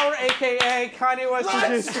Eiffel Tower, aka Kanye West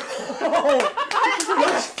and Jay-Z.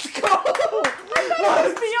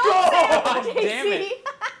 Beyonce. Damn it. Jay-Z.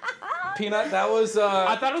 Peanut, that was.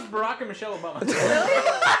 I thought it was Barack and Michelle Obama.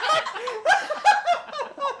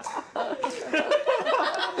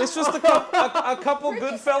 It's just a couple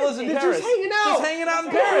good fellas in Paris. just hanging out. Just hanging out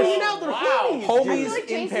in Paris. Hanging out, they're Wow. homies. I Homies feel like in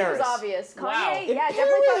Jay-Z was Paris. obvious. Kanye, Wow. yeah,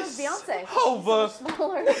 definitely thought it was Beyonce. Hova.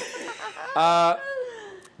 Smaller.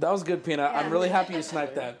 That was good, Peanut. I'm Yeah. really happy you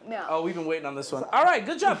sniped that. Yeah. Oh, we've been waiting on this one. All right,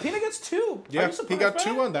 good job. Peanut gets 2. Are Yeah, you he surprised got by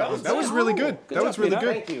 2 on that one. That good. was really good. Good That job, was really Peanut.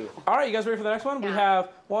 good. Thank you. All right, you guys ready for the next one? We Yeah. have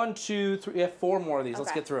 1, 2, 3. We have 4 more of these. Let's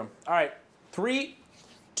Okay. get through them. All right, 3,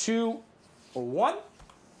 2, 1.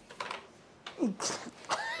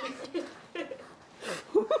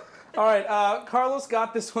 All right, Carlos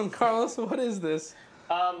got this one. Carlos, what is this?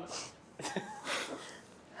 I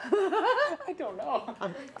don't know.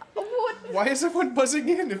 Why is everyone buzzing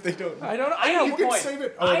in if they don't know? I don't know. I know. need You can points. save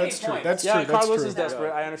it. Oh, I that's need true. points. That's Yeah, true. That's Carlos true. is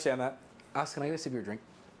desperate. I understand that. Alex, can I get a sip of your drink?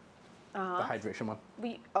 The hydration one.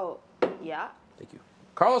 Yeah. Thank you.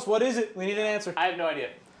 Carlos, what is it? We need an answer. I have no idea.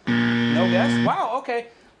 No guess? Wow, okay.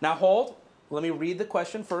 Now hold. Let me read the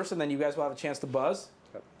question first, and then you guys will have a chance to buzz.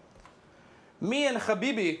 Me and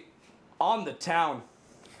Habibi on the town.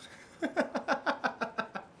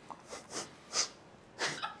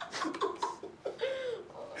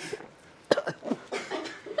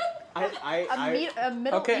 A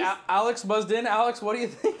Middle Okay, East, Alex buzzed in. Alex, what do you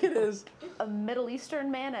think it is? a Middle Eastern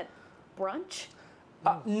man at brunch.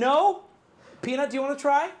 No? Peanut, do you want to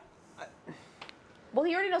try? Well,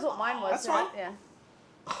 he already knows what mine was. That's so- fine. Yeah.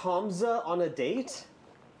 Hamza on a date?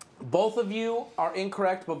 Both of you are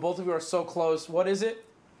incorrect, but both of you are so close. What is it?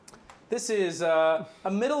 This is a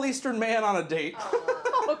Middle Eastern man on a date.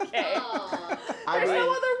 Okay. There's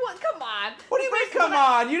no other one. Come on. What do you mean, come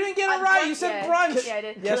on? You didn't get it right. You said brunch. Yeah, I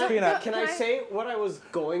did. Yes, Peanut. Can I say what I was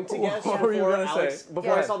going to guess What were you before gonna Alex? say?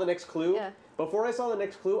 Before I Yeah. saw the next clue. Yeah. Before I saw the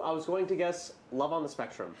next clue, I was going to guess Love on the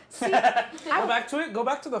Spectrum. Go back to it. Go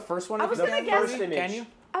back to the first one. I if was you gonna can. guess- First image. Can you?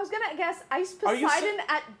 I was gonna guess Ice Are you Poseidon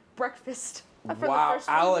at breakfast. For the Wow, first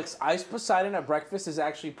one. Alex, Ice Poseidon at breakfast is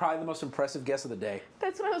actually probably the most impressive guess of the day.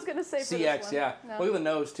 That's what I was gonna say for this CX, one. yeah. No. Look at the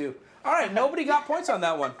nose, too. All right, nobody got points on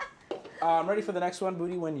that one. I'm ready for the next one,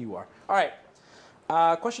 Booty, when you are. All right,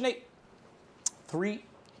 question 8. 3,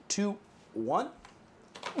 2, 1.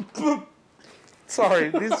 Sorry,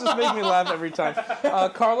 these just make me laugh every time.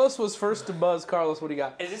 Carlos was first to buzz. Carlos, what do you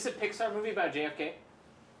got? Is this a Pixar movie about JFK?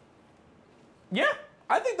 Yeah,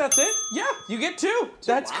 I think that's it. Yeah, you get 2.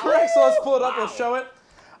 That's correct. So let's pull it up. Let's show it.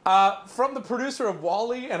 From the producer of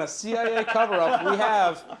WALL-E and a CIA cover-up, we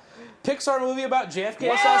have Pixar movie about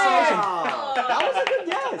JFK assassination. That was a good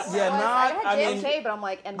guess. Yeah, I not. had I mean, JFK, but I'm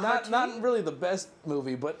like, and not really the best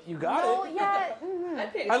movie, but you got Oh it. yeah.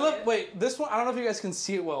 I love. Wait, this one. I don't know if you guys can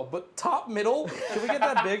see it well, but top middle. Can we get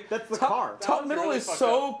that big? That's the top, car. Top one's middle really is fucked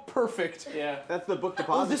so perfect. Yeah. That's the book Oh,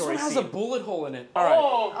 depository this one has a scene. bullet hole in it. All right.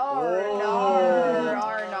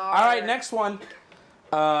 All right, next one.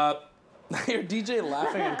 Your DJ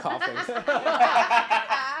laughing and coughing.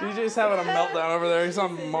 DJ's having a meltdown over there. He's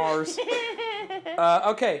on Mars.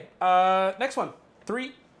 Okay, next one.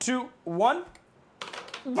 3, 2, 1.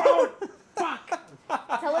 Well,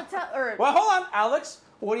 hold on, Alex.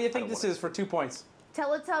 What do you think this is for 2 points?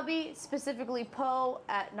 Teletubby, specifically Poe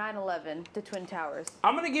at 9/11, the Twin Towers.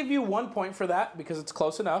 I'm going to give you 1 point for that because it's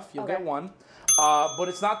close enough. You'll Okay. get 1. But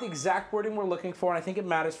it's not the exact wording we're looking for, and I think it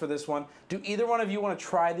matters for this one. Do either one of you want to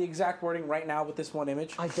try the exact wording right now with this one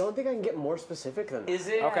image? I don't think I can get more specific than that. Is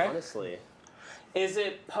it? Okay. Honestly. Is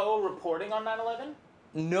it Poe reporting on 9/11?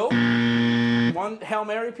 Nope. One Hail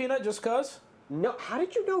Mary, Peanut, just cause? No, how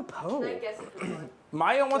did you know Poe? I guess it was fun.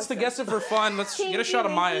 Maya wants to guess it for fun. Let's get a shot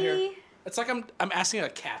of Maya here. Tinky It's like I'm asking a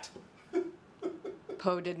cat.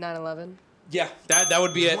 Poe did 9/11. Yeah, that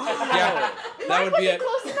would be it. Yeah, that would be it.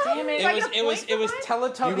 Damn it. It was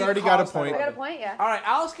Teletubby. You already got a caused point. I got a 9/11. point, yeah. All right,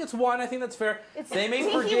 Alice gets 1. I think that's fair. It's They may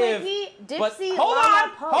Tinky forgive, Winky, but Dipsy, hold Lala, on,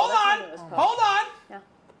 Poe. hold That's on, when it was Poe. hold on. Yeah.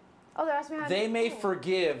 Oh, they're asking me how They may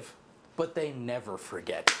forgive, but they never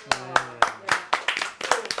forget.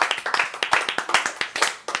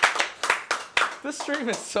 This stream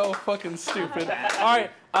is so fucking stupid. All right,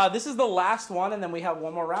 this is the last one, and then we have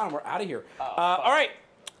one more round. We're out of here. All right.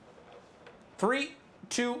 3,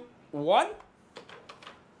 2, 1.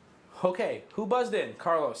 Okay, who buzzed in?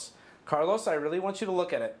 Carlos. Carlos, I really want you to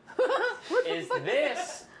look at it. Is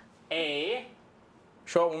this a?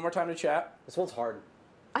 Show it one more time to chat. This one's hard.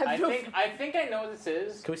 I think I know what this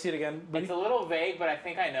is. Can we see it again? It's a little vague, but I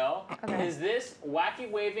think I know. Okay. Is this wacky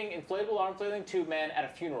waving inflatable arm flailing tube man at a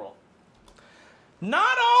funeral?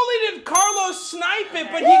 Not only did Carlos snipe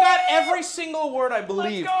it, but he got every single word, I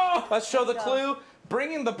believe. Let's go! Let's show the clue.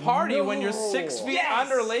 Bringing the party when you're 6 feet Yes!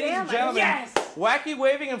 under, ladies and gentlemen. Yes! Wacky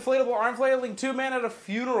waving inflatable arm flailing 2-man at a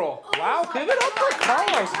funeral. Wow, give it up for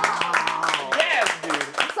Carlos. Yes, dude.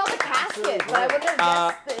 I saw the casket, but I wouldn't have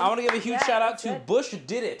guessed I want to give a huge Yeah, shout out that's to good. Bush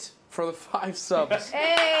Did It for the 5 subs.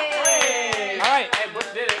 Hey! All right. Hey, Bush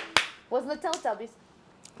did it. Wasn't the Teletubbies.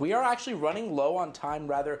 We are actually running low on time.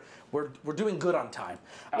 Rather, we're doing good on time.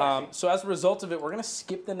 I see. So as a result of it, we're going to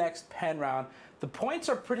skip the next pen round. The points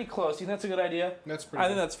are pretty close. You think that's a good idea? That's pretty I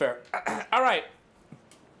think that's fair. All right.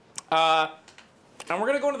 And we're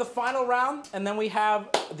going to go into the final round, and then we have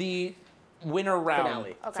the winner round.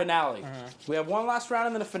 Finale. Okay. Finale. We have one last round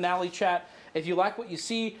and then a finale chat. If you like what you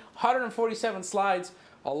see, 147 slides.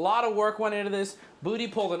 A lot of work went into this. Booty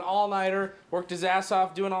pulled an all-nighter, worked his ass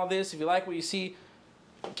off doing all this. If you like what you see,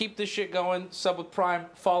 keep this shit going. Sub with Prime,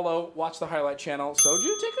 follow, watch the highlight channel.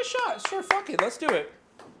 Soju, take a shot. Sure, fuck it. Let's do it.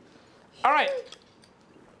 All right.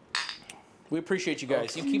 We appreciate you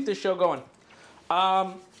guys. You keep this show going.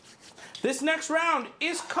 This next round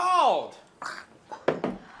is called,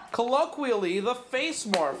 colloquially, the face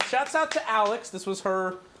morph. Shouts out to Alex. This was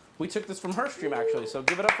her. We took this from her stream, actually, so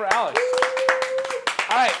give it up for Alex.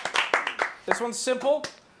 All right. This one's simple.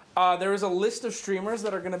 There is a list of streamers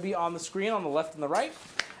that are going to be on the screen on the left and the right,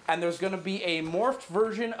 and there's going to be a morphed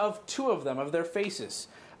version of 2 of them, of their faces.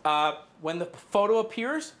 When the photo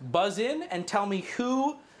appears, buzz in and tell me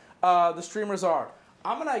who the streamers are.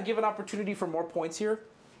 I'm going to give an opportunity for more points here.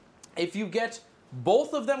 If you get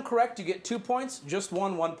both of them correct, you get 2 points. Just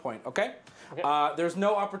 1 point, okay? There's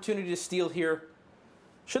no opportunity to steal here.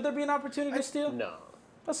 Should there be an opportunity to steal? No.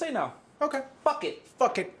 Let's say no. Okay. Fuck it.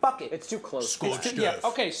 Fuck it. Fuck it. It's too close. Scorched Yeah. earth.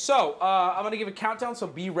 Okay. So I'm gonna give a countdown. So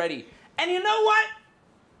be ready. And you know what?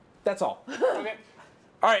 That's all. Okay.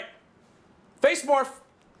 All right. Face Morph.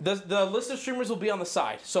 The list of streamers will be on the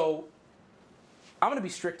side. So I'm gonna be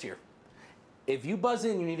strict here. If you buzz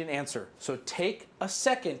in, you need an answer. So take a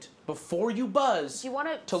second before you buzz Do you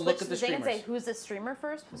want to look at the thing streamers. and say who's the streamer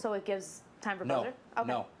first, so it gives time for No, buzzer? Okay.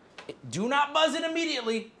 no. Do not buzz in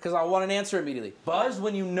immediately, because I want an answer immediately. Buzz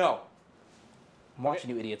when you know. I'm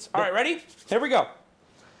watching you idiots. All right, ready? Here we go.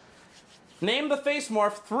 Name the face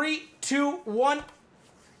morph. 3, 2, 1.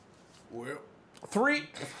 Well, 3.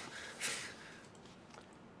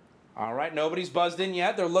 All right, nobody's buzzed in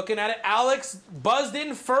yet. They're looking at it. Alex buzzed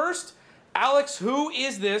in first. Alex, who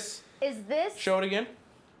is this? Is this? Show it again.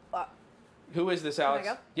 Who is this, Alex?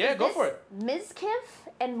 Go? Yeah, Is go this for it. Ms.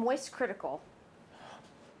 Kiff and Moist Critical.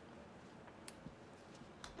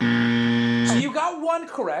 So you got one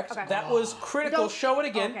correct. Okay. That was critical. Don't- Show it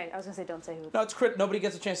again. Okay, I was gonna say don't say who. No, it's crit. Nobody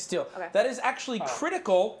gets a chance to steal. Okay. That is actually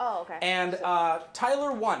critical. Oh, okay. And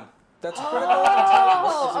Tyler won. That's critical.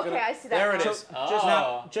 Oh, okay, I see that. There it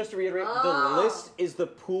now. is. Just to reiterate, the list is the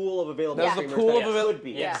pool of available That's the streamers pool that of available. could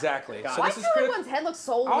be. Yeah. Exactly. Got So Why this does is critical. everyone's head look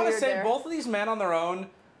so I want weird to say there? both of these men on their own.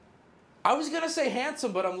 I was gonna say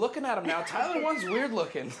handsome, but I'm looking at him now. Tyler one's weird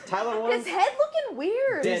looking. Tyler one. His head looking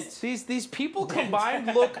weird. Dent. These people combined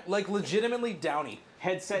look like legitimately downy.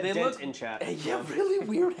 Headset They dent look in chat. Yeah, really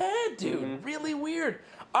weird head, dude. Really weird.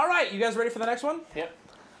 All right, you guys ready for the next one? Yep.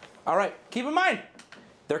 All right, keep in mind,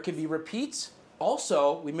 there can be repeats.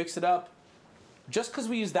 Also, we mixed it up. Just because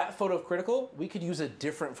we use that photo of critical, we could use a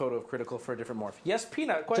different photo of critical for a different morph. Yes,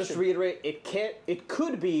 Peanut, question. Just to reiterate, it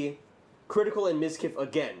could be critical and Miskiff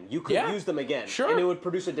again. You could Yeah. use them again. Sure. And it would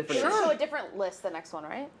produce a different It would image. show a different list the next one,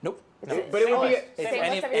 right? Nope. But it would be If Same any,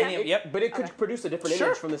 list every time? yep. but it could Okay. produce a different Sure,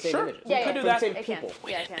 image from the same sure. images. We could do from that. the same It can. people.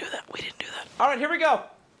 Yeah, it can. We didn't do that. All right, here we go.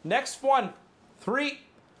 Next one. 3,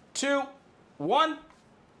 2, 1.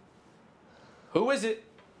 Who is it?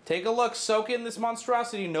 Take a look. Soak in this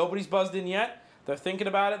monstrosity. Nobody's buzzed in yet. They're thinking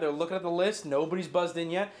about it. They're looking at the list. Nobody's buzzed in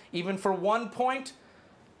yet. Even for 1 point,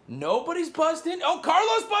 nobody's buzzed in. Oh,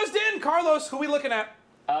 Carlos buzzed in. Carlos, who we looking at?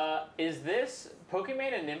 Is this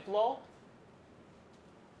Pokemon a Nymplol?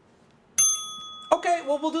 Okay,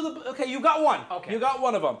 well, we'll do the... Okay, you got one. Okay. You got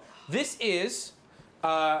one of them. This is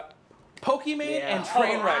Pokemon and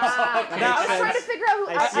Trainwrecks. I was trying to figure out who.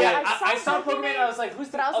 I saw Pokemon, Pokemon. I was like, who's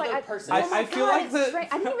the but I was other like, person? I feel like the...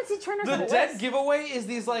 I didn't even see Trainers The on the dead list. giveaway is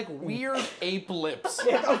these like weird ape lips.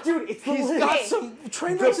 Oh, dude, it's the He's list. got Hey. some.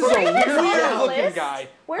 Trainwrecks is a Trainwrecks is on weird the looking list? guy.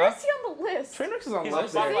 Where is he on the list? Trainwrecks is on He's the on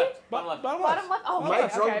list. bottom yeah. left. Bottom left. Bottom Bottom left. Oh, My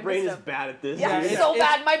okay, drunk I brain missed is him. bad at this. Yeah, it's- so it's-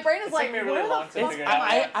 bad. My brain is It like, took me a really where long the to fuck? figure it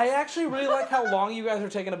out. I actually really like how long you guys are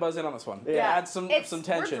taking a buzz in on this one. Yeah. Adds some It's-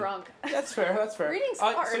 tension. we're drunk. That's fair. That's fair. Reading's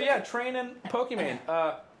So hard. yeah, Train and Pokemon.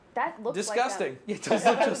 That looks Disgusting. Like It does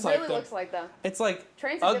look them. just It like really them. looks like them. It's like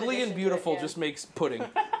Train's a good ugly addition and to it, beautiful yeah. just makes pudding.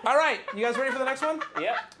 All right, you guys ready for the next one?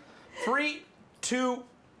 Yep. 3, 2,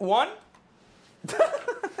 1.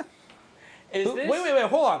 Is this? Wait,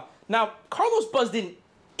 hold on. Now, Carlos buzzed in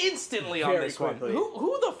instantly on Very this one. quickly.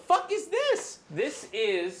 Who the fuck is this? This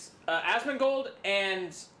is Asmongold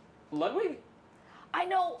and Ludwig. I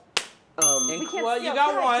know. We can't Well, see you him.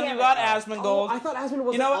 got God one. damn You it. got Asmongold. I thought Asmund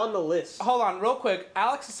wasn't You know what? on the list. Hold on, real quick.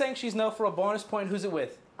 Alex is saying she's no for a bonus point. Who's it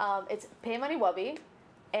with? It's PaymoneyWubby,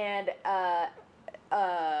 and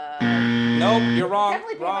Nope, you're wrong.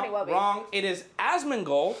 Definitely Wrong. PaymoneyWubby. Wrong. It is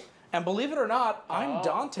Asmongold, and believe it or not, I'm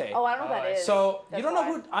Dante. oh, I don't know who that is. So That's you don't know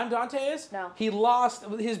why. who I'm Dante is? No. He lost.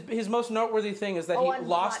 His most noteworthy thing is that Oh, he I'm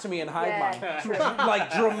lost not- to me in Hive yeah, Mind. true.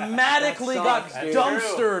 Like dramatically got That sucks,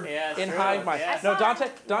 dumpstered Yeah, it's in true. Hive Mind. Yeah. No, I saw-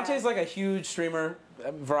 Dante's like a huge streamer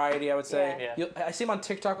variety, I would say. Yeah. Yeah. I see him on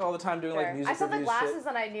TikTok all the time doing like Fair. music I saw the reviews glasses shit.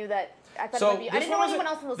 and I knew that. I thought So it would be. I this didn't know one anyone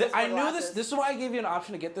was else in the th- list I wore knew glasses. this. This is why I gave you an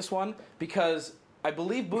option to get this one because I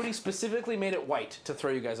believe Booty specifically made it white to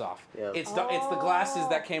throw you guys off. Yeah. It's the glasses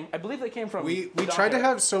that came. I believe they came from. We Dante. tried to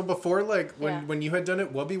have so before like when Yeah. when you had done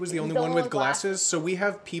it, Wubby was the only the one only with one with glasses. So we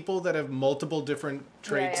have people that have multiple different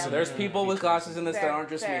traits. yeah. and- There's people with glasses in this that Fair, aren't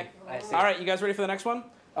just fair. me. I see. All right, you guys ready for the next one?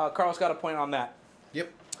 Carl's got a point on that.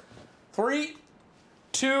 Yep. 3,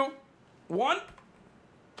 2, 1.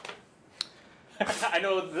 I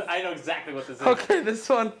know exactly what this is. Okay, this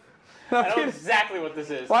one. I know exactly what this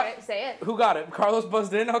is. What? Say it. Who got it? Carlos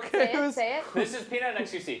buzzed in. Okay. Say it. who's- Say it. This is Peanut and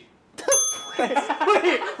XQC.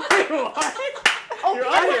 Oh, You're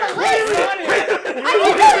you're on here. on the list. You're on here. I didn't know you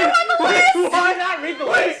were on the list. Did you not read the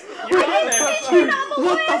list? You're on there.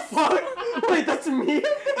 What the fuck? Wait, that's me?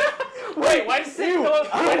 Wait, why did you say pillow?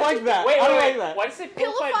 I don't like that. Wait, I don't wait, like wait. that. Why did you say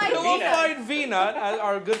Pillified Pillified Pillified Venus? Peanut,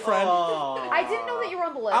 our good friend. I didn't know that you were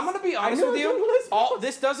on the list. I'm gonna be honest knew with it was on the you. list.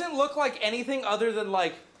 This doesn't look like anything other than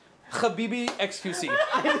like Habibi XQC.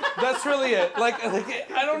 That's really it. Like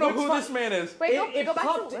I don't know who this man is. Wait, It go back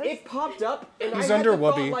to the list. it popped up, and He's I under had the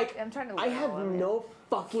thought, Wubby. like, I'm trying to I look have at Wubby. no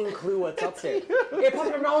fucking clue what's up there. It popped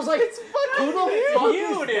up, and I was like, who the fuck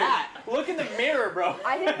You is did. that? Look in the mirror, bro.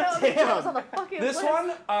 I didn't know that Damn. was on the fucking This list.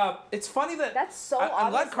 one, it's funny that That's so I'm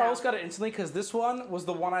glad obvious Carlos now. got it instantly because this one was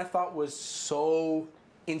the one I thought was so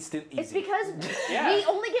instant easy. It's because Yeah. we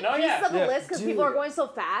only get No, pieces yeah. of the Yeah. list because people are going so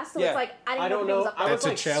fast. So Yeah. it's like I I didn't don't know know. who was up I there. was That's a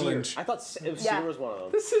like challenge. Sear. I thought Sear Yeah. was one of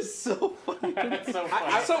them. This is so funny. That's so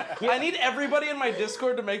funny. So I need everybody in my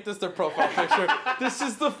Discord to make this their profile picture. This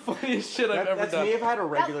is the funniest shit I've ever That's done. me if I had a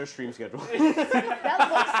regular stream schedule.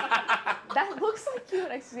 That looks like you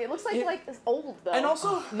and XZ. It looks like it's old though. And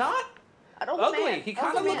also not an old ugly. man. He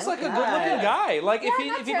kind of Old looks man. like a good-looking guy. Like if Yeah, he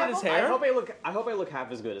not if he did his terrible. hair. I hope I look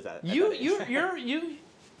half as good as that. You.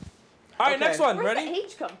 All right, Okay. next one. Where's Ready? the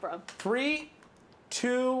H come from? 3,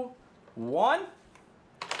 2, 1.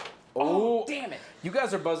 Oh, damn it. You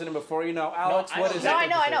guys are buzzing in before you know. Alex, I what know is No, it?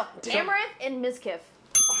 I know. So- Amaranth and Mizkif.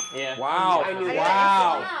 Yeah. Wow. I knew I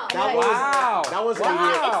that. got it. That was Wow. that was Wow.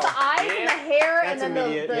 immediate. It's the eyes and the hair That's and then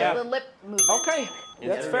immediate, the, yeah. the lip movement. Okay,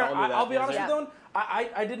 that's Yeah, fair. we all knew I'll that. be honest Yeah. with you.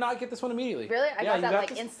 I did not get this one immediately. Really? I Yeah, got you that like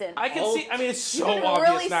this? instant. I can see. I mean, it's so can obvious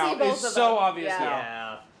really now. see both It's of so them. obvious Yeah. now.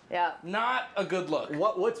 Yeah. Yeah. Not a good look.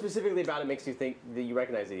 What specifically about it makes you think that you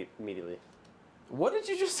recognize it immediately? What did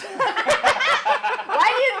you just say?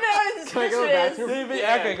 Why do you know this Can I go description to the is?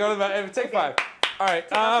 bathroom? Okay, go to the back. Take 5. All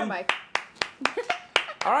right. Off your mic.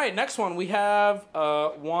 All right. Next one. We have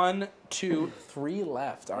 1, 2, 3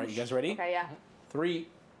 left. All right. You guys ready? Okay, yeah. 3,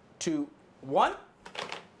 2, 1.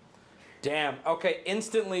 Damn. Okay.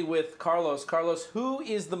 Instantly with Carlos. Carlos, who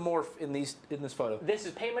is the morph in this photo? This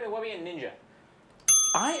is PaymoneyWubby and Ninja.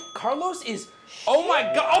 Carlos is. Oh my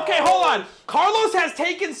God. Okay, hold on. Carlos has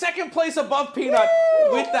taken second place above Peanut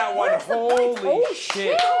with that one. Holy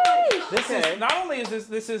shit. This is not only is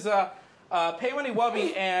this is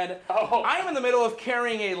PaymoneyWubby, and I'm in the middle of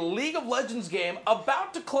carrying a League of Legends game,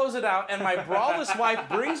 about to close it out, and my braless wife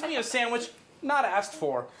brings me a sandwich, not asked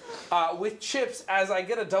for, with chips as I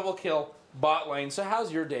get a double kill bot lane. So how's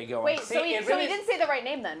your day going? Wait, so he it really- didn't say the right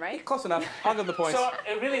name then, right? Close enough. I'll give the points. So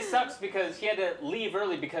it really sucks because he had to leave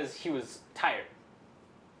early because he was tired.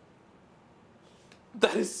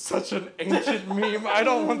 That is such an ancient meme. I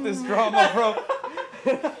don't want this drama, bro.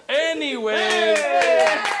 Anyways.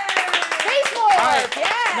 Baseball! All right.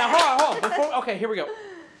 Yeah! Now hold on. Okay, here we go.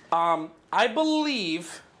 I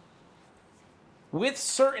believe, with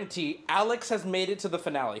certainty, Alex has made it to the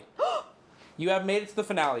finale. You have made it to the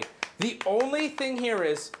finale. The only thing here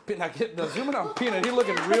is, now zoom in on Peanut. He's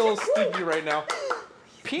looking real sticky right now.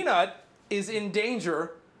 Peanut is in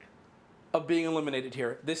danger of being eliminated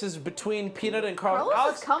here. This is between Peanut and Carlos.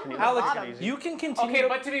 Carlos has come from the bottom. You can continue. Okay,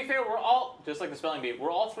 but to be fair, we're all, just like the spelling bee, we're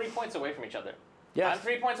all 3 points away from each other. Yes. I'm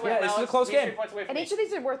 3 points away Yeah, from this is Alex. a close he's game. 3 points away from And me. each of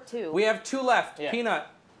these are worth 2. We have 2 left. Yeah. Peanut,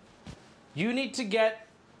 you need to get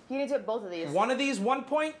You need to have both of these. one of these 1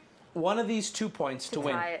 point, one of these 2 points to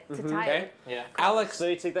win. Tie it. To tie Okay? it. Yeah. Alex, So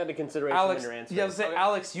you take that into consideration Alex, when you're answering. yeah, I was saying, Okay.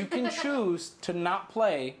 Alex, you can choose to not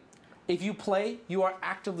play. If you play, you are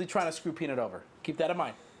actively trying to screw Peanut over. Keep that in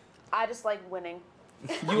mind. I just like winning.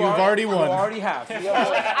 You've already won. You already have. You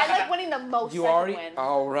I like winning the most you second already. win.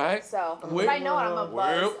 All right. So, Wait. if I know I'm a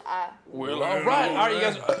buzz. Well, all right. All right, you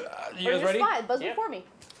guys. You Or guys just ready? fine. Buzz Yeah. before me.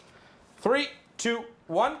 3, 2,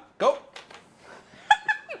 1, go.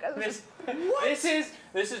 This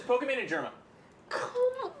is Pokemon and Germa. Come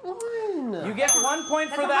on. You get 1 point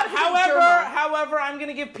for That's that. a hard to get However, I'm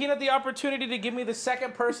gonna give Peanut the opportunity to give me the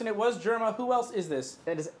second person. It was Germa. Who else is this?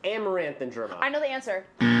 That is Amaranth and Germa. I know the answer.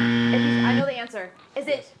 I know the answer. Is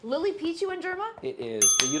it Lily Pichu and Germa? It is,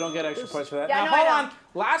 but you don't get extra points for that. Yeah, now I hold know. on.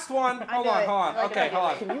 Last one. Hold knew on. it. Hold on. I like Okay, it.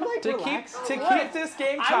 hold on. Can you like to relax? keep this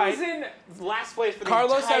game I tight. was in last place for the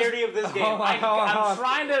Carlos has- entirety of this game. Hold on, hold on, hold I'm on.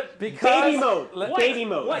 trying to... Because Baby mode. Let- Baby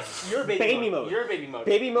mode. What? You're baby, Baby mode. mode. You're baby mode.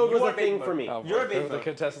 Baby mode was You a are baby thing mode. for me. Oh, You're a boy, baby the mode.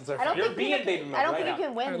 contestants are. I don't You're think being Peanut baby can, mode I don't right think you now.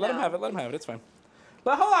 can win. All right, let him now. have it. Let him have it. It's fine.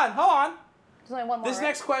 But hold on. Hold on. There's only one more. This right?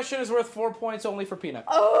 next question is worth 4 points only for Peanut.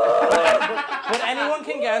 Oh. But anyone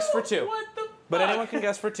can guess for 2. What the But fuck? anyone can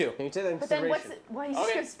guess for 2. Can you take that into But then what's consideration? why are you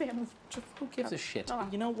Okay. just gonna spam? Who gives a shit? Hold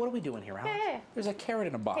on. You know, what are we doing here, Alex? Hey. There's a carrot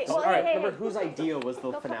in a box. Hey, well, All right. hey, Remember whose idea was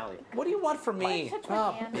the finale? What do you want from me? Touch my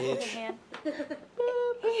Oh, hand. bitch. Touch my hand.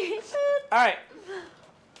 All right.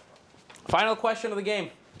 Final question of the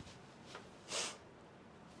game.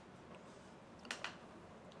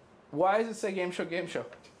 Why does it say game show, game show?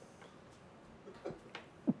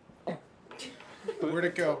 Where'd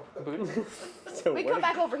it go? So We where'd come it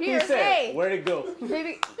back go? over He here. said, Hey. where'd it go?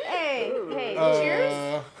 Maybe. Hey.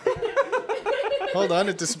 Cheers. Hold on, it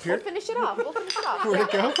We'll disappeared. finish it off. We'll finish it off. Where'd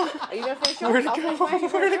it go? Are you gonna finish yours? Where'd it I'll go? finish mine. You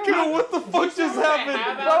Where'd it finish yours? go? What the fuck just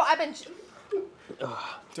happened? Bro, I've been.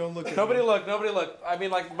 Don't look at Nobody me. look. Nobody look. I mean,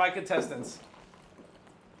 like my contestants.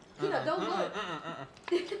 Peanut, don't look.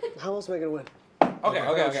 How else am I gonna win? Okay.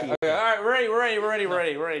 All right, we're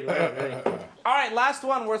ready. All right, last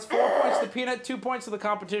one. Worth 4 points to Peanut, 2 points to the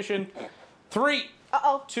competition. 3,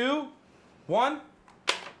 Uh-oh. 2, 1.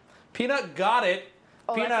 Peanut got it.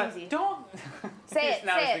 Oh, Peanut, that's easy. Don't. Say it.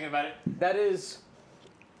 Now I was Say thinking it. about it. That is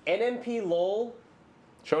NMP LOL.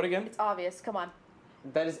 show it again. It's obvious. Come on.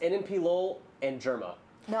 That is NMP LOL and Germa.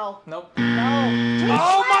 No. Nope. No.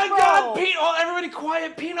 Oh my Bro. God, Peanut! Oh, everybody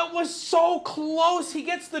quiet. Peanut was so close. He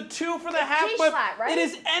gets the 2 for the half, J but Schlatt, right? it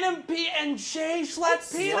is NMP and J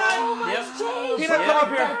Schlatt. Peanut. So much Yep. J. Peanut, come up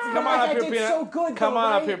here. Come on up I here, did Peanut. so good, Come though,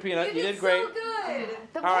 on up right? here, Peanut. You did so great. good.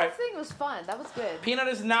 The All whole right. thing was fun. That was good. Peanut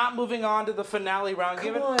is not moving on to the finale round.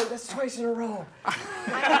 Give Come it. on, that's twice in a row.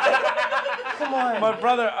 Come on. My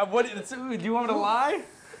brother, do you want me to lie?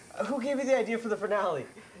 Who gave you the idea for the finale?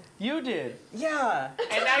 You did. Yeah.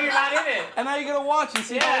 And now you're not in it. And now you're gonna watch and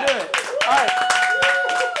see how Yeah. I do it. All right.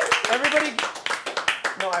 Everybody,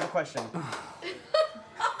 No, I have a question.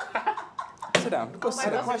 sit down. Go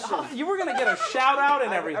sit down. question. You were gonna get a shout out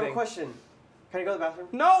and I have everything. a question. Can I go to the bathroom?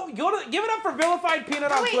 No, give it up for Vilified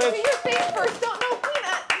Peanut on Wait, Twitch. do your thing first. Don't know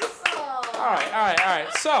Peanut. All right.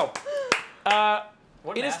 So,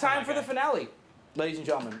 What it is math am time I for the got? finale, ladies and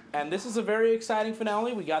gentlemen. And this is a very exciting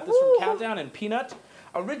finale. We got this from Countdown and Peanut.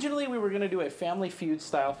 Originally, we were going to do a Family Feud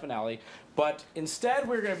style finale, but instead,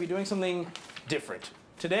 we're going to be doing something different.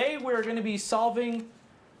 Today, we're going to be solving,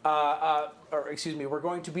 we're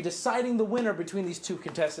going to be deciding the winner between these two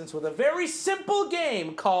contestants with a very simple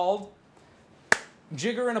game called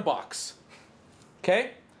Jigger in a Box.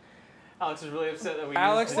 Okay? Alex is really upset that we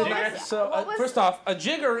Alex used did the not. jigger. So, first off, a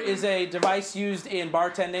jigger is a device used in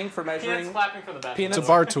bartending for measuring. Peanut's clapping for the best. Peanuts. It's a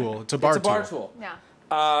bar tool. It's a bar It's a bar tool. tool.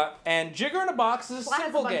 Yeah. And Jigger in a Box is a Schlatt has a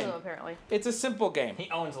simple bunch game. of them, apparently. It's a simple game.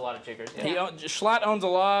 He owns a lot of jiggers. Schlatt owns a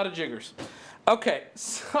lot of jiggers. Okay,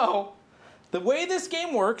 so the way this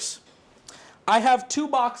game works, I have 2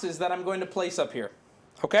 boxes that I'm going to place up here.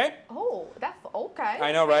 Okay? Oh, that's okay.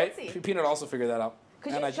 I know, right? Fancy. Peanut also figured that out.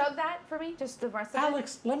 Could And you I- chug that for me? Just the rest of it?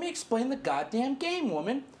 Alex, let me explain the goddamn game,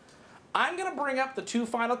 woman. I'm going to bring up the 2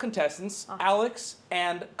 final contestants, Alex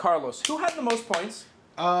and Carlos. Who had the most points?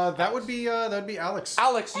 That would be Alex.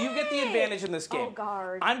 Alex, you get the advantage in this game. Oh,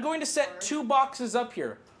 guard. I'm going to set 2 boxes up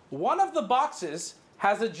here. One of the boxes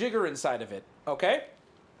has a jigger inside of it, okay?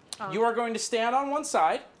 You are going to stand on one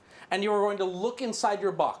side, and you are going to look inside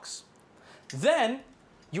your box. Then,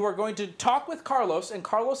 you are going to talk with Carlos, and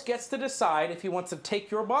Carlos gets to decide if he wants to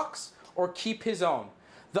take your box or keep his own.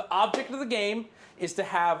 The object of the game is to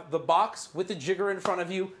have the box with the jigger in front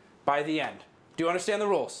of you by the end. Do you understand the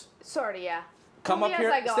rules? Sorta, yeah. Come Tell up me here.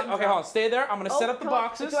 as I go, I'm Okay, drunk. hold on. Stay there. I'm going to set up the come on.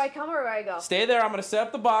 boxes. Do I come or do I go? Stay there. I'm going to set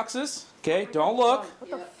up the boxes. Okay, don't look. What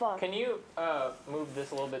the fuck? Can you move this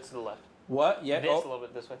a little bit to the left? What? Yeah. This a Oh, little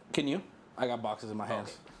bit this way. can you? I got boxes in my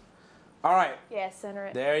hands. All right. Yeah, center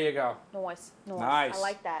it. There you go. Noise. Nice. I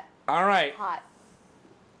like that. All right. Hot.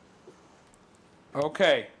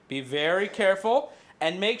 Okay. Be very careful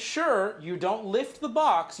and make sure you don't lift the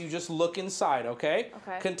box. You just look inside, okay?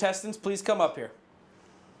 Okay. Contestants, please come up here.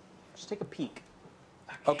 Just take a peek.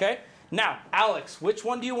 Okay? Now, Alex, which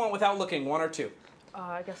one do you want without looking? 1 or 2?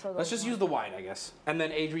 I guess I'll go Let's just one. use the wide, I guess. And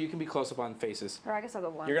then, Adri, you can be close up on faces. Or I guess I'll go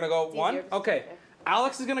 1. You're going to go It's 1? easier, just Okay. okay.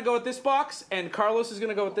 Alex is going to go with this box, and Carlos is going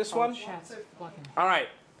to go with this one. All right.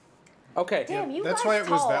 Okay. Damn, you That's guys why it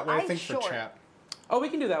was tall. that way. I I'm think for short. chat. Oh, we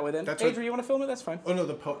can do that with it. That's Adri, what- you want to film it? That's fine. Oh no, we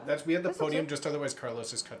had the That's podium. okay. Just otherwise,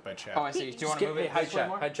 Carlos is cut by chat. Oh, I see. Do you want to Skip, move hey, it hide this way chat.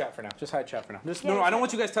 more? Hide chat for now. Just hide chat for now. Just, Yeah, no, I chat. don't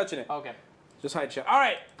want you guys touching it. Okay. Just hide chat. All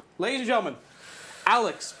right, ladies and gentlemen,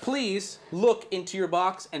 Alex, please look into your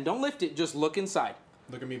box and don't lift it. Just look inside.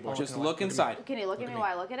 Look at me, boy. Just look inside. Can you look at me while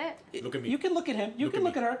I look at it? Look at me. You can look at him. You Look can at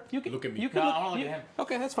look me. at her. You can Look at me. You can No, look, I wanna look you- at him.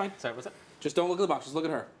 Okay, that's fine. Sorry, what's that? Just don't look at the box. Just look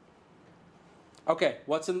at her. Okay,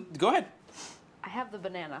 what's in? Go ahead. I have the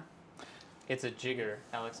banana. It's a jigger,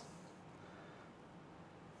 Alex.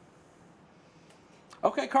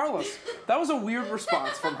 Okay, Carlos. That was a weird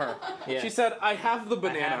response from her. Yeah. She said, "I have the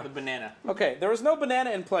banana." I have the banana. Okay, there is no banana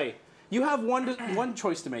in play. You have one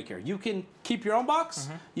choice to make here. You can keep your own box.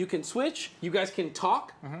 You can switch. You guys can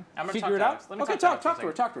talk. I'm gonna Figure talk it to out. Alex. Let me Okay, talk to talk to her.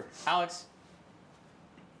 Alex Talk to her. Alex,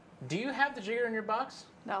 do you have the jigger in your box?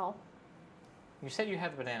 No. You said you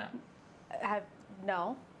have the banana. I have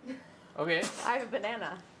no. Okay. I have a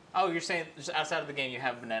banana. Oh, you're saying just outside of the game you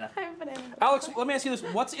have a banana. I have a banana. Alex, let me ask you this: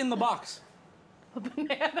 what's in the box? A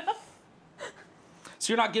banana.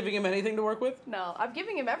 So you're not giving him anything to work with? No, I'm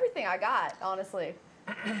giving him everything I got, honestly.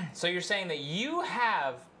 So you're saying that you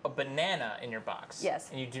have a banana in your box. Yes.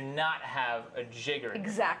 And you do not have a jigger in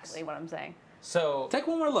Exactly your box. what I'm saying. So Take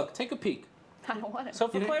one more look. Take a peek. I don't want it. So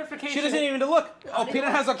for clarification, She doesn't even need to look. Oh,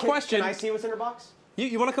 Peanut has a question. Can I see what's in her box?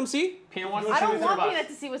 You want to come see? Peanut wants I to don't see want box. Peanut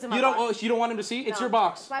to see what's in my You box. don't. Oh, you don't want him to see? It's No, your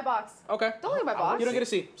box. It's my box. Okay. Don't look at my box. You don't get to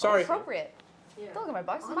see. Sorry. Appropriate. Don't look at my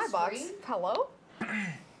box. It's On my box. screen? Hello?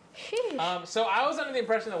 Sheesh. So I was under the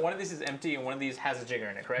impression that one of these is empty and one of these has a jigger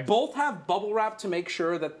in it, correct? Both have bubble wrap to make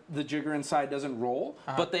sure that the jigger inside doesn't roll,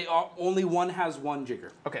 but they are, only one has one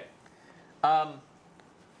jigger. Okay.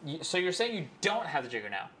 So you're saying you don't have the jigger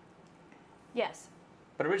now, Yes.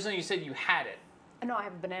 but originally you said you had it. No, I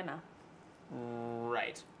have a banana.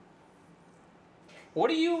 Right. What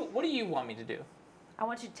do you want me to do? I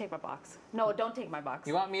want you to take my box. No, don't take my box.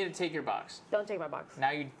 You want me to take your box. Don't take my box. Now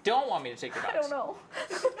you don't want me to take your box. I don't know.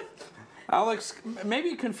 Alex,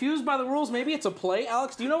 maybe confused by the rules. Maybe it's a play.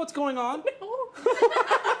 Alex, do you know what's going on?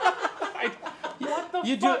 What the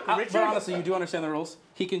You do, fuck, but Richard? honestly, you do understand the rules.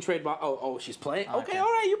 He can trade. Oh, she's playing. Okay, Okay. all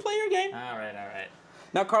right. You play your game. All right.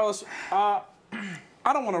 Now, Carlos, I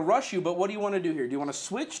don't want to rush you, but what do you want to do here? Do you want to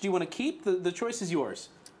switch? Do you want to keep? The choice is yours.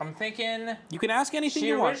 I'm thinking. You can ask anything She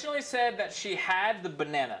you want. originally said that she had the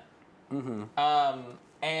banana.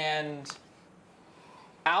 And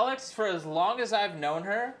Alex, for as long as I've known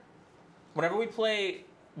her, whenever we play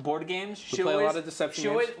board games, she play a always, lot of deception she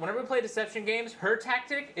games. always, whenever we play deception games, her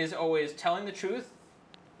tactic is always telling the truth.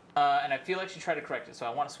 And I feel like she tried to correct it, so I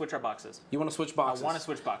want to switch our boxes. You want to switch boxes? I want to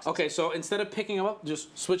switch boxes. Okay, so instead of picking them up,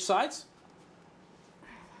 just switch sides.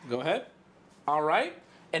 Go ahead. All right.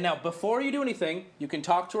 And now, before you do anything, you can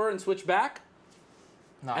talk to her and switch back.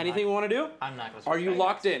 No, Anything you want to do? I'm not going to switch Are you back.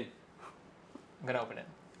 locked in? I'm going to open it.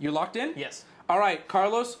 You locked in? Yes. All right,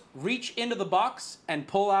 Carlos, reach into the box and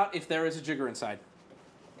pull out if there is a jigger inside.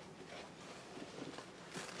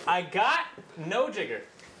 I got no jigger.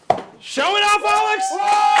 Show it off, Alex!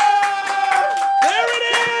 There it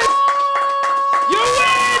is! You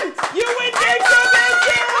win! You win GameShow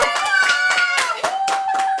GameShow!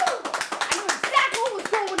 I knew exactly what was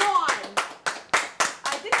going on.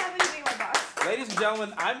 I didn't have anything in my box. Ladies and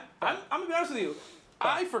gentlemen, I'm gonna be honest with you.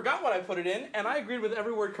 I forgot what I put it in, and I agreed with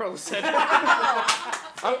every word Carlos said.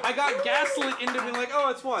 I got gaslit into being like, oh,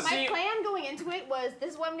 it's one. My plan going into it was,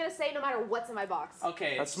 this is what I'm going to say no matter what's in my box.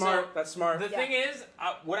 Okay. That's so smart. That's smart. The thing is,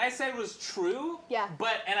 what I said was true. Yeah.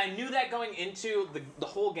 And I knew that going into the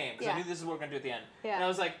whole game because I Yeah. knew this is what we're gonna do at the end. Yeah. And I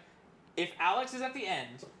was like, if Alex is at the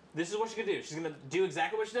end, this is what she's gonna do. She's gonna do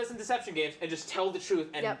exactly what she does in deception games and just tell the truth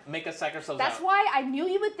and Yep. make us psych ourselves That's out. why I knew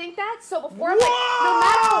you would think that. So before I'm like, no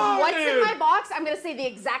matter what's in dude. my box, I'm going to say the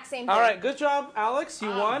exact same thing. All right, good job, Alex. You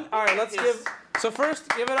won. All right, let's give. So first,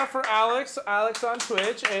 give it up for Alex. Alex on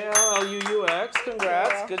Twitch, ALLUUX.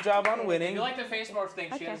 Congrats. Good job on If winning. you like the face morph thing,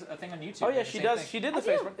 she Okay. has a thing on YouTube. Oh yeah, doing the she same does. thing. She did the I do.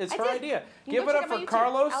 Facebook. It's I her did. idea. You Give can it go up check for out my YouTube.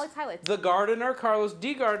 Carlos, Alex Highlights. the Gardener,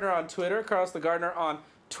 CarlosTheGardener on Twitter, CarlosTheGardener on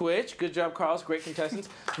Twitch. Good job, Carlos. Great contestants.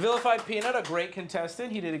 VilifiedPeanut, a great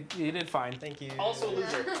contestant. He did fine. Thank you. Also a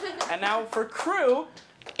loser. And now for crew,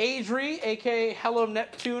 Adri, aka Hello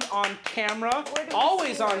Neptune on camera.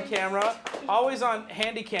 Always on camera. Always on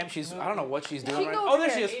handy cam. I don't know what she's doing She right can now. go Oh, there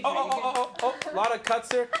over she is. here. Oh. A lot of cuts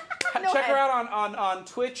there. No Check her head. out on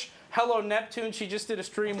Twitch. Hello Neptune. She just did a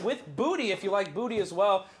stream with Booty, if you like Booty as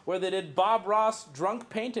well, where they did Bob Ross drunk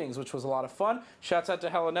paintings, which was a lot of fun. Shouts out to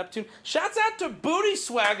Hello Neptune. Shouts out to Booty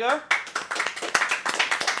Swagger,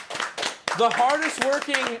 the hardest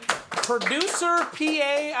working producer,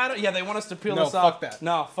 PA. Yeah, they want us to peel No, this off. fuck that.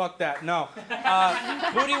 No, fuck that. No.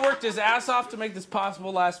 Booty worked his ass off to make this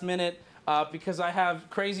possible last minute. Because I have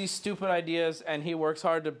crazy, stupid ideas, and he works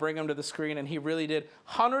hard to bring them to the screen, and he really did.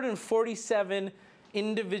 147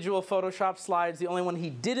 individual Photoshop slides. The only one he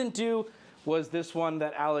didn't do was this one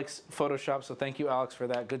that Alex Photoshopped, so thank you, Alex, for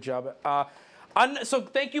that. Good job. So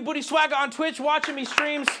thank you, Booty Swagger on Twitch, watching me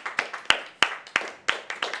streams.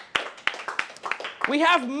 We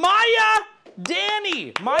have Maya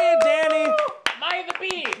Danny. Maya Danny. Maya the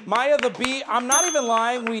Bee. Maya the Bee, I'm not even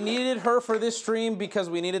lying. We needed her for this stream because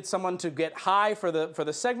we needed someone to get high for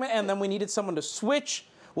the segment, and then we needed someone to switch.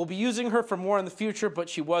 We'll be using her for more in the future, but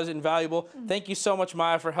she was invaluable. Thank you so much,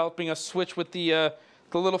 Maya, for helping us switch with the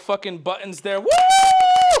little fucking buttons there. Woo!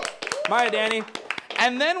 Maya Danny.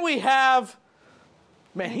 And then we have,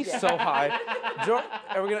 man, he's so high.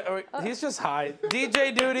 He's just high.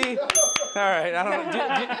 DJ Duty. All right, I don't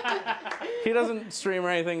know. He doesn't stream or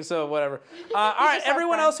anything, so whatever. All right,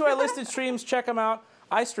 everyone else who I listed streams, check them out.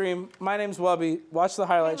 I stream. My name's Wubby. Watch the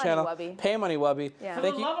highlight channel. PaymoneyWubby. Yeah. For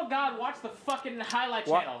the love of God, watch the fucking highlight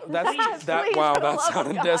channel. That's that. Please, Wow, for the that love of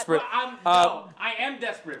sounded God. desperate. No, I am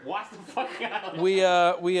desperate. Watch the fucking highlight.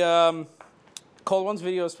 We Cold One's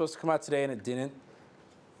video was supposed to come out today and it didn't.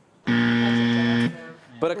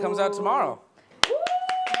 But it comes out tomorrow.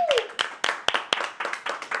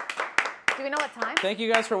 Do we know what time? Thank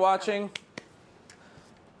you guys for watching.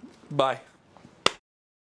 Bye.